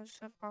 It was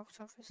a box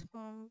office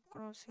bomb,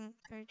 grossing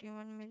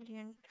 $31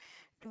 million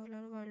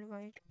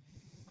worldwide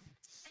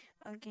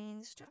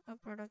against a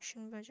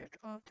production budget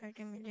of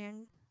 $30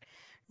 million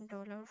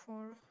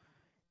for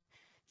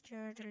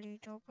Jared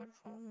Leto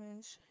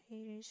performance.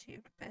 He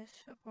received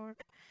Best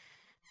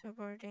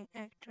Supporting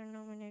Actor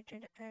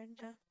nominated at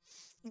the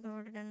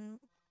Golden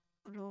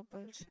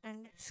Globes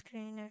and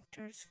Screen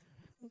Actors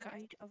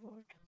Guide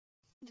Award.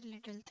 The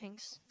Little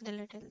Things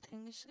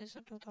is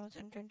a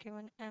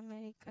 2021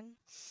 American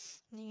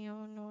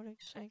neo-noir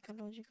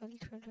psychological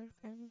thriller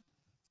film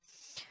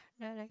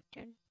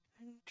directed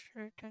and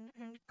written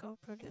and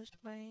co-produced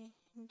by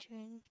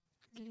Jane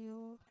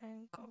Leo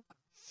Hancock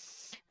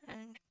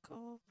and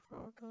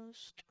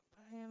co-produced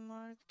by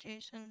Mark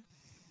Jason.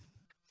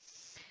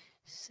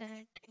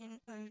 Set in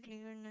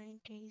earlier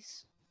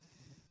 90s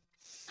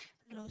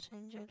Los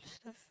Angeles,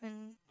 the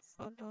film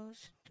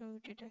follows two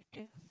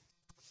detectives,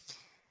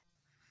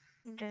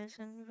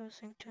 Jason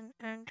Washington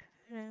and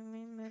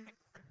Rami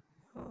malek,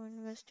 who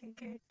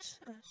investigates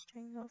a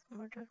string of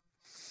murders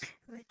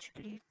which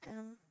lead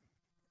them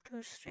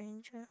to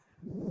stranger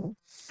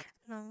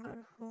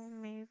longer who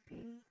may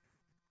be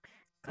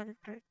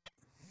culprit.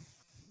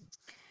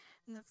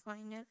 The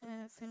final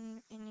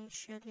film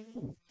initially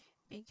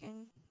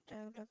began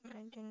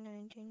development in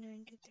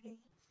 1993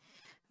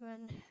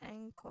 when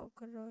Hancock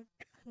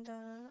wrote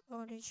the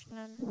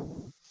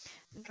original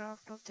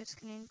draft of the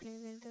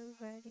screenplay with the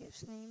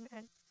various names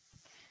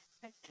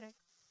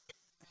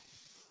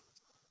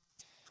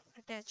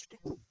attached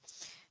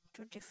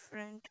to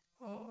different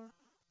or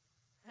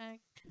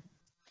act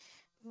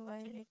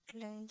while it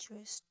lay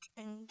just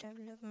in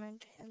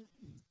development hell.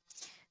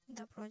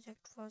 The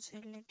project was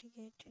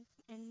litigated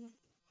in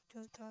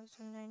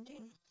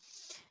 2019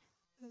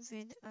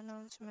 with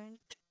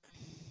announcement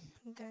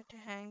that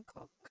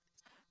Hancock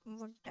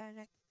would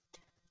direct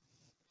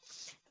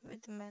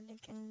with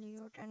Malek and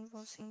Leot and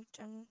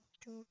Washington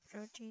to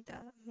portray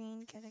the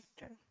main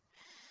character.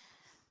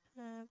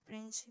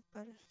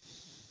 Principal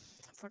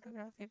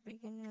photography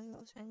began in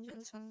Los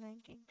Angeles on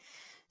 19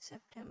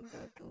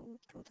 September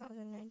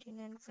 2019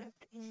 and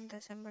wrapped in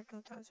December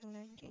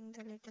 2019.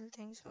 The Little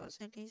Things was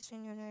released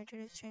in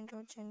United States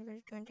on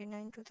January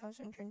 29,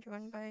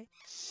 2021 by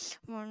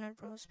Warner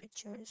Bros.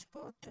 Pictures,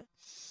 both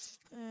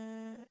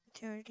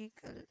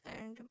theatrical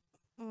and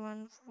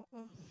one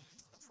for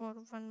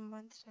 1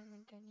 month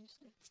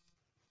simultaneously.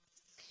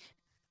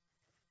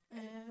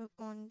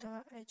 On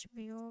the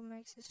HBO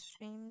Max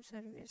stream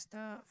service,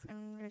 the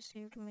film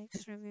received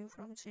mixed review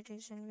from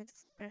critics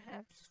with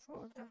perhaps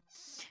for the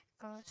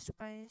cast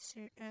by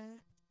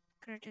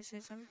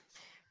criticism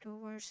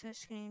towards the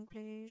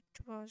screenplay.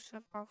 It was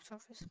a box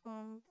office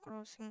bomb,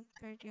 grossing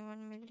 $31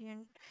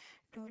 million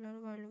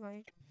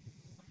worldwide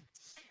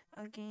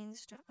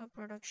against a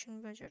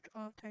production budget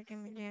of $30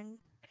 million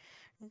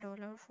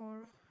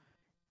for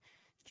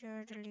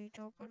Jared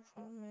Leto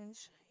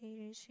performance.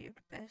 He received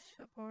Best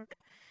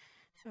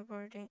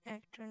Supporting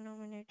Actor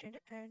nominated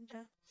at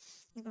the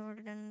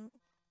Golden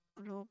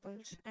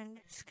Globes and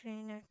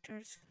Screen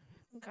Actors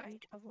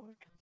Guide Award.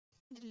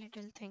 The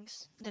Little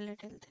Things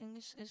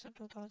is a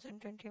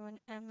 2021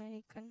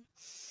 American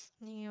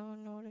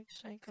neo-noir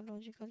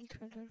psychological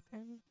thriller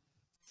film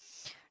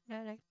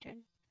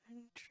directed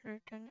and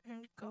written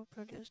and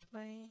co-produced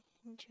by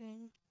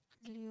Jane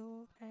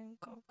Leo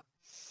Hancock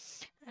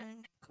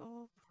and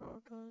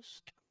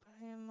co-produced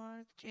by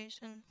Mark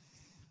Jason.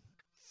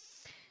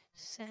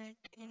 Set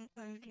in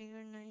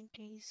earlier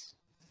 90s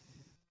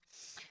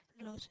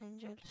Los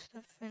Angeles,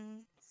 the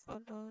film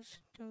follows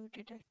two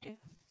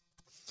detectives,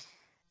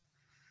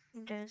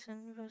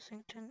 Jason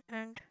Washington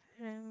and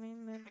Rami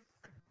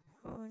malek,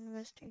 who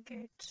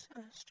investigates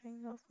a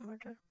string of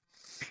murder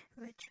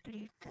which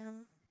lead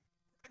them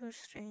to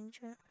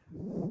stranger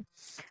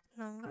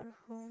longer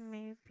who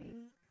may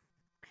be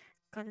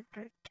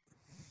culprit.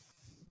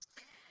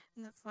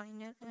 The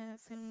final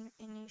film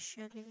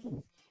initially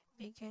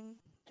began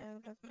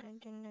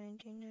development in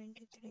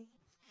 1993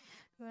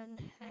 when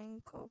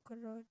Hancock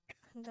wrote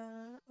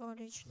the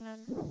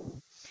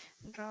original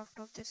draft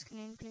of the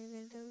screenplay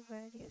with the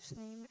various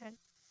names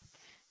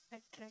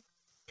attract,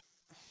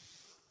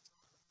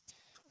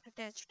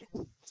 attached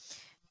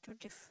to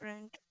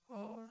different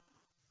or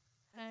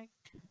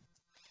act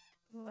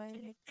while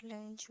it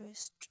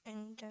languished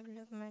in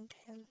development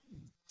hell.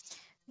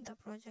 The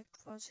project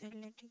was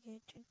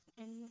litigated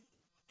in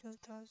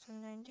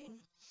 2019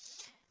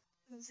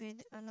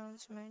 with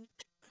announcement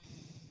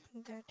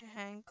that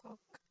Hancock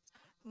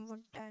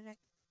would direct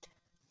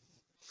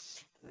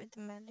with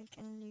Malek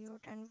and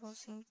Leot and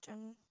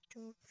Washington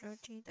to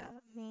portray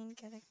the main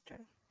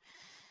character.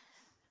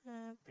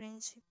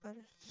 Principal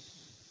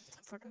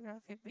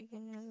photography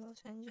began in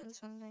Los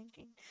Angeles on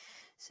 19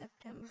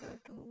 September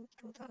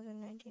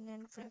 2019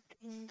 and wrapped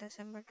in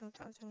December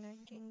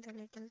 2019. The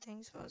Little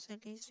Things was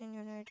released in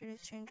United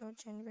States on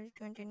January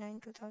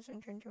 29,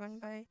 2021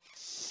 by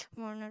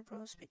Warner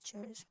Bros.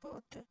 Pictures,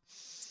 both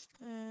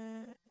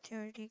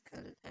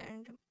theatrical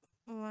and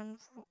one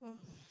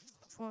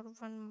for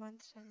 1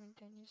 month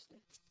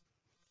simultaneously.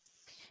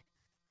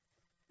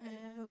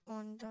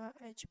 On the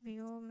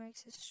HBO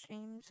Max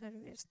stream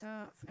service,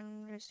 the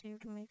film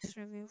received mixed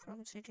review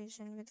from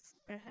citizens, with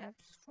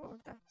perhaps for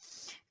the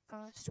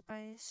cast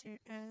by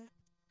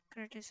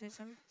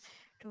criticism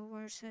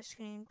towards the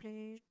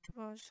screenplay. It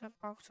was a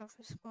box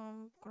office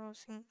bomb,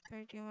 grossing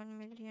 $31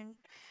 million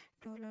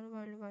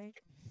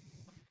worldwide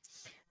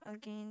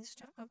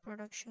against a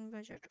production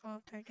budget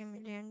of $30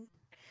 million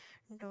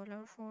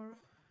for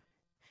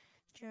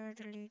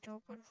Jared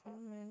Leto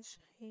performance.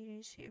 He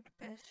received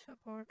Best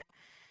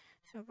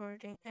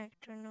Supporting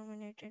Actor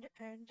nominated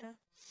at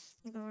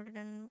the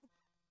Golden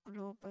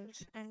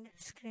Globes and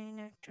Screen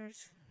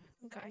Actors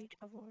Guild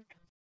Award.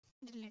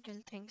 The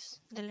Little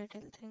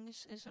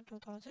Things is a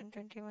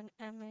 2021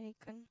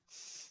 American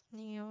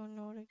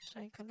neo-noir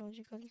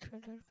psychological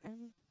thriller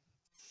film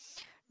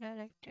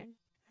directed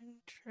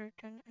and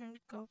written and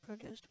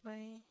co-produced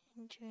by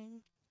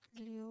Jane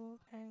Leo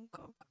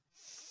Hancock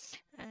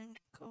and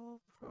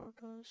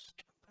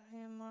co-produced by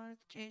Mark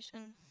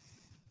Jason.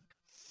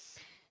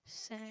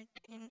 Set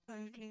in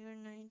earlier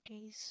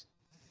 90s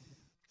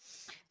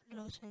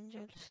Los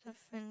Angeles, the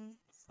film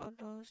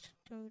follows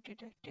two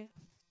detectives,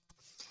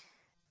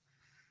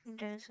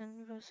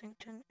 Jason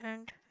Washington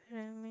and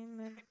Rami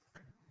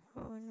malek,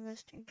 who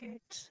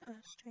investigates a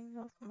string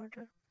of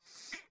murder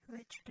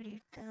which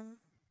lead them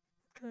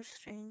to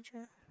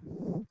stranger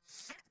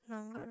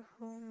longer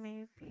who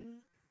may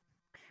be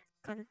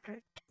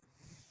culprit.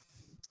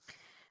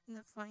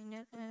 The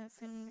final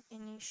film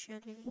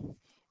initially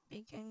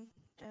began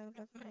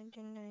development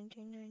in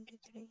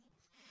 1993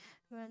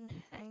 when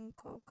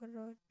Hancock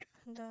wrote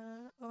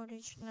the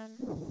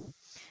original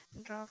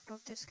draft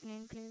of the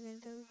screenplay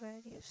with the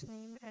various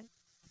names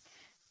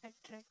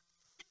attract,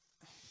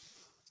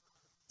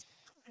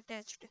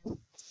 attached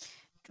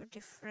to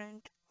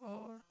different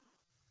or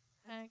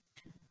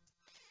act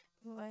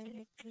while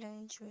it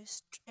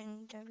languished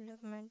in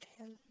development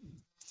hell.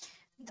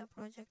 The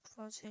project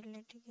was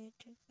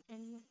litigated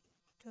in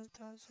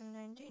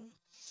 2019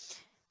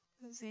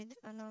 with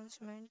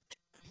announcement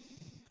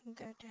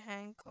that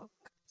Hancock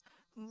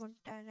would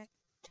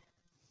direct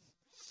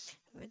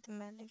with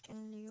Malek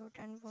and Leot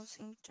and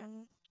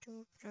Washington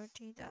to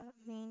portray the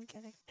main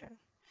character.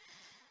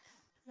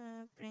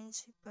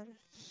 Principal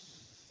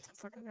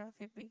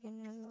photography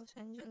began in Los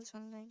Angeles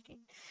on 19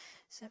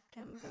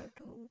 September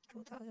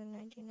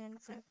 2019 and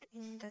wrapped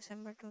in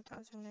December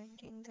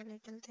 2019. The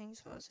Little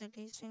Things was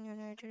released in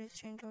United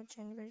States on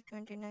January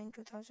 29,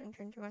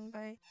 2021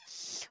 by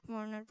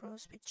Warner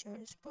Bros.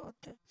 Pictures, both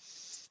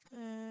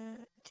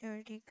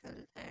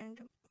theatrical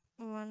and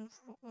one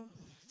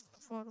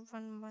for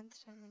 1 month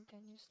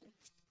simultaneously.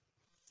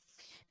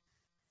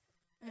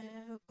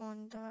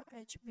 On the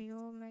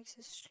HBO Max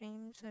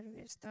stream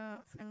service, the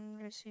film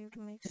received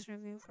mixed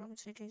review from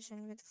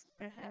citizens, with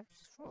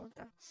perhaps for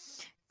the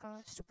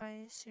cast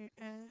by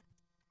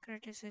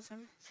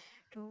criticism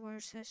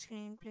towards the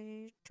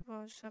screenplay. It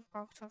was a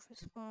box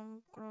office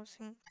bomb,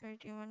 grossing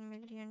 $31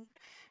 million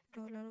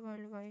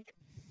worldwide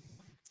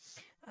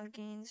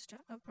against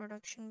a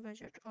production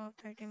budget of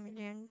 $30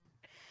 million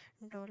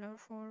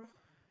for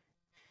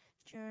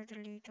Jared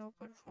Leto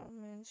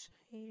performance.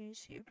 He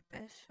received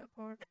Best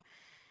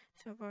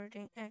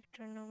Supporting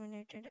Actor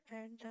nominated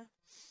at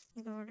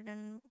the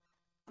Golden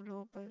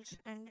Globes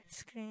and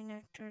Screen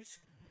Actors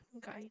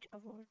Guild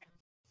Award.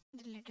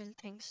 The Little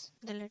Things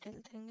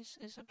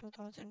is a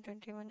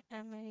 2021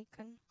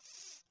 American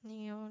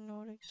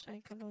neo-noir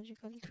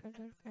psychological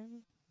thriller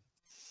film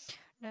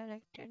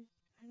directed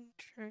and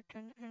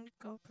written and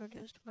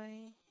co-produced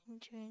by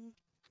Jane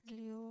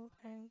Leo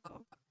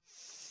Hancock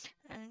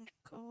and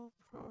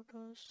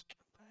co-produced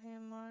by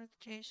Mark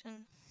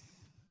Jason.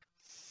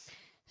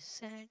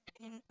 Set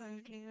in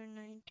earlier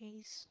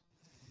 90s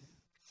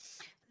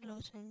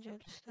Los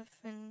Angeles, the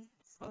film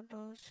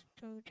follows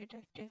two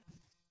detectives,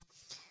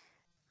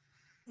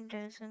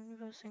 Jason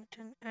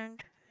Washington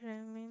and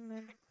Rami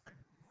malek,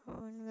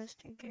 who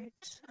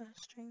investigates a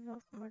string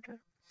of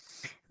murders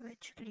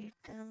which lead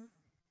them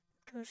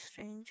to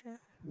stranger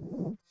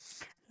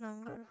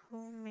longer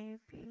who may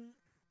be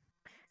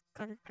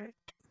culprit.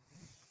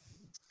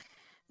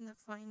 The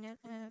final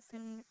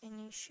film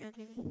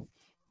initially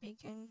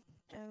began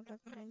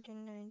development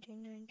in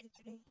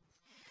 1993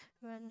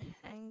 when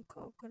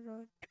Hancock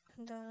wrote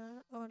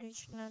the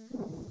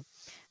original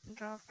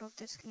draft of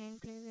the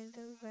screenplay with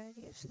the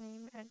various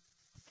names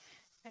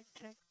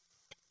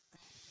attract,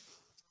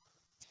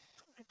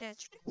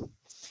 attached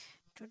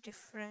to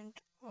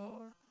different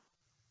or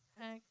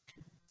act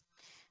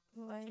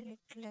while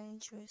it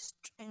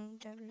languished in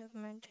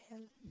development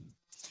hell.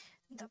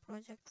 The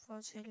project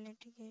was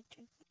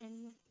litigated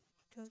in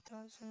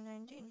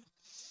 2019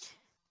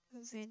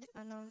 with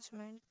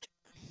announcement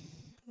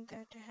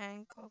that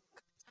Hancock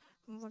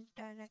would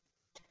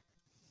direct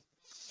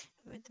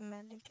with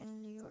Malek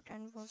and Leo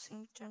and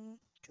Washington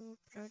to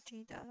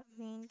portray the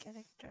main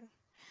character.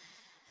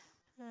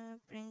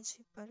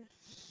 Principal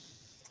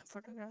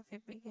photography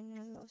began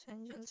in Los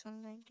Angeles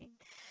on 19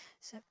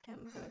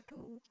 September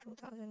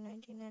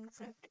 2019 and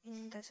wrapped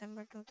in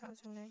December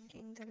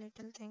 2019. The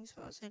Little Things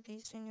was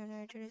released in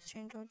United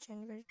States on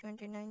January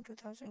 29,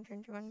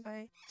 2021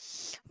 by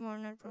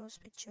Warner Bros.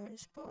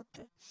 Pictures, both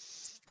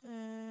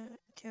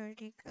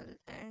theatrical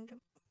and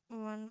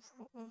one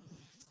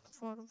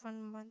for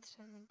 1 month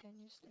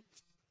simultaneously.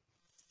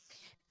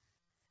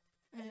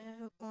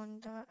 On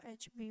the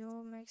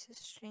HBO Max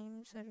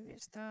stream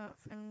service, the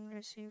film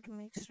received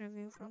mixed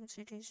review from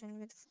critics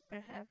with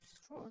perhaps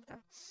for the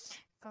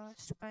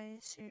cast by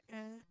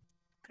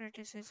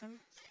criticism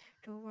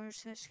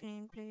towards the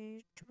screenplay.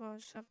 It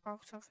was a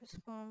box office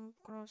bomb,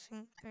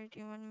 crossing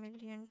 $31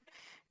 million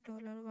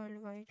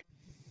worldwide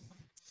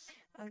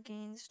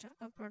against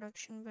a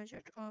production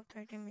budget of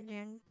 $30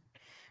 million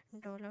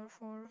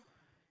for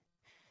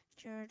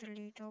Jared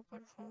Leto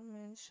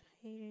performance.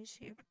 He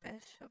received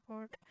Best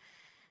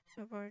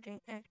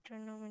Supporting Actor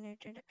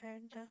nominated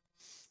at the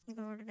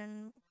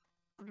Golden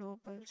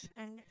Globes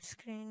and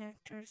Screen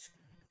Actors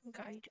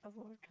Guild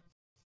Award.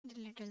 The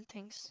Little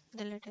Things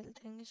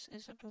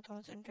is a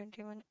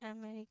 2021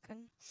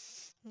 American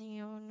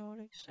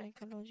neo-noir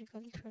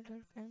psychological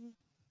thriller film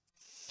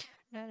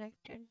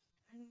directed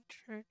and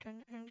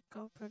written and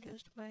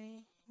co-produced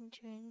by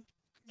Jane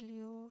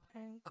Leo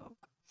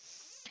Hancock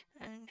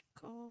and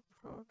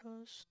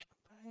co-produced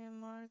by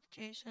Mark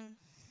Jason.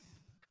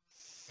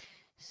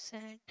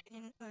 Set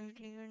in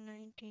earlier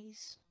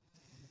 90s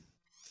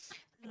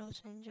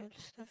Los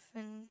Angeles, the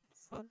film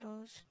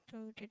follows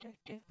two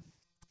detectives,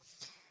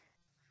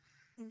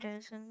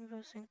 Jason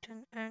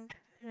Washington and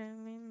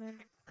Rami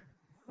malek,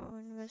 who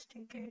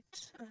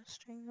investigates a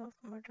string of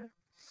murders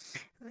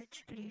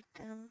which lead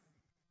them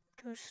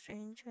to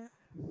stranger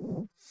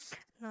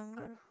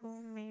longer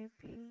who may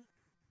be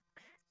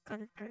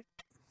culprit.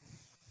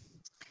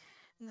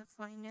 The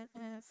final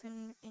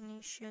film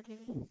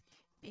initially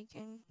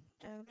began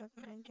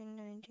development in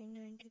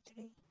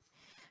 1993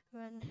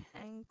 when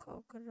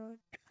Hancock wrote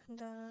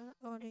the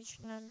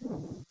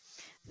original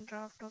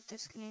draft of the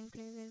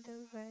screenplay with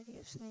the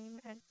various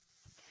names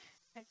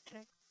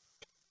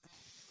attract,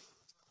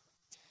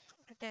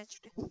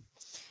 attached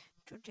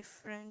to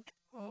different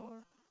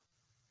or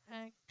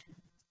act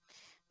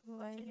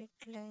while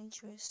it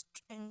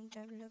languished in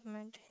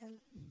development hell.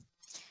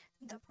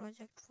 The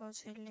project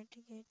was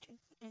litigated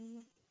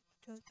in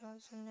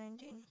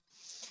 2019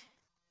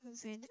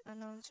 with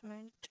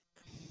announcement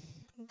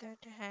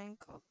that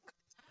Hancock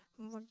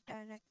would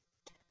direct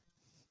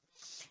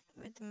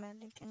with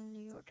Malek and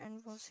Leo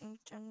and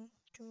Washington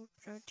to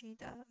portray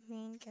the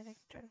main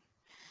character.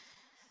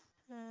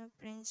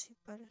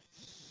 Principal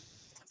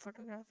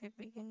photography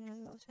began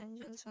in Los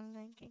Angeles on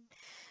 19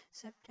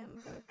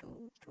 September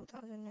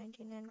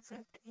 2019 and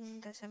wrapped in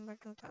December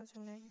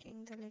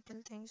 2019. The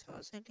Little Things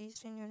was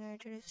released in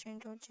United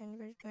States on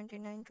January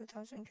 29,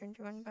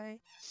 2021 by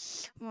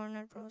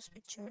Warner Bros.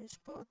 Pictures,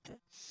 both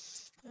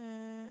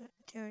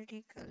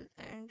theatrical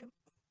and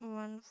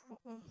one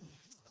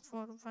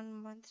for 1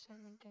 month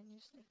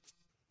simultaneously.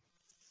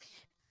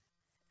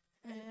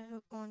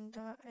 On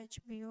the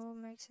HBO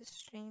Max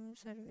stream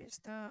service,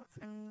 the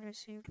film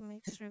received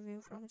mixed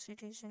review from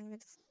critics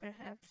with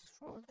perhaps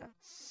for the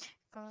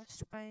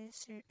cast by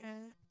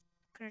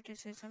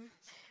criticism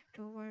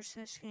towards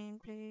the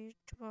screenplay.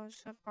 It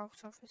was a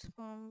box office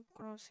bomb,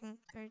 crossing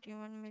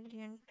 $31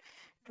 million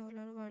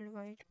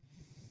worldwide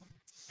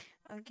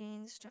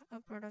against a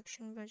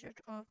production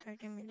budget of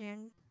 $30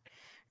 million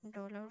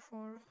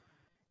for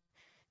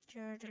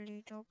Jared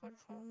Leto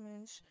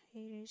performance.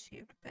 He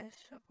received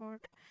Best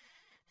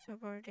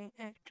Supporting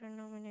Actor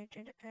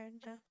nominated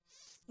at the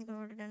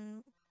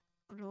Golden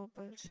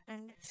Globes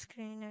and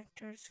Screen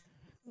Actors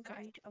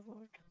Guild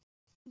Award.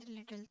 The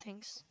Little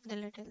Things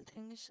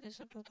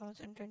is a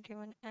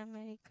 2021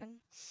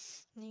 American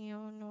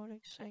neo-noir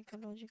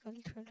psychological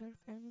thriller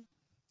film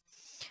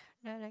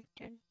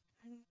directed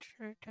and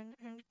written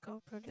and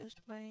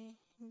co-produced by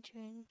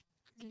Jane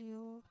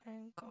Leo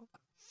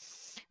Hancock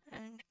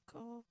and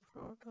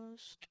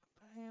co-produced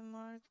by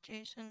Mark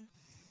Jason.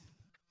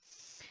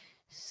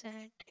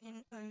 Set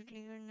in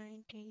earlier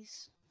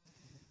 90s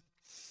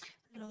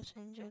Los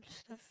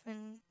Angeles, the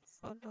film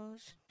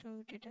follows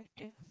two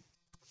detectives,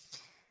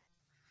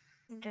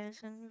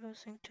 Jason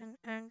Washington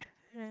and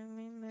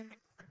Rami malek,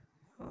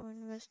 who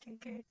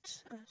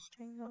investigates a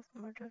string of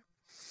murders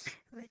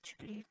which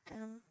lead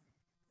them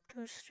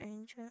to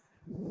stranger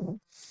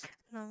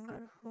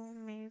longer who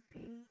may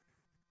be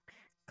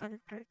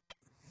culprit.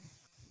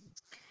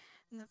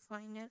 The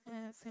final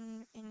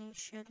film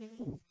initially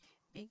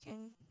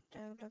began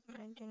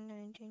development in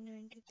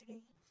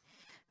 1993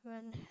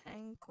 when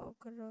Hancock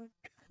wrote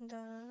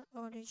the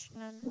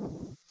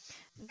original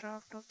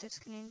draft of the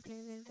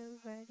screenplay with the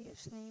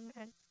various names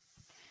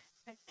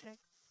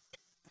attract,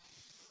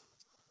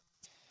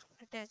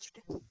 attached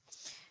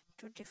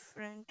to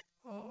different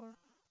or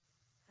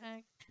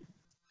act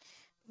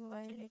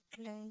while it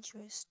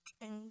languished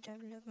in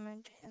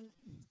development hell.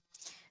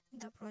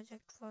 The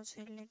project was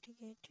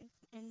litigated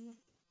in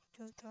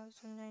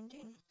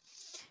 2019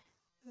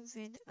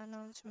 with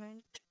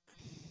announcement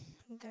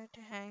that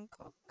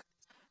Hancock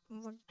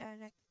would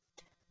direct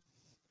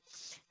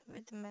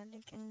with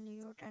Malek and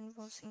Leot and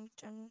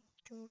Washington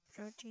to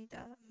portray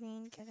the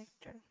main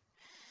character.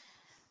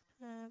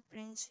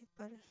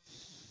 Principal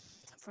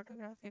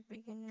photography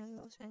began in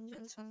Los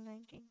Angeles on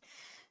 19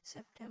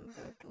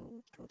 September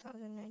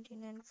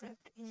 2019 and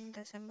wrapped in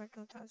December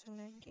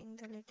 2019.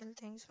 The Little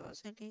Things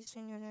was released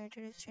in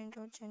United States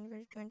on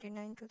January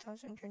 29,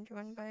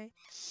 2021 by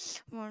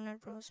Warner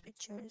Bros.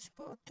 Pictures,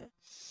 both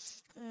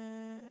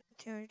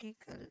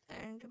theatrical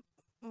and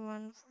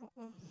one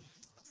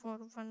for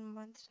 1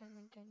 month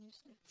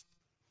simultaneously.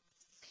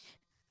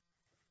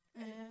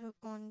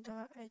 On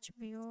the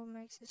HBO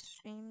Max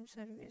stream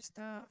service,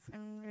 the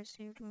film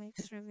received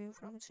mixed review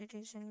from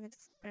citizens,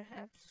 with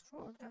perhaps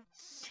for the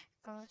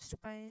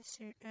cast by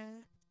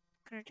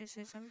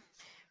criticism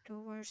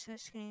towards the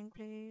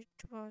screenplay.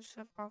 It was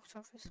a box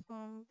office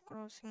bomb,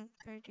 grossing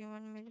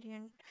 $31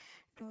 million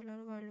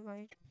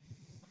worldwide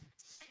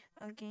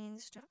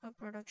against a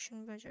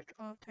production budget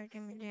of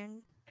 $30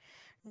 million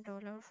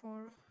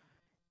for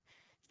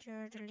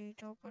Jared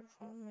Leto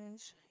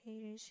performance.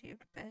 He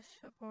received Best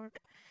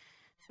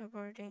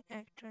Supporting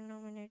Actor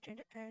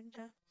nominated at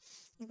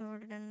the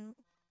Golden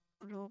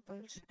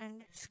Globes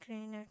and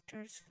Screen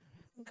Actors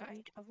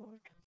Guild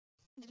Award.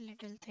 The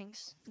Little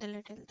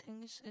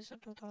Things is a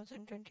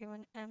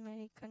 2021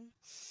 American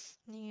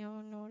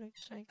neo-noir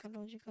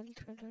psychological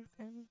thriller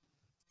film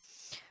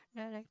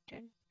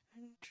directed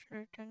and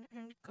written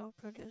and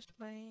co-produced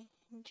by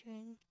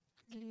Jane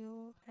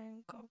Leo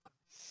Hancock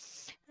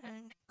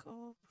and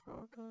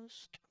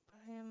co-produced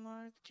by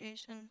Mark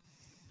Jason.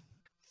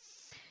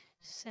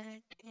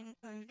 Set in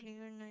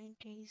earlier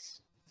 90s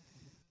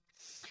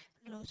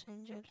Los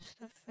Angeles,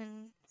 the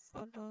film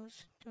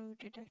follows two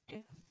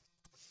detectives,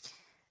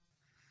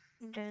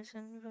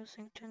 Jason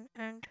Washington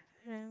and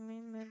Rami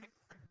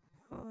malek,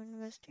 who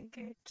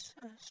investigates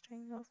a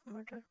string of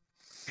murders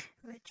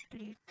which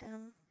lead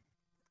them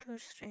to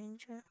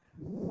stranger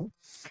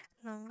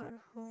longer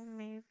who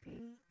may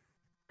be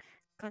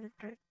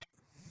culprit.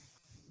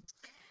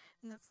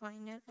 The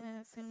final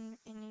film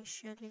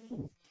initially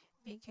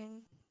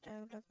began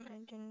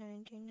development in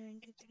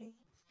 1993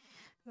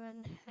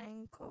 when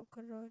Hancock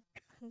wrote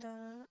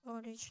the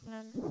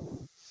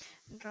original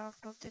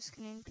draft of the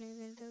screenplay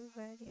with the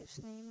various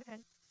names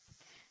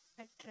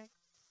attract,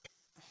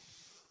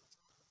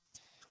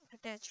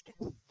 attached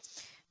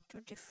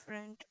to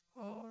different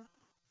or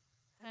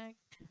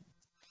act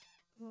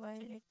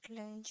while it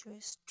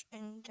languished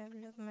in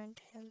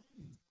development hell.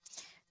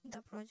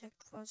 The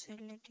project was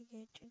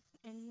litigated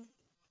in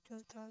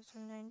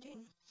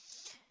 2019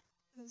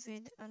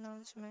 with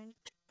announcement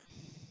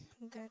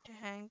that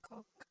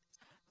Hancock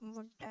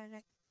would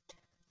direct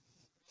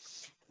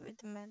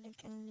with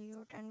Malek and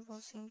Leot and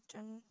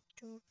Washington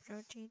to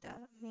portray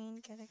the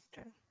main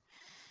character.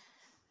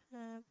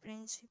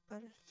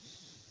 Principal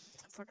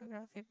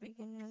photography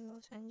began in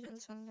Los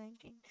Angeles on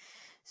 19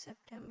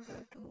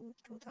 September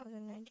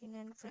 2019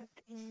 and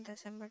wrapped in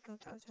December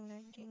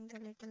 2019. The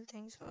Little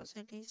Things was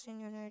released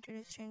in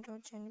United States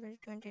on January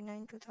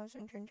 29,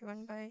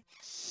 2021 by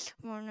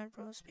Warner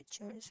Bros.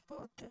 Pictures,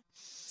 both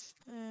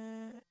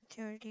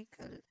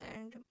theatrical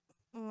and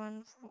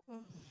one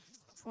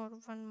for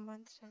 1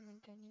 month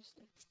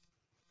simultaneously.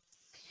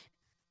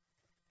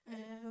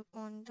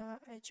 On the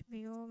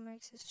HBO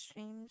Max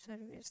stream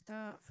service,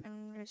 the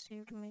film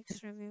received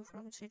mixed review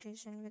from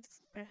citizens,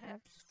 with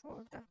perhaps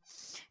for the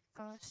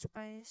cast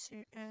by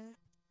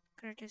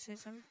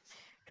criticism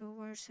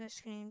towards the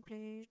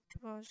screenplay.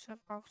 It was a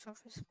box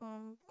office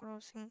bomb,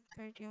 grossing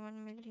 $31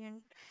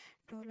 million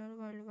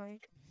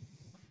worldwide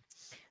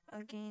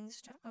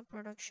against a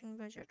production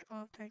budget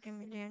of $30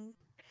 million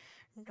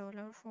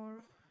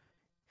for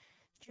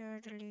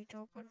Jared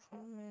Leto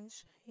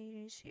performance.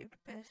 He received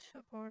Best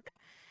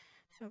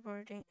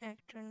Supporting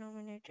Actor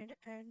nominated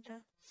at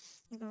the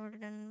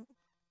Golden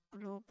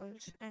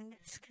Globes and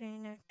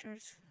Screen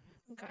Actors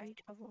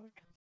Guild Award.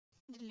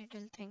 The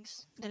Little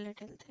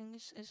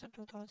Things is a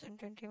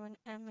 2021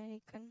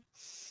 American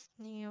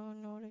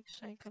neo-noir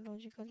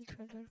psychological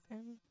thriller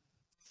film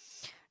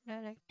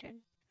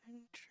directed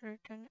and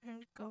written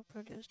and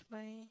co-produced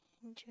by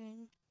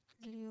Jane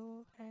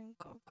Liu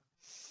Hancock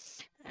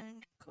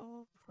and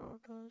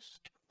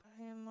co-produced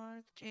by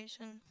Mark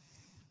Jason.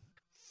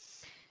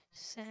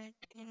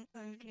 Set in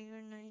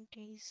earlier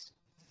 90s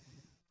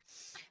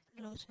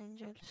Los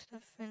Angeles, the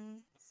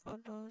film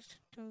follows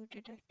two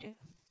detectives,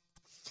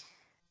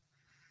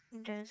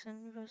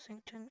 Jason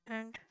Washington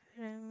and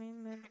Rami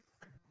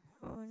malek,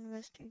 who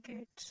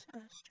investigates a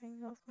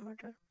string of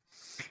murders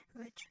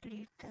which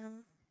lead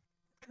them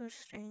to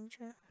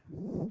stranger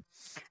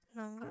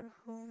longer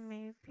who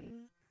may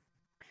be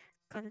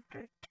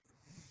culprit.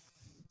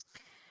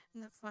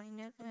 The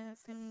final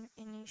film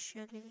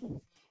initially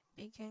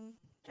began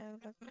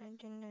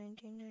development in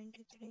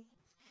 1993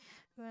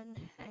 when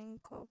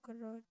Hancock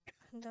wrote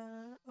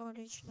the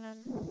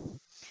original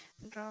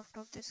draft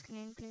of the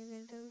screenplay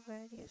with the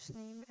various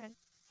names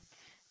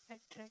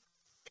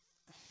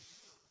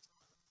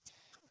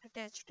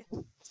attached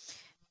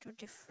to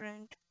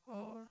different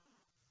or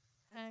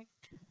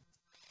act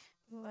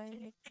while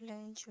it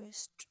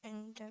languished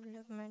in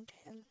development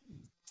hell.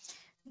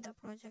 The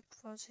project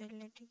was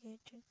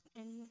litigated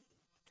in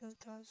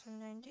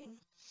 2019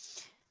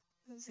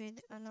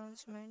 with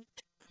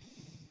announcement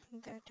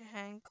that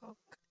Hancock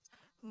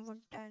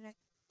would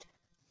direct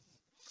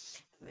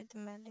with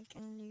Malek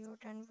and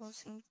Leot and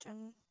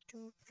Washington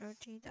to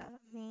portray the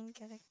main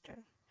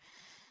character.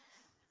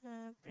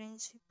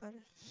 Principal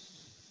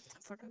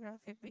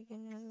photography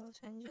began in Los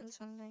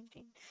Angeles on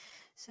 19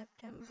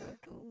 September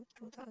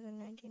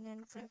 2019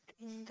 and wrapped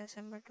in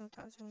December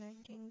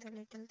 2019. The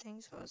Little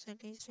Things was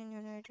released in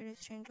United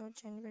States on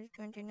January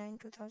 29,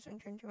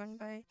 2021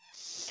 by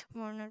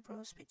Warner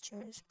Bros.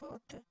 Pictures,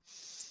 both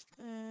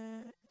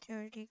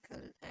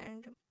theatrical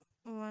and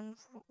one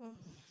for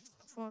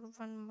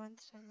 1 month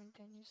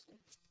simultaneously.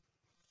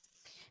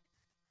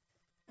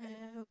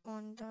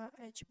 On the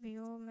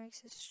HBO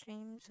Max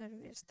stream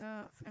service,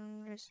 the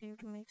film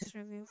received mixed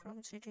review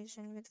from critics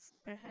with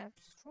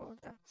perhaps for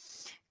the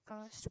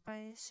cast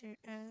by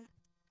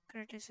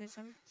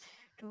criticism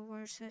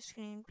towards the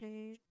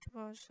screenplay. It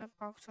was a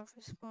box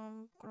office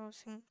bomb,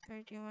 grossing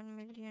 $31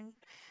 million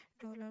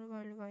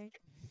worldwide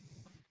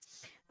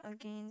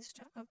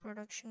against a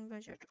production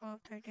budget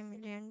of $30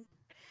 million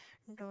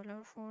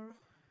for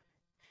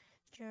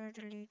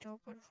Jared Leto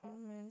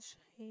performance.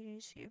 He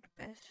received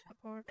Best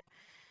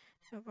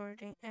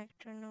Supporting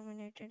Actor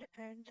nominated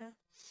at the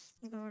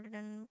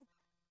Golden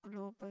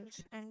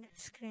Globes and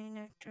Screen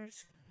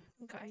Actors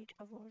Guild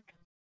Award.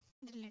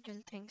 The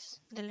Little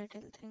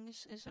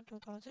Things is a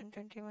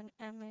 2021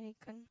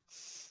 American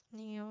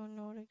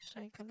neo-noir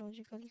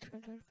psychological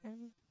thriller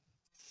film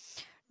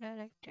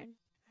directed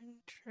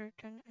and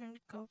written and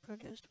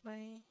co-produced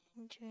by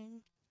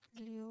Jane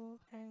Liu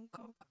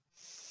Hancock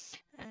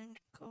and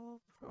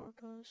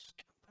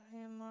co-produced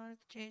by Mark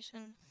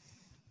Jason.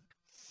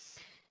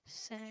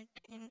 Set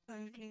in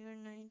earlier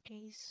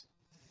 90s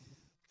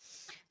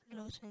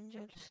Los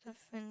Angeles, the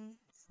film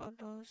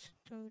follows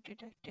two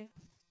detectives,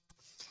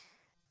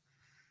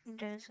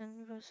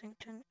 Jason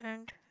Washington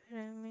and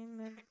Rami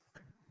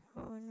malek,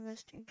 who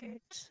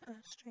investigates a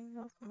string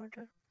of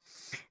murders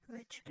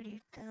which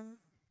lead them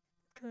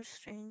to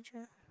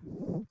stranger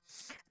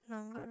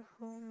longer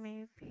who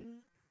may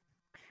be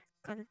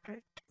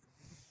culprit.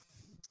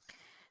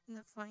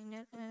 The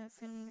final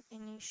film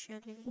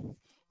initially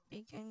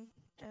began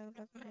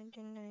development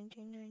in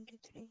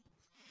 1993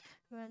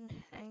 when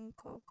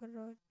Hancock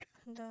wrote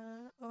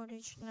the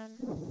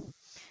original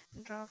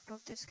draft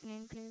of the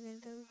screenplay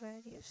with the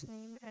various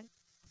names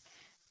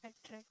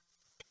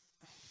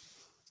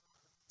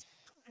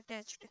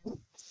attached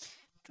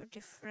to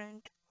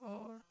different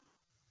or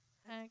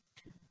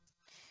act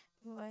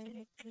while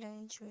it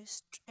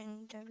languished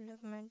in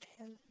development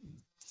hell.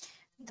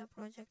 The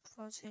project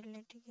was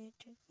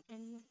litigated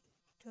in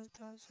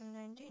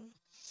 2019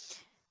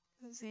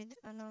 with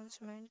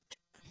announcement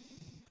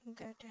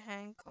that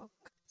Hancock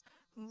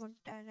would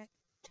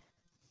direct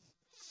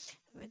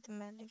with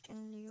Malek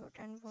and Leot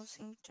and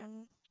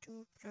Washington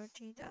to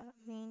portray the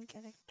main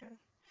character.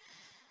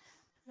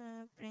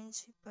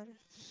 Principal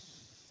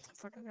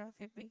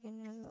photography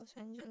began in Los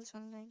Angeles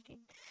on 19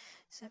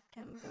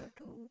 September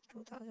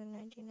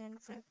 2019 and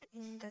wrapped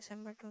in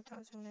December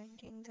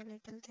 2019. The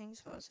Little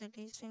Things was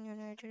released in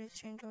United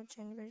States on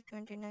January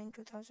 29,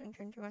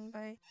 2021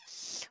 by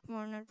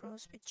Warner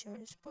Bros.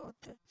 Pictures,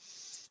 both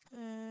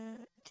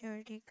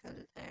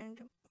theatrical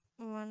and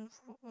one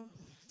for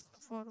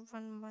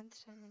 1 month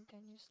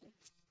simultaneously.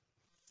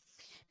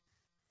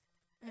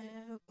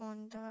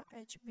 On the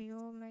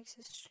HBO Max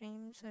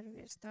stream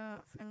service, the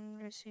film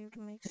received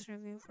mixed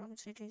review from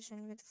critics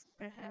with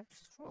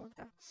perhaps for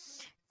the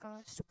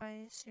cast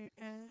by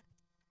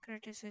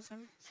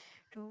criticism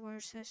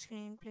towards the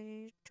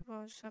screenplay. It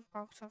was a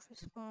box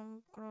office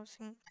bomb,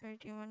 crossing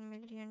 $31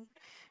 million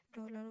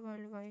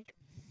worldwide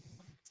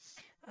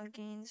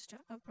against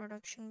a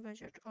production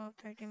budget of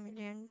 $30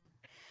 million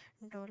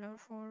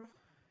for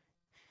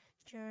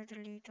Jared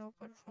Leto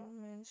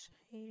performance.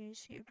 He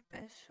received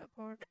Best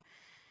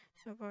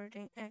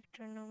Supporting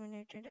Actor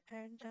nominated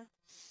at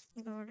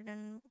the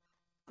Golden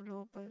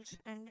Globes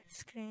and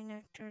Screen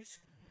Actors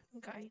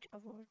Guild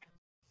Award.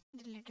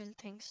 The Little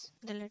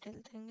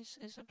Things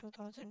is a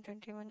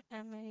 2021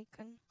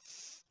 American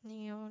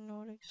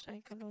neo-noir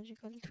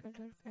psychological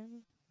thriller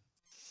film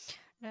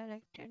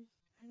directed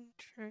and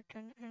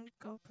written and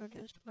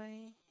co-produced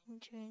by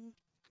Jane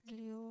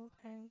Leo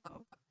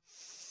Hancock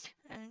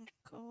and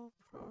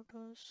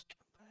co-produced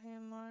by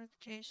Mark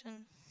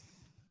Jason.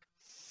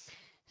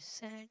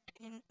 Set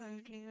in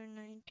earlier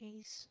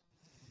 90s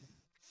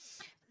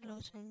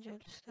Los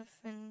Angeles, the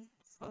film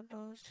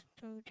follows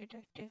two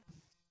detectives,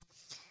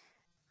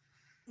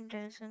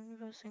 Jason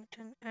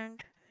Washington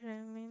and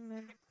Rami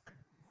malek,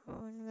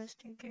 who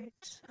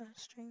investigates a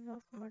string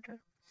of murders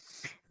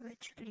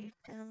which lead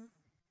them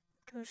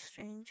to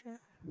stranger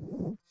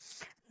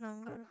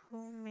longer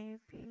who may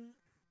be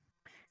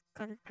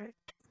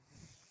culprit.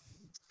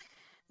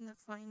 The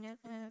final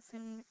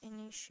film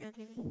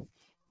initially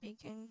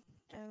began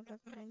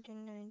development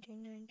in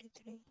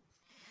 1993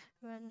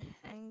 when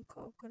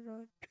Hancock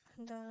wrote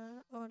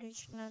the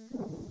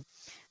original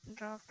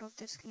draft of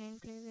the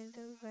screenplay with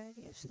the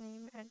various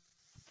names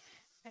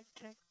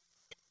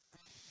attract,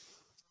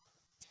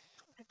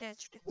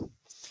 attached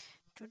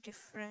to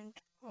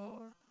different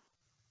or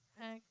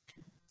act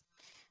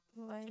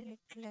while it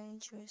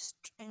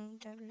languished in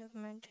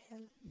development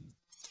hell.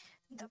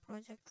 The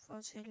project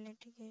was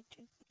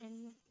litigated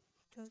in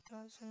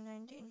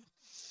 2019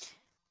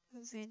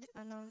 with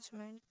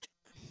announcement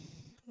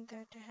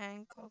that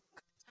Hancock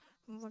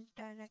would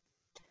direct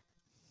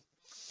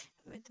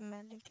with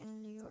Malek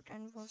and Leo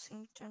and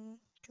Washington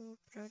to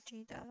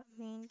portray the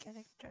main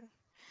character.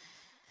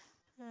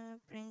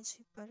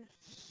 Principal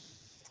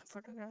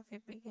photography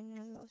began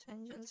in Los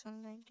Angeles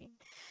on 19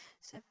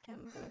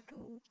 September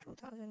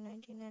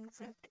 2019 and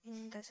wrapped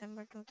in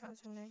December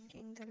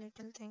 2019. The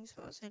Little Things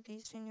was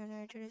released in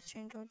United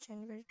States on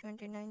January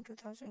 29,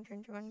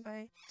 2021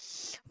 by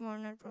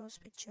Warner Bros.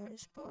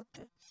 Pictures, both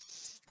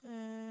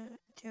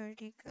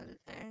theatrical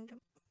and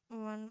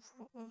one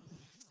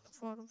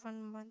for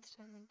 1 month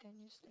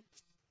simultaneously.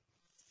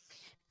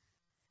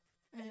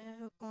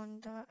 On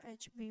the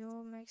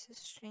HBO Max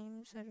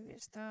stream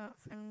service, the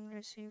film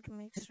received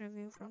mixed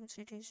review from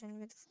citizens,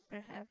 with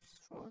perhaps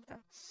for the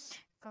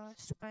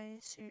cast by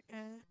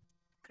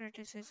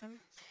criticism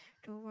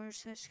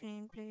towards the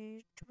screenplay.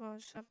 It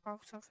was a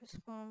box office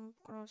bomb,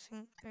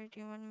 crossing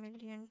 $31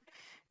 million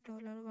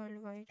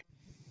worldwide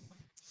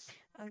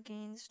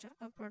against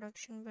a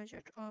production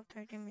budget of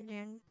 $30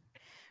 million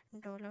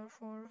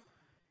for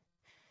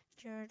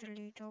Jared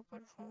Leto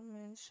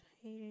performance.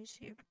 He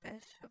received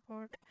Best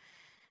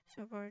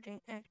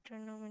Supporting Actor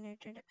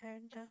nominated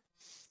at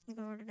the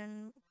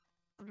Golden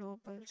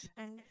Globes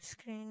and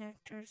Screen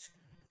Actors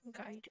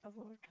Guild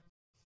Award.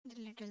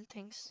 The Little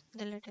Things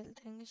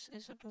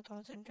is a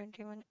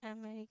 2021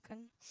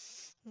 American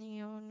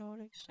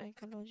neo-noir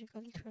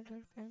psychological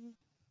thriller film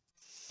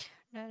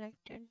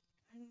directed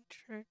and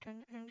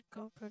written and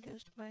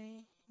co-produced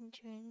by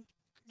Jane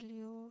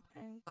Leo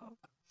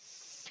Hancock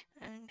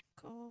and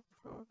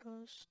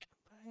co-produced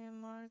by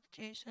Mark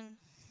Jason.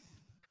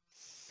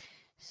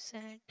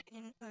 Set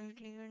in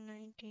earlier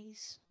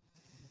 90s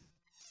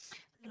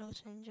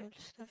Los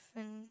Angeles, the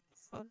film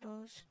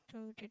follows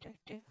two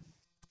detectives,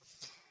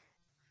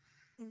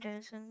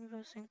 Jason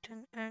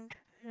Washington and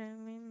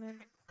Rami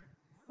malek,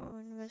 who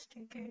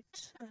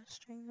investigates a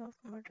string of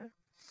murders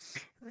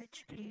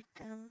which lead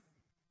them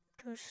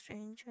to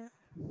stranger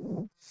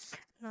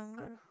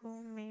longer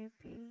who may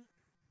be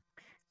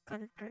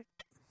culprit.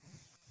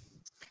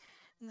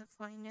 The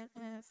final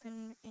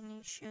film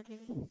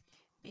initially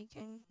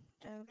began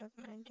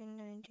development in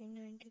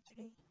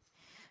 1993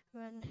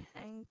 when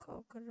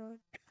Hancock wrote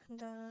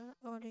the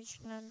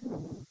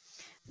original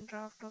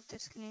draft of the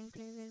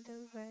screenplay with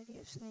the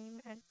various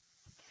names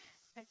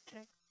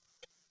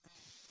attract,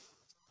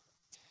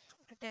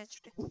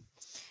 attached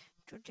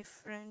to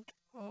different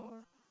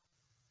or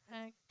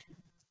act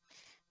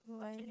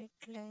while it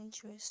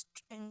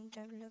languished in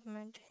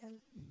development hell.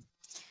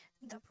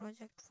 The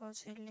project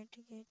was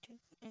litigated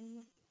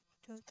in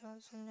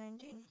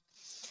 2019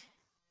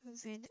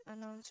 with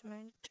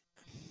announcement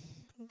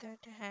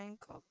that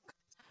Hancock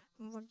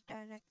would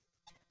direct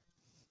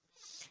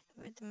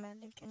with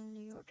Malek and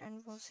Leo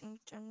and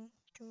Washington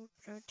to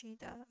portray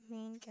the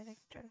main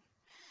character.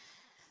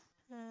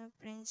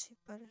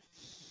 Principal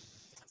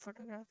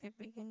photography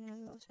began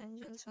in Los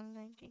Angeles on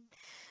 19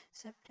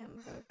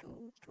 September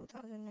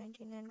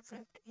 2019 and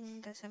wrapped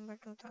in December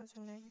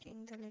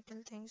 2019. The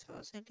Little Things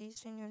was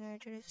released in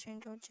United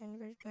States on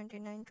January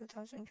 29,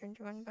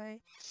 2021 by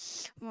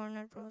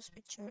Warner Bros.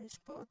 Pictures,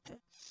 both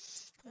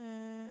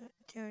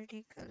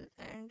theatrical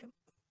and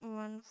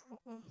one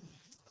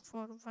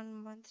for 1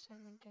 month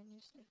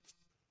simultaneously.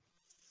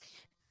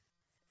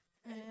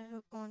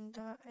 On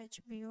the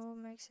HBO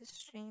Max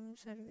stream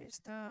service,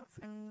 the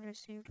film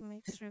received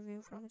mixed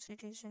review from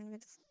citizens,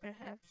 with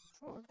perhaps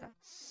for the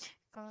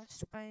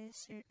cast by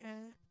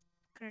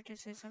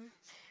criticism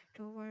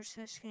towards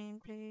the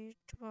screenplay.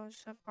 It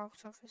was a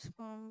box office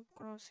bomb,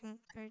 crossing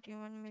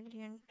 $31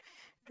 million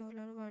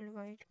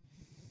worldwide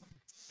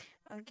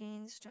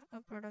against a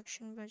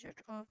production budget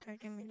of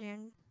 $30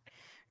 million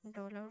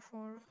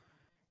for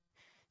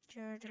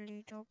Jared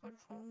Leto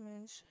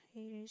performance.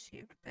 He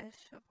received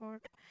Best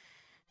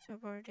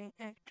Supporting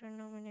Actor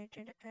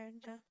nominated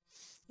at the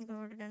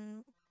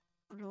Golden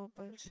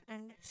Globes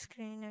and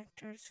Screen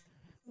Actors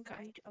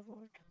Guild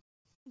Award.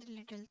 The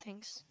Little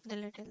Things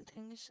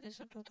is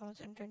a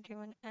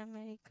 2021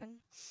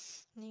 American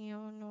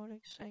neo-noir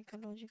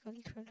psychological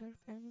thriller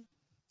film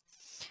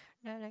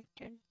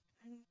directed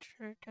and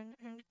written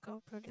and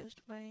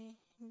co-produced by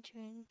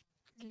Jane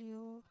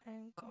Leo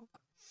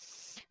Hancock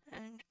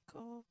and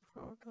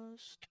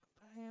co-produced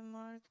by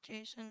Mark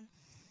Jason.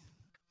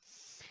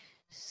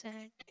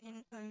 Set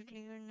in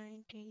earlier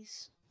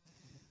 90s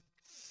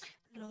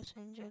Los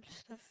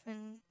Angeles, the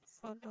film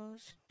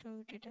follows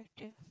two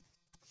detectives,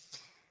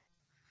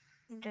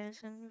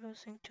 Jason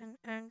Washington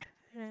and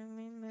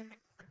Rami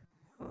malek,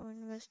 who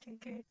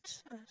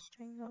investigates a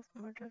string of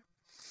murders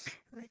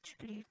which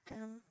lead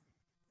them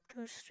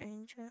to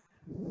stranger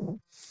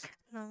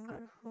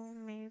longer who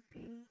may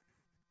be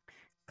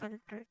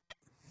culprit.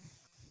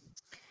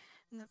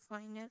 The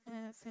final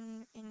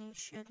film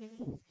initially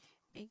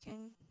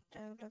began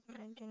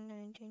development in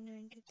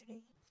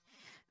 1993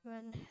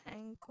 when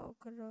Hancock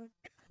wrote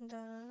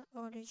the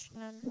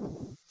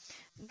original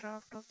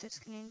draft of the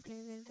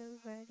screenplay with the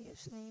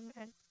various names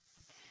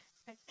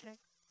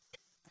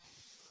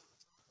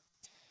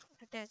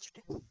attached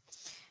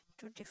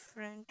to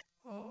different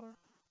or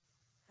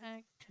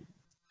act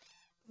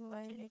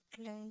while it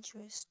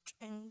languished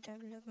in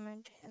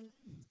development hell.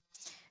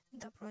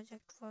 The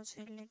project was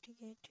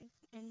litigated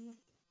in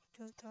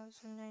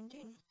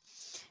 2019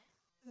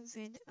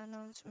 with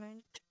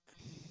announcement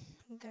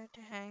that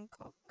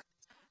Hancock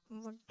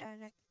would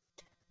direct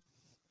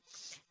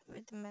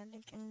with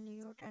Malek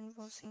and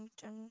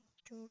Washington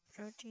to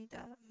portray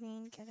the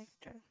main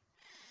character.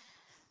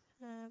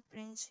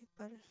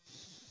 Principal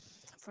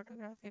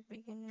photography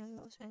began in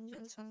Los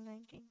Angeles on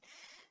 19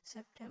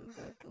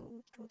 September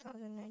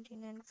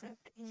 2019 and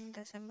wrapped in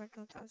December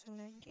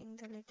 2019.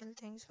 The Little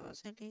Things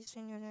was released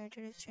in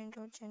United States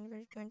on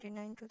January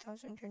 29,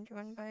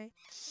 2021 by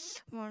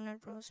Warner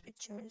Bros.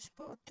 Pictures,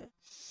 both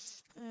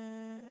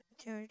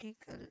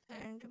theatrical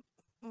and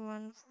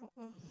one for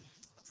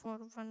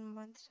 1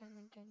 month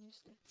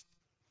simultaneously.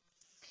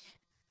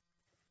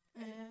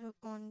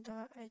 On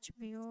the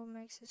HBO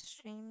Max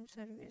stream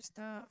service,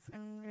 the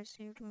film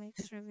received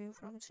mixed review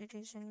from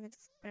citizens,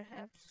 with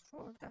perhaps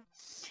for the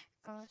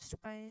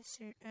cast by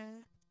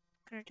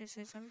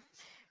criticism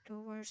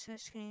towards the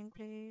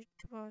screenplay.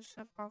 It was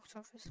a box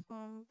office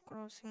bomb,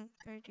 crossing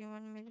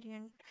 $31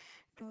 million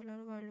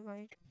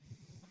worldwide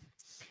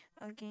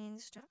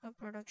against a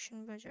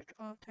production budget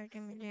of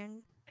 $30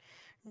 million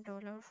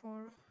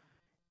for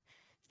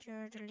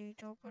Jared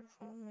Leto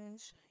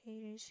performance.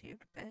 He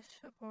received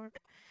Best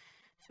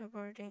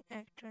Supporting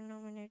Actor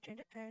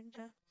nominated at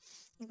the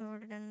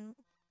Golden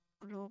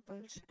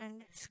Globes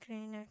and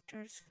Screen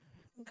Actors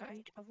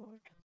Guild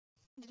Award.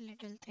 The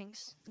Little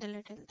Things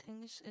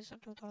is a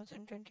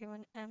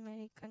 2021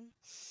 American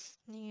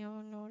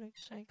neo-noir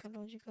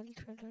psychological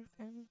thriller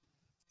film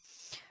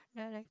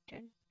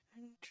directed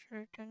and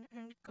written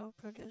and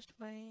co-produced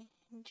by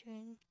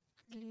Jane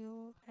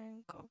Leo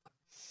Hancock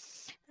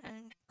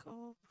and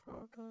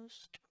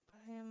co-produced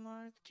by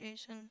Mark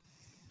Jason.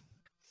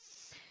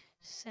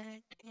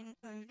 Set in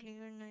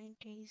earlier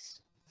 90s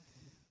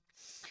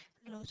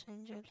Los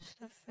Angeles,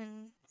 the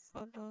film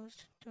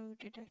follows two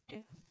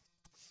detectives,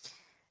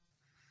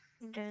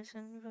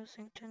 Jason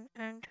Washington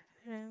and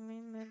Rami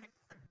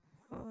malek,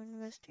 who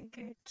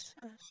investigates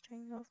a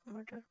string of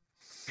murders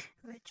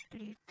which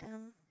lead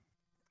them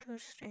to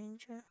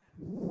stranger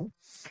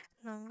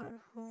longer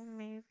who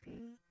may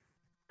be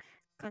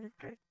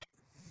culprit.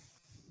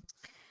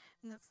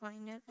 The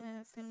final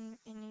film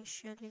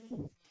initially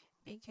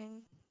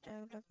began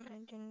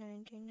development in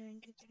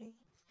 1993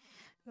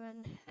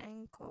 when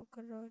Hancock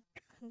wrote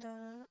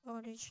the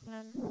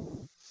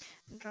original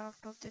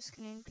draft of the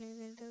screenplay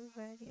with the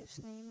various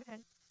names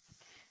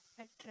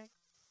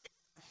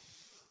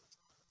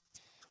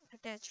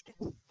attached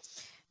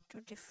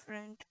to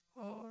different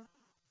or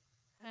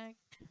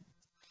act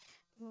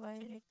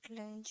while it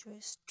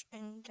languished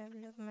in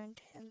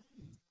development hell.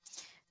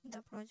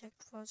 The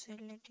project was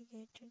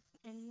litigated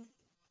in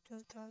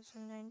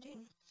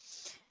 2019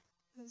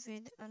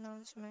 with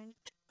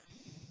announcement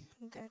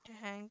that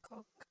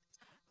Hancock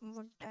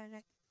would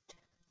direct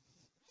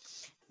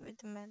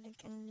with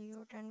Malek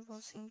and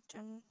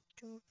Washington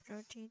to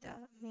portray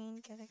the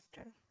main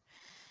character.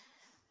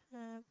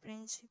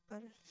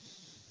 Principal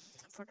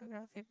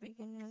photography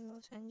began in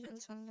Los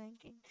Angeles on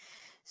 19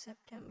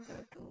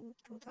 September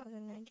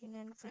 2019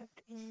 and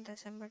wrapped in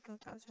December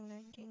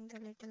 2019. The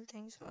Little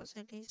Things was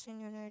released in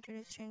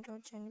United States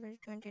on January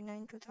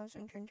 29,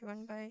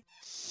 2021 by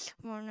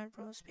Warner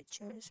Bros.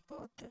 Pictures,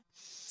 both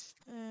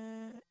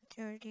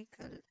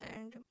theatrical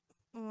and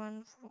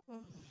one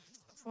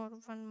for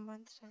 1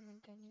 month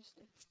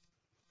simultaneously.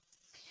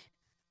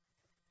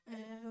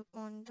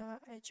 On the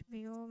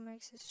HBO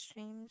Max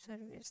stream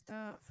service,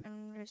 the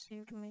film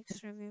received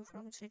mixed review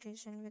from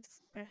critics,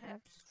 with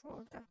perhaps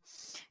for the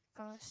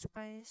cast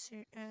by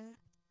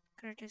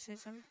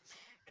criticism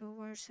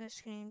towards the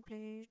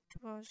screenplay.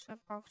 It was a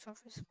box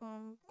office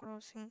bomb,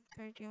 crossing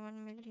 $31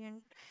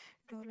 million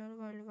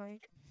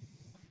worldwide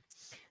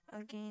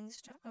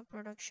against a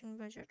production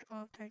budget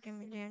of $30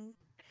 million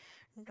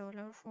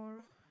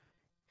for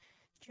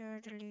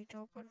Jared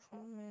Leto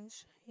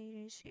performance.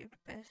 He received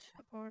Best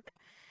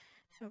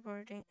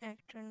Supporting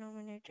Actor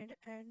nominated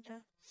at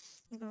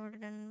the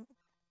Golden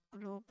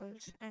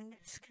Globes and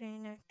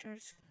Screen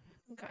Actors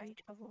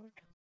Guild Award.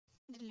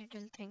 The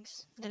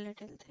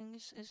Little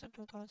Things is a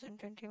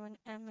 2021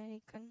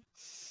 American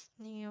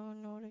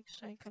neo-noir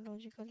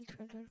psychological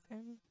thriller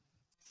film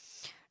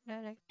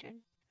directed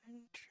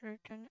and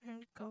written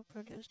and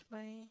co-produced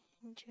by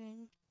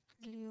Jane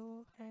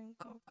Leo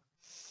Hancock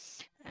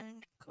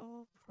and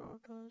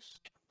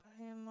co-produced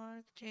by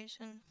Mark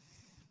Jason.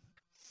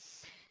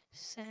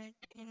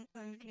 Set in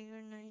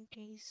earlier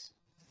 90s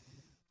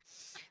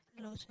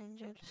Los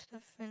Angeles, the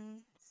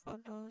film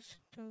follows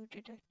two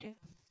detectives,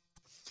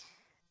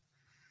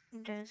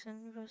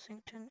 Jason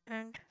Washington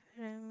and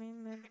Rami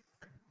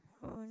Malek,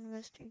 who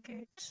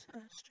investigates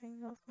a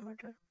string of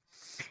murders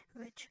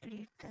which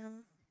lead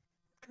them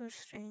to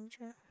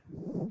stranger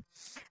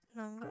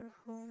longer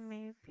who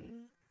may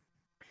be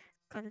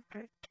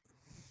culprit.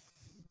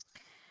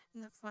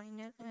 The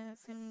final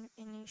film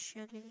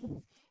initially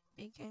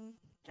began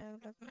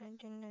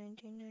development in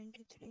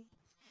 1993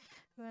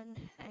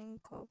 when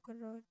Hancock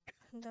wrote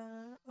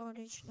the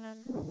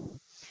original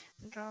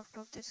draft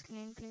of the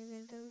screenplay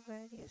with the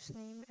various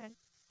names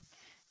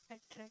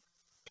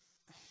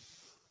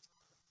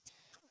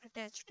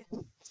attached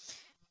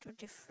to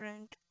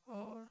different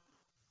or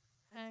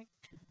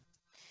act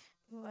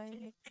while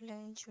it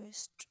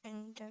languished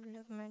in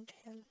development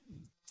hell.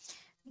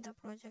 The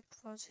project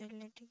was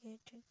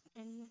litigated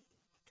in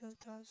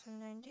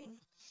 2019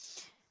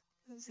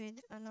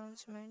 with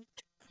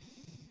announcement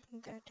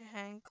that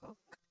Hancock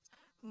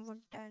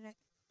would direct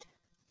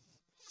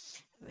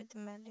with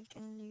Malek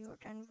and Leo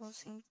and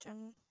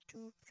Washington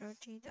to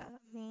portray the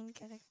main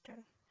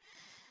character.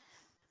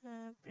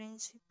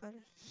 Principal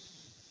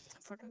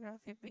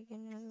photography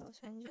began in Los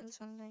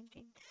Angeles on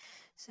 19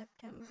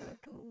 September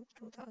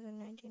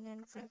 2019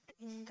 and wrapped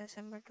in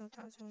December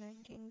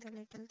 2019. The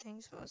Little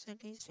Things was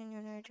released in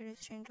United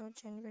States on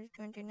January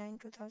 29,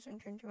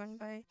 2021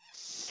 by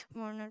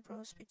Warner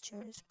Bros.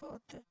 Pictures,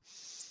 both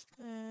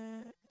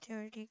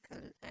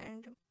theatrical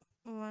and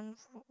one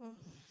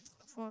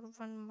for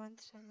 1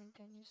 month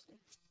simultaneously.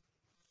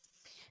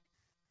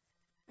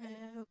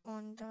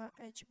 On the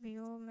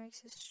HBO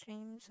Max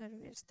stream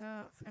service,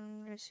 the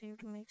film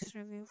received mixed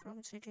review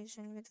from critics,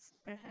 with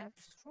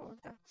perhaps for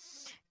the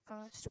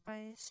cast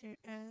by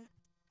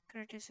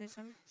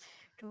criticism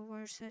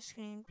towards the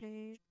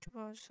screenplay. It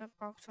was a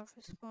box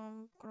office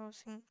bomb,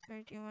 crossing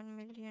 $31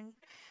 million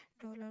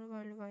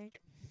worldwide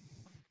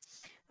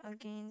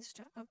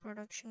against a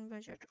production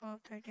budget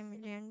of $30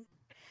 million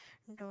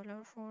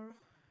for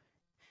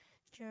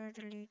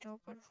Jared Leto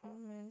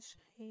performance.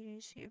 He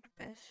received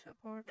Best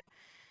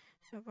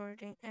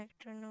Supporting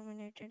Actor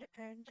nominated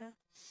at the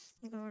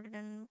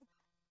Golden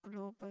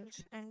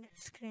Globes and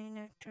Screen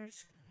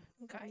Actors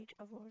Guild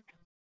Award.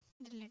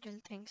 The Little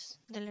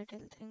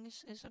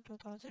Things is a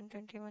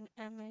 2021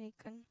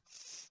 American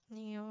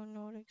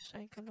neo-noir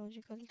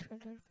psychological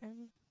thriller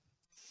film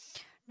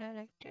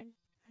directed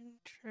and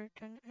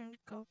written and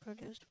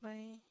co-produced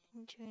by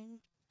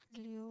Jane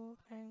Leo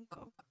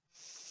Hancock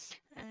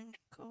and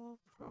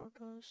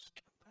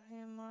co-produced by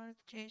Mark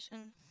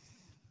Jason.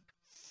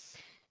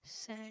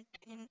 Set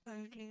in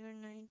earlier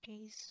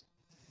 90s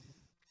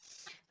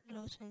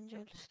Los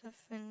Angeles, the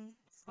film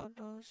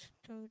follows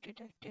two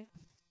detectives,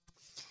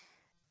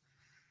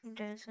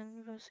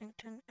 Jason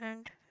Washington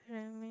and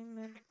Rami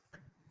Malek,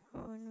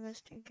 who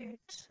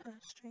investigates a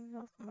string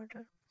of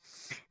murders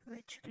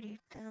which lead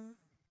them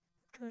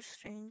to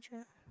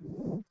stranger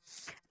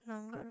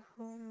longer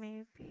who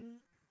may be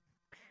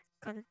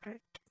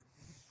culprit.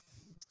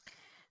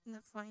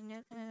 The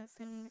final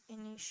film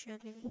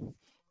initially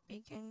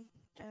began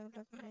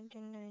development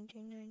in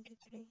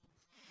 1993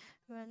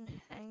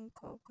 when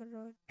Hancock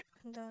wrote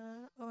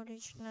the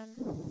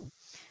original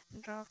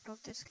draft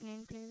of the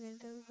screenplay with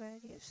the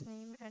various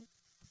names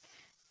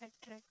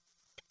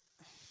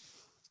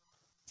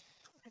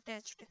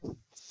attached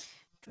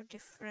to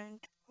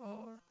different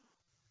or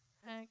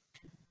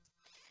act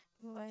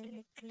while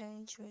it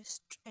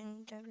languished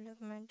in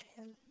development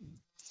hell.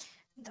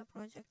 The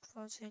project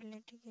was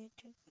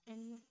litigated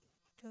in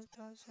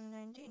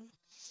 2019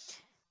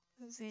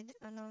 with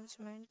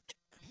announcement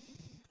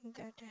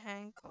that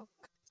Hancock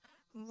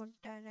would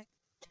direct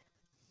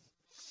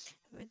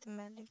with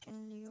Malek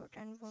and Leot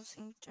and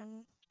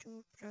Washington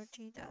to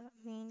portray the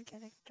main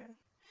character.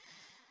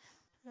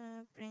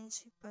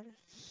 Principal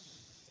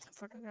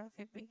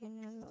photography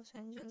began in Los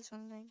Angeles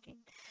on 19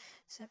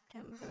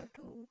 September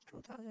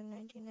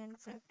 2019 and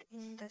wrapped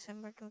in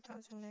December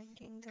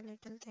 2019. The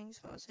Little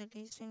Things was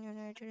released in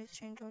United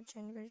States on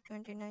January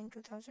 29,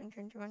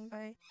 2021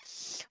 by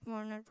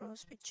Warner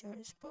Bros.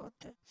 Pictures, both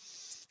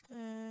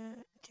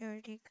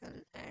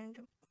theatrical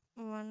and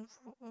one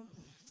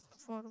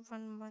for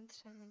 1 month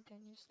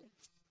simultaneously.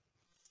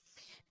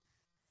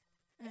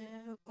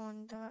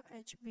 On the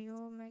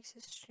HBO Max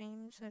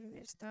stream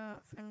service, the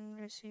film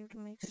received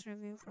mixed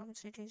review from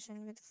critics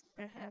with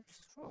perhaps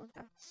for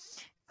the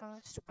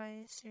cast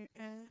by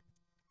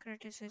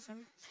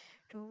criticism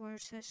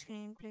towards the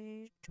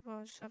screenplay. It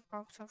was a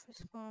box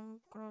office bomb,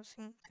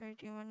 grossing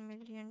 $31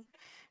 million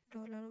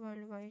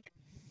worldwide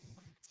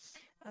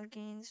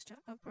against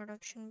a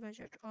production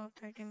budget of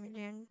 $30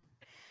 million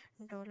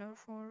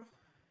for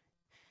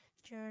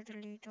Jared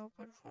Leto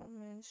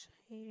performance.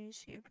 He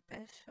received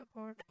Best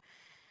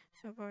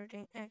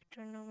Supporting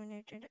Actor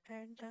nominated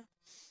at the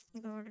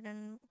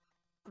Golden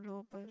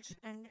Globes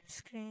and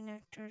Screen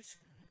Actors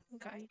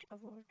Guild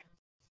Award.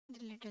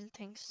 The Little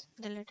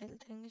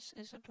Things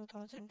is a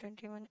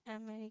 2021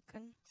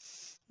 American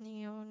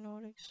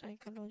neo-noir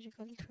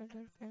psychological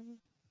thriller film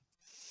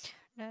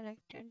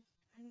directed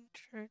and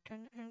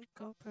written and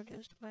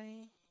co-produced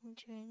by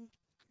Jane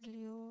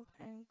Leo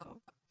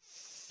Hancock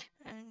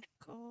and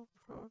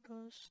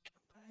co-produced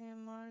by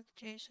Mark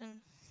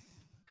Jason.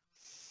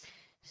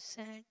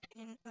 Set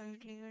in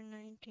earlier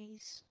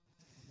 90s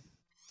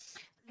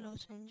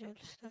Los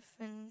Angeles, the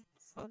film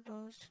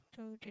follows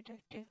two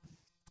detectives,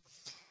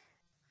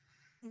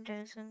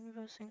 Jason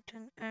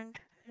Washington and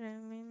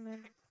Rami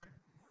malek,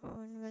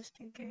 who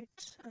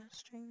investigates a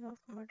string of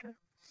murders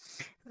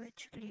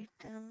which lead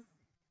them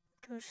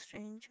to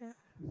stranger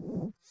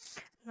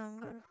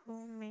longer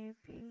who may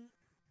be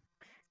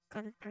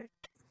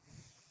culprit.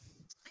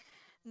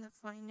 The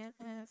final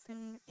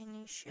film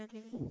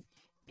initially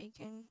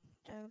began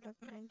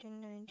development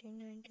in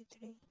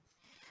 1993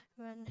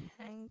 when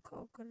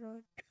Hancock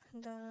wrote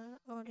the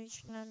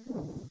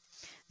original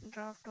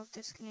draft of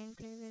the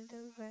screenplay with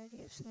the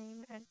various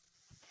names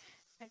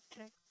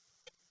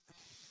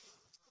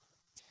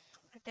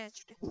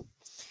attached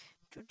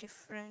to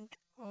different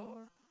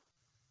or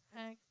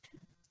act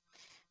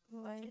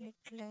while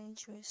it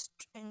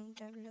languished in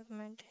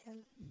development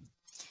hell.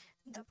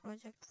 The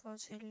project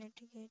was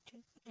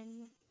litigated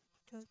in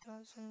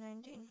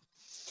 2019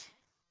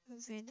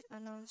 with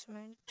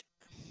announcement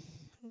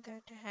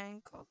that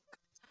Hancock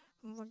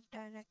would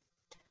direct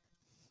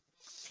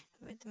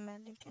with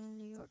Malek and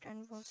Leot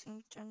and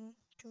Washington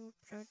to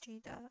portray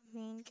the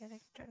main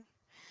character.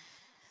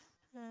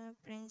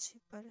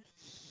 Principal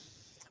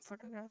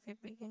photography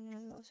began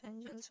in Los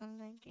Angeles on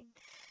 19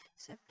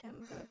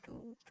 September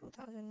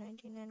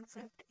 2019 and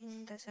wrapped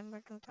in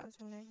December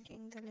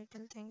 2019. The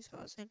Little Things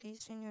was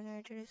released in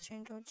United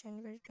States on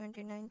January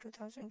 29,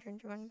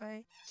 2021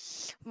 by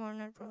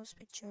Warner Bros.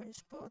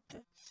 Pictures,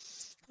 both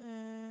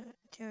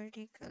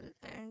theatrical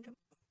and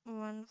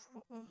one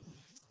for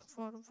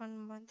 1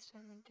 month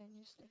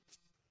simultaneously.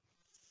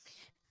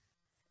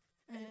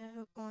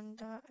 On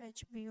the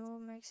HBO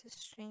Max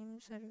stream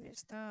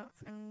service, the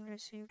film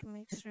received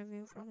mixed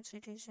review from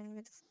critics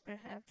with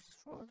perhaps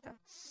for the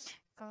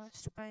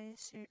cast by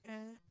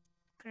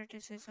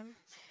criticism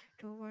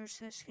towards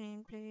the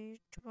screenplay.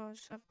 It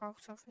was a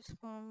box office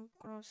bomb,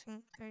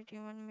 grossing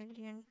 $31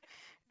 million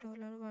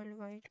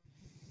worldwide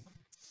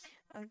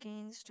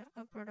against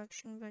a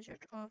production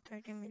budget of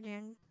 $30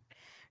 million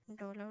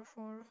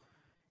for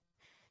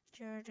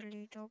Jared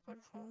Leto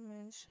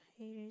performance.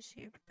 He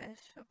received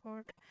Best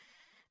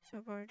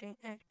Supporting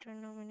Actor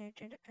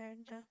nominated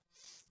at the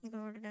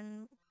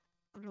Golden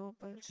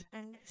Globes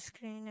and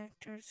Screen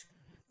Actors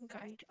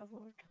Guild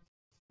Award.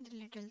 The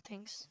Little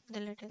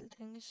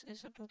Things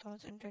is a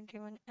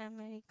 2021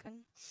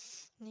 American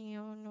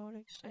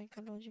neo-noir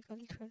psychological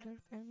thriller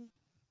film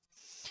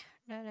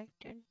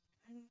directed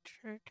and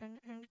written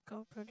and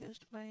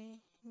co-produced by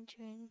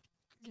Jane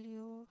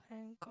Leo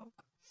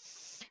Hancock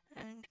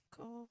and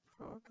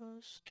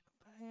co-produced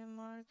by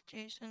Mark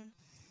Jason.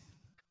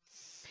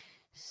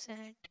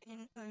 Set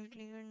in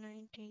earlier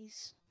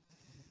 90s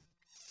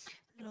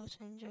Los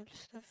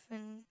Angeles, the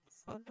film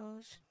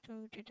follows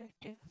two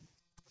detectives,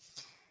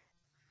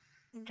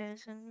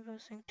 Jason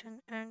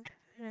Washington and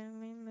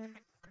Rami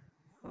malek,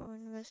 who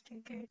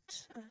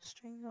investigates a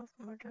string of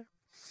murders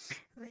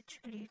which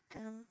lead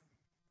them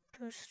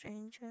to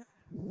stranger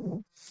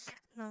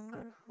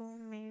longer who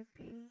may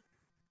be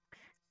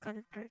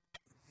culprit.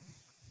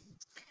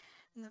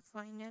 The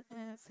final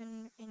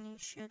film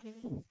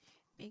initially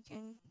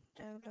began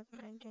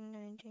development in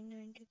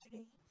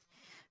 1993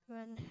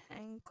 when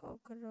Hancock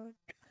wrote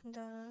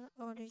the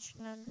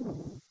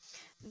original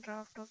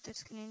draft of the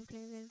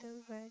screenplay with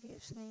the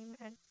various names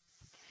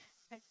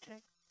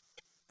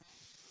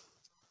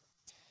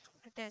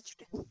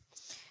attached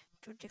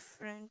to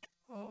different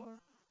or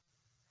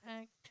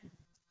act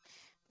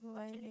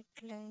while it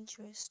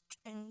languished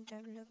in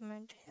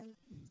development hell.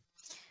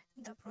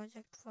 The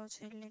project was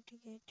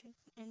litigated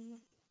in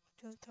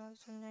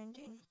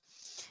 2019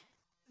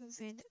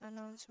 with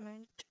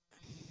announcement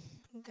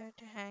that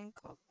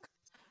Hancock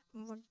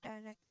would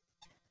direct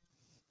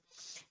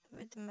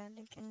with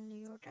Malek and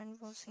Leot and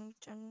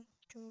Washington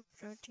to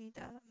portray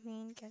the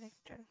main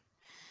character.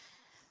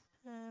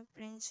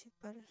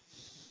 Principal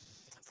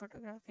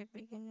photography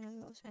began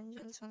in Los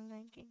Angeles on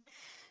 19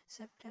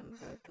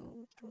 September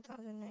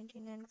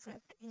 2019 and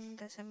wrapped in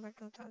December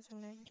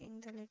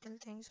 2019. The Little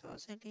Things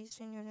was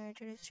released in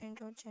United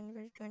States on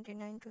January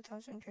 29,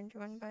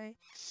 2021 by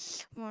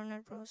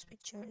Warner Bros.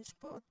 Pictures,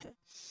 both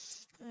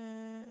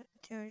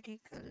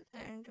theatrical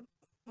and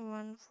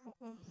one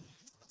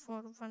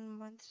for 1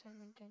 month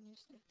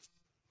simultaneously.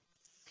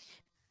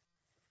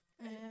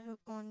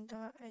 On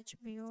the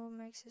HBO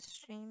Max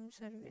stream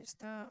service,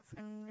 the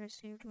film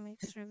received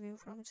mixed review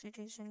from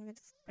critics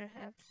with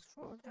perhaps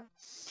for the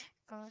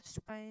cast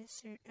by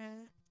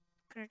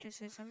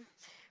criticism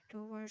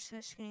towards the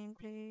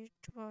screenplay.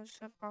 It was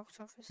a box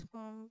office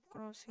bomb,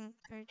 grossing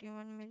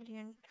 $31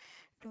 million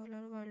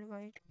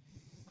worldwide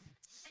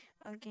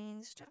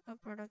against a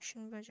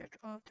production budget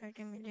of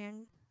 $30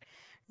 million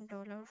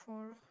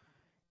for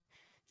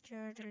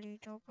Jared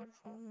Leto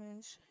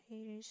performance.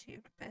 He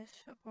received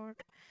Best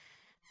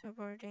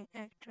Supporting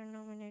Actor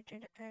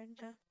nominated at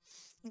the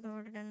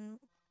Golden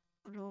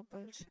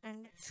Globes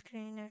and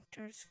Screen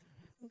Actors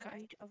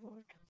Guild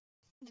Award.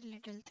 The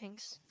Little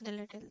Things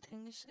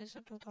is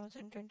a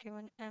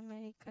 2021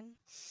 American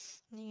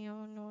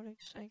neo-noir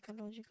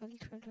psychological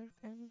thriller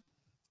film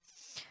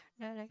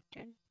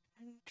directed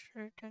and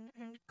written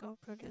and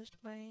co-produced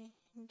by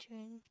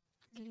Jane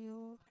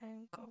Leo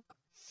Hancock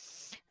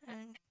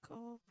and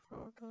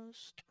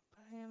co-produced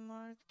by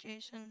Mark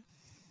Jason.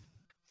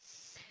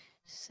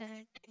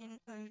 Set in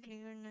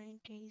earlier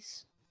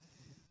 90s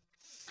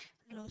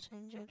Los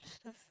Angeles,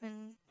 the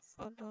film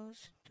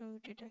follows two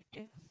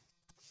detectives,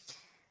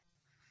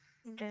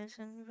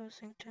 Jason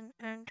Washington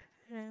and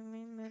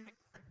Rami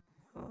malek,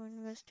 who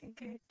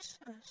investigates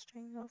a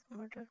string of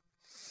murders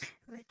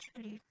which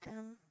lead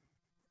them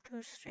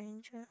to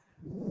stranger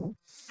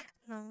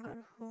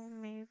longer who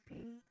may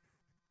be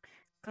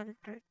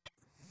culprit.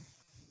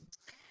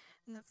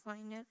 The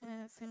final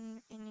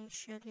film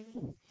initially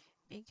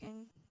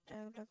began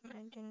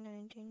development in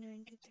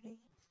 1993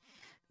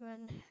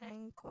 when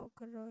Hancock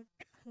wrote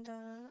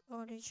the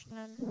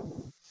original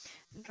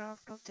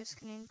draft of the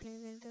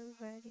screenplay with the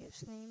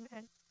various names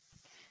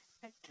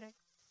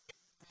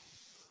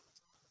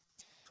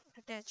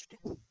attached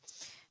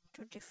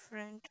to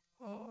different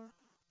or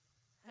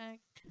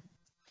act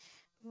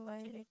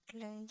while it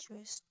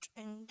languished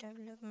in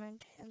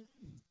development hell.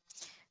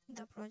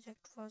 The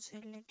project was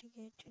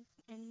litigated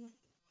in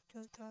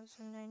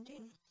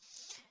 2019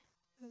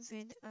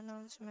 with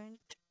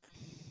announcement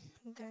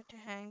that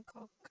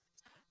Hancock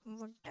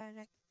would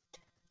direct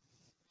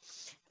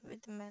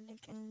with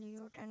Malek and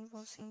Leot and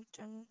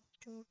Washington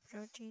to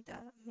portray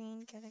the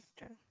main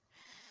character.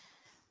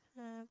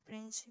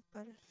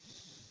 Principal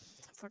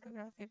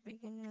photography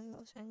began in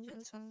Los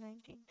Angeles on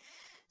 19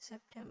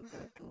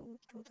 September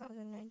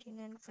 2019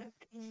 and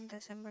wrapped in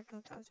December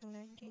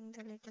 2019.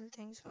 The Little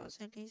Things was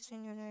released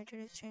in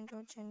United States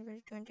on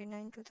January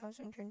 29,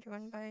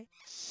 2021 by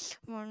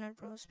Warner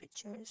Bros.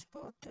 Pictures,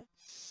 both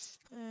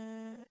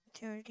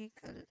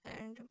theatrical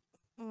and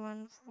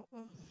one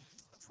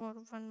for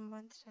 1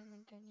 month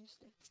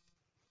simultaneously.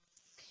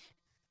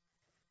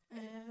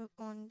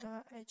 On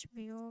the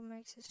HBO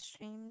Max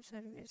stream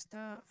service,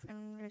 the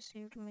film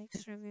received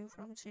mixed review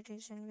from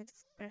critics with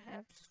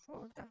perhaps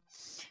for the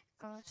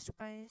cast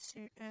by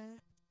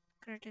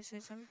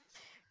criticism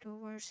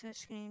towards the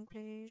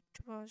screenplay.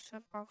 It was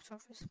a box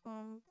office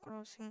bomb,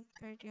 grossing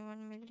 $31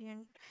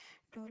 million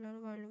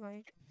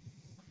worldwide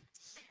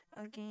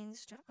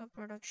against a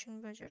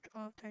production budget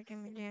of $30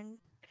 million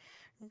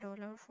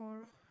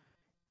for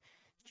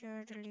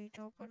Jared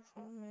Leto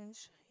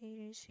performance.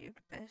 He received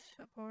Best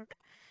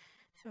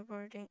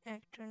Supporting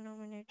Actor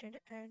nominated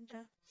at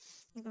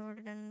the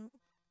Golden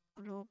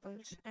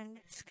Globes and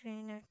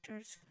Screen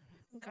Actors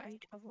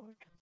Guild Award.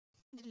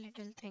 The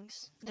Little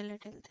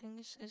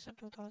Things is a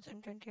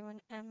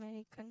 2021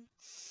 American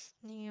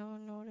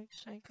neo-noir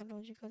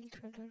psychological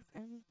thriller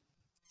film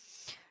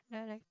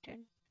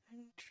directed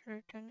and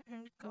written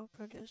and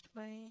co-produced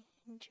by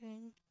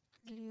Jane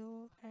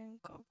Leo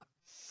Hancock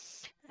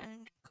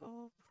and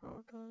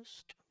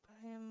co-produced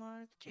by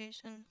Mark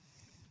Jason.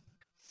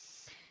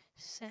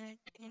 Set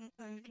in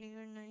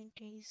earlier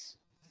 90s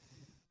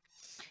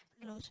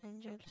Los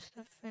Angeles,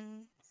 the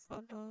film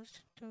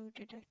follows two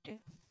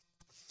detectives,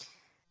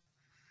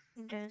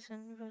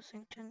 Jason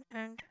Washington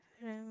and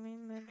Rami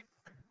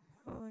malek,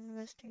 who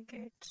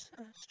investigates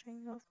a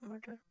string of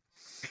murders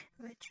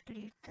which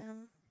lead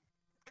them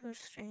to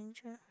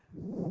stranger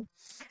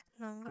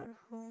longer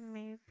who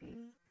may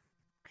be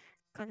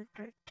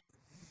culprit.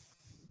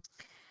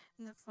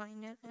 The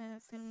final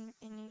film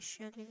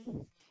initially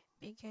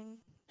began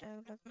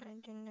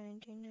development in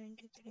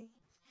 1993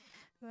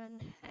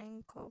 when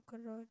Hancock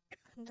wrote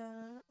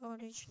the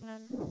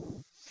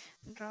original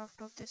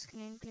draft of the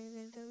screenplay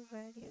with the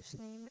various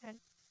names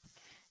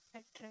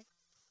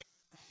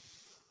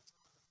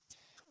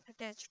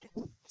attached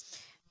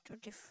to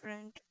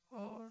different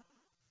or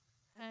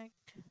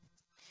act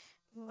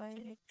while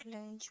it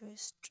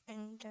languished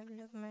in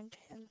development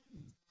hell.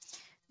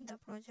 The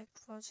project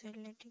was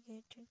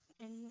litigated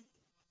in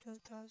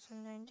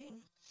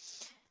 2019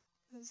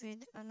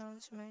 with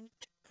announcement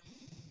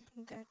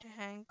that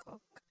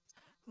Hancock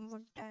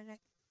would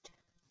direct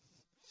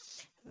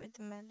with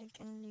Malek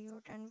and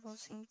Leot and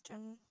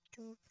Washington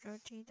to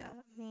portray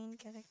the main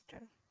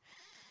character.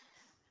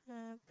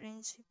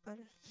 Principal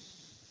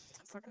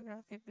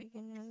photography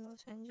began in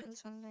Los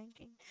Angeles on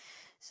 19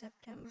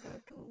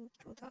 September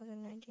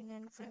 2019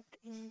 and wrapped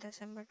in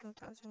December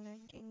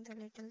 2019. The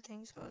Little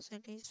Things was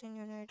released in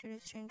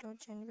United States on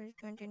January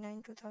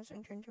 29,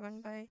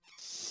 2021 by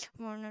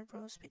Warner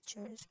Bros.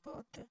 Pictures,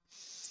 both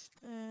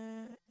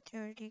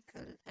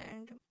theatrical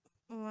and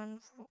one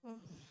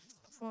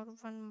for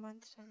 1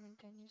 month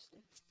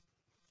simultaneously.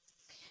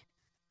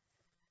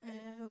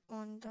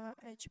 On the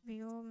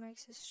HBO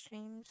Max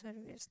stream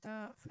service,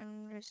 the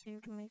film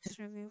received mixed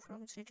review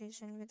from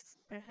critics with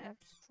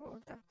perhaps for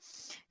the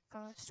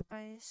cast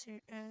by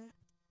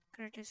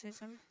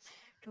criticism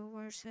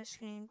towards the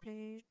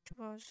screenplay. It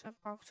was a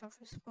box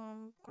office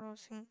bomb,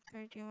 crossing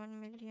 $31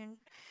 million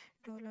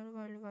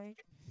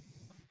worldwide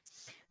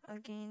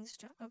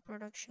against a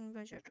production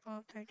budget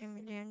of $30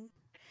 million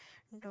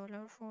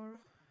for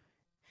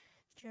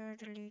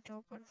Jared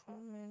Leto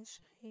performance.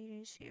 He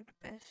received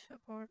Best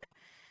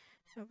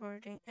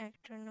Supporting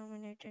Actor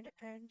nominated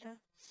at the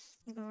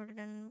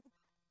Golden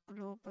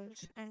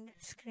Globes and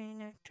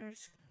Screen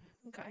Actors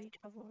Guild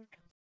Award.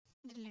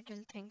 The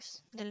Little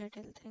Things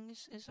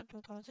is a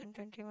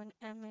 2021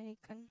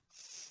 American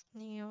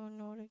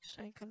neo-noir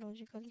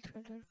psychological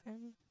thriller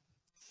film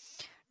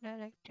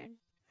directed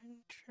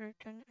and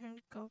written and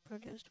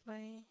co-produced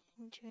by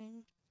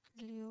Jane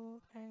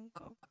Leo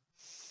Hancock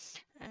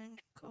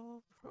and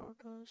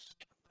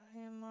co-produced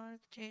by Mark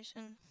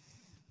Jason.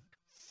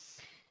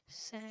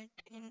 Set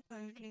in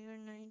earlier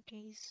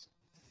 90s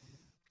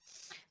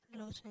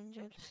Los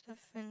Angeles, the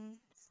film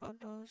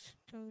follows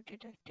two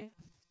detectives,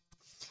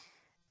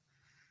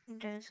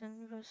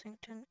 Jason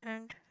Washington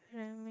and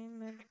Rami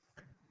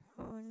malek,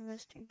 who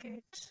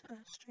investigates a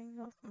string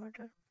of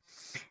murders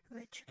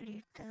which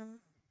lead them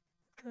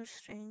to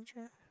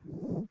stranger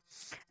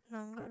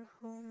longer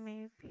who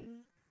may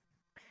be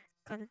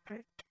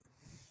culprit.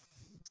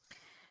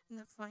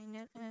 The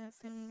final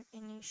film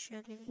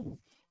initially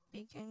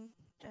began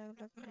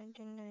development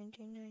in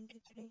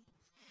 1993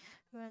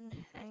 when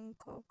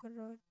Hancock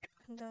wrote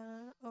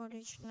the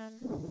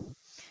original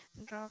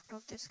draft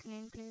of the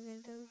screenplay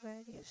with the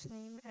various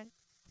names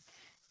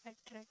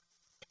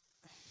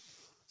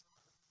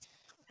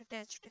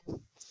attached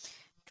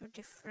to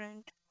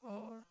different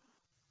or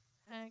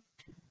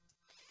act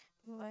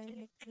while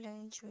it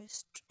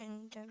languished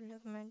in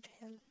development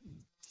hell.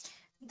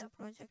 The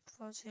project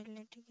was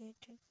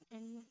litigated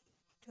in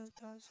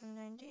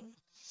 2019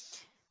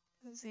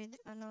 with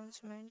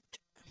announcement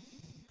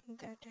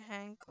that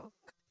Hancock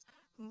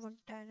would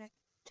direct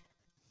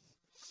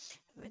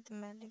with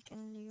Malek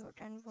and Leot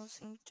and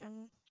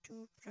Washington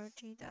to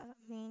portray the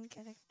main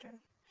character.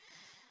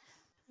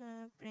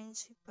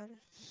 Principal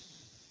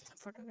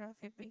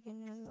photography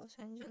began in Los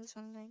Angeles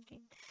on 19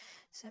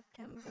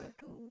 September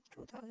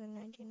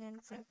 2019 and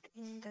wrapped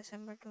in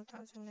December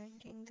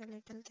 2019. The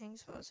Little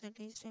Things was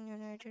released in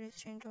United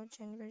States on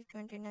January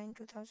 29,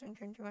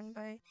 2021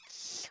 by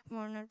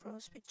Warner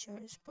Bros.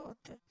 Pictures,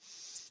 both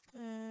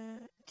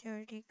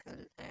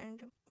theatrical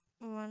and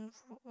one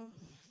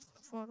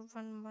for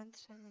 1 month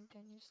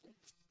simultaneously.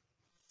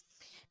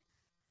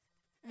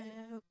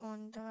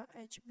 On the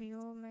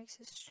HBO Max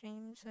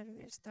stream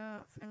service,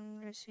 the film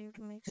received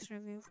mixed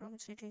review from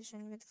critics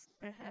with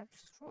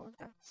perhaps for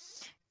the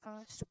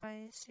cast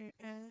by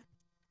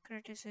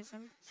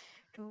criticism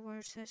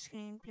towards the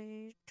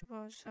screenplay. It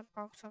was a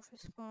box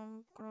office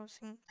bomb,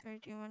 crossing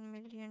 $31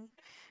 million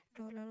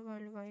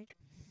worldwide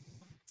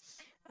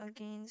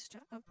against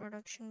a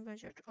production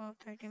budget of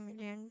 $30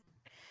 million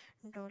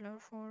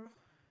for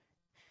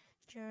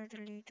Jared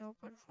Leto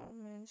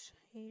performance.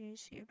 He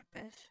received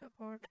Best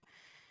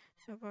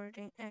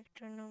Supporting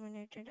Actor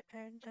nominated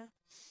at the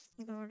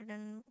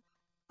Golden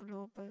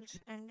Globes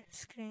and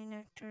Screen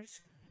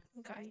Actors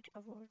Guild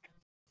Award.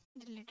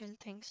 The Little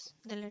Things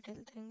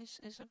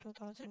is a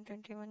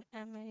 2021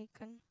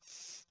 American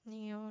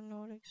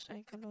neo-noir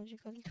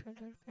psychological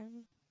thriller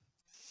film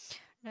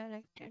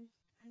directed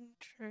and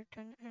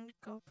written and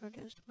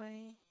co-produced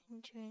by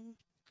Jane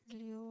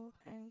Leo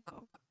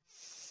Hancock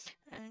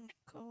and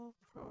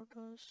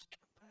co-produced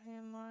by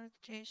Mark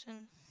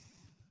Jason.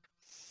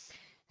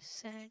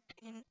 Set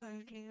in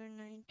earlier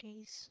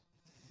 90s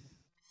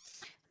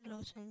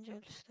Los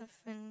Angeles, the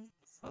film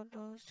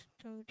follows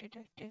two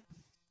detectives,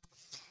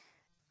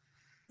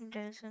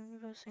 Jason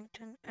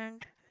Washington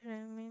and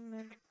Rami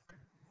malek,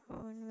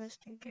 who investigate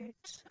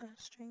investigates a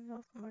string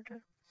of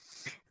murders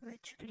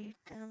which lead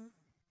them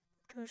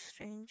to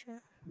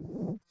stranger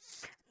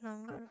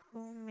longer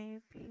who may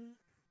be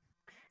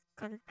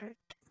culprit.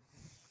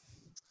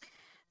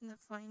 The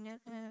final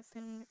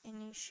film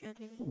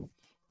initially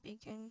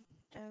began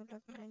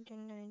development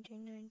in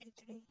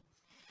 1993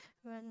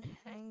 when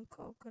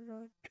Hancock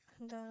wrote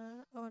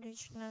the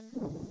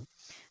original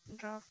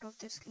draft of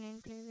the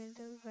screenplay with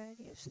the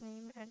various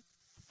names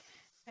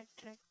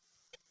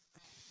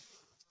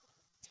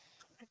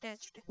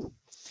attached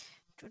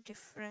to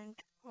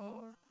different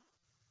or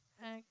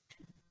act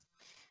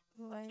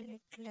while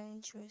it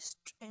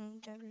languished in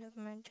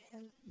development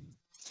hell.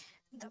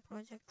 The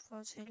project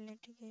was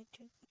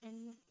litigated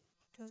in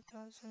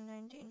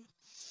 2019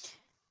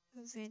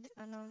 with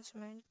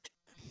announcement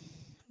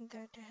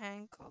that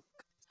Hancock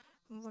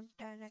would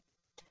direct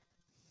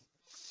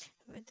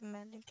with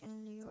Malek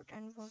and Leod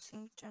and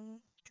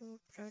Washington to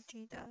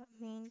portray the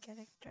main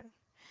character.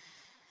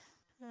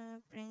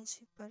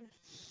 Principal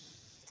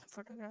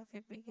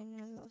photography began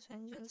in Los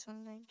Angeles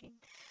on 19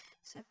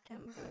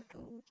 September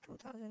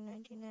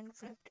 2019 and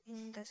wrapped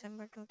in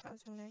December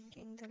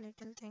 2019. The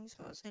Little Things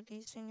was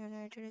released in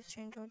United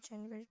States on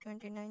January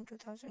 29,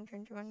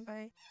 2021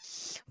 by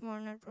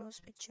Warner Bros.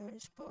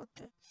 Pictures,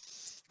 both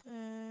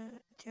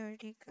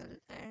theatrical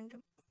and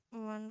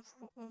one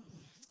for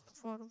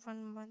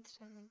 1 month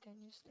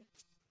simultaneously.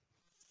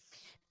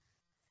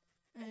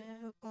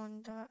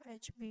 On the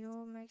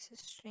HBO Max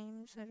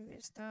stream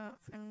service, the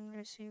film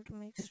received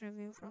mixed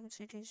review from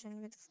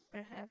citizens, with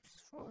perhaps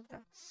for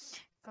the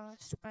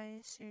cast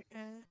by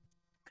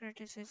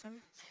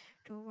criticism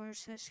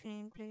towards the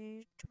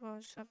screenplay. It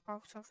was a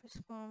box office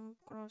bomb,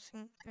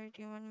 grossing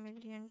 $31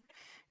 million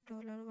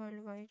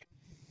worldwide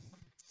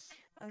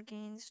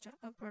against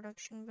a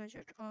production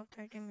budget of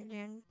 $30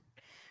 million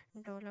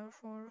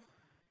for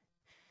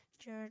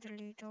Jared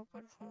Leto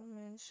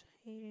performance.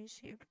 He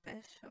received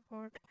Best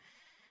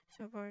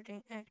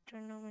Supporting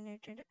Actor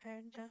nominated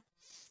at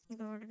the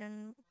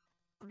Golden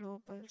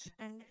Globes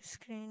and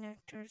Screen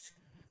Actors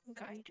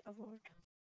Guild Award.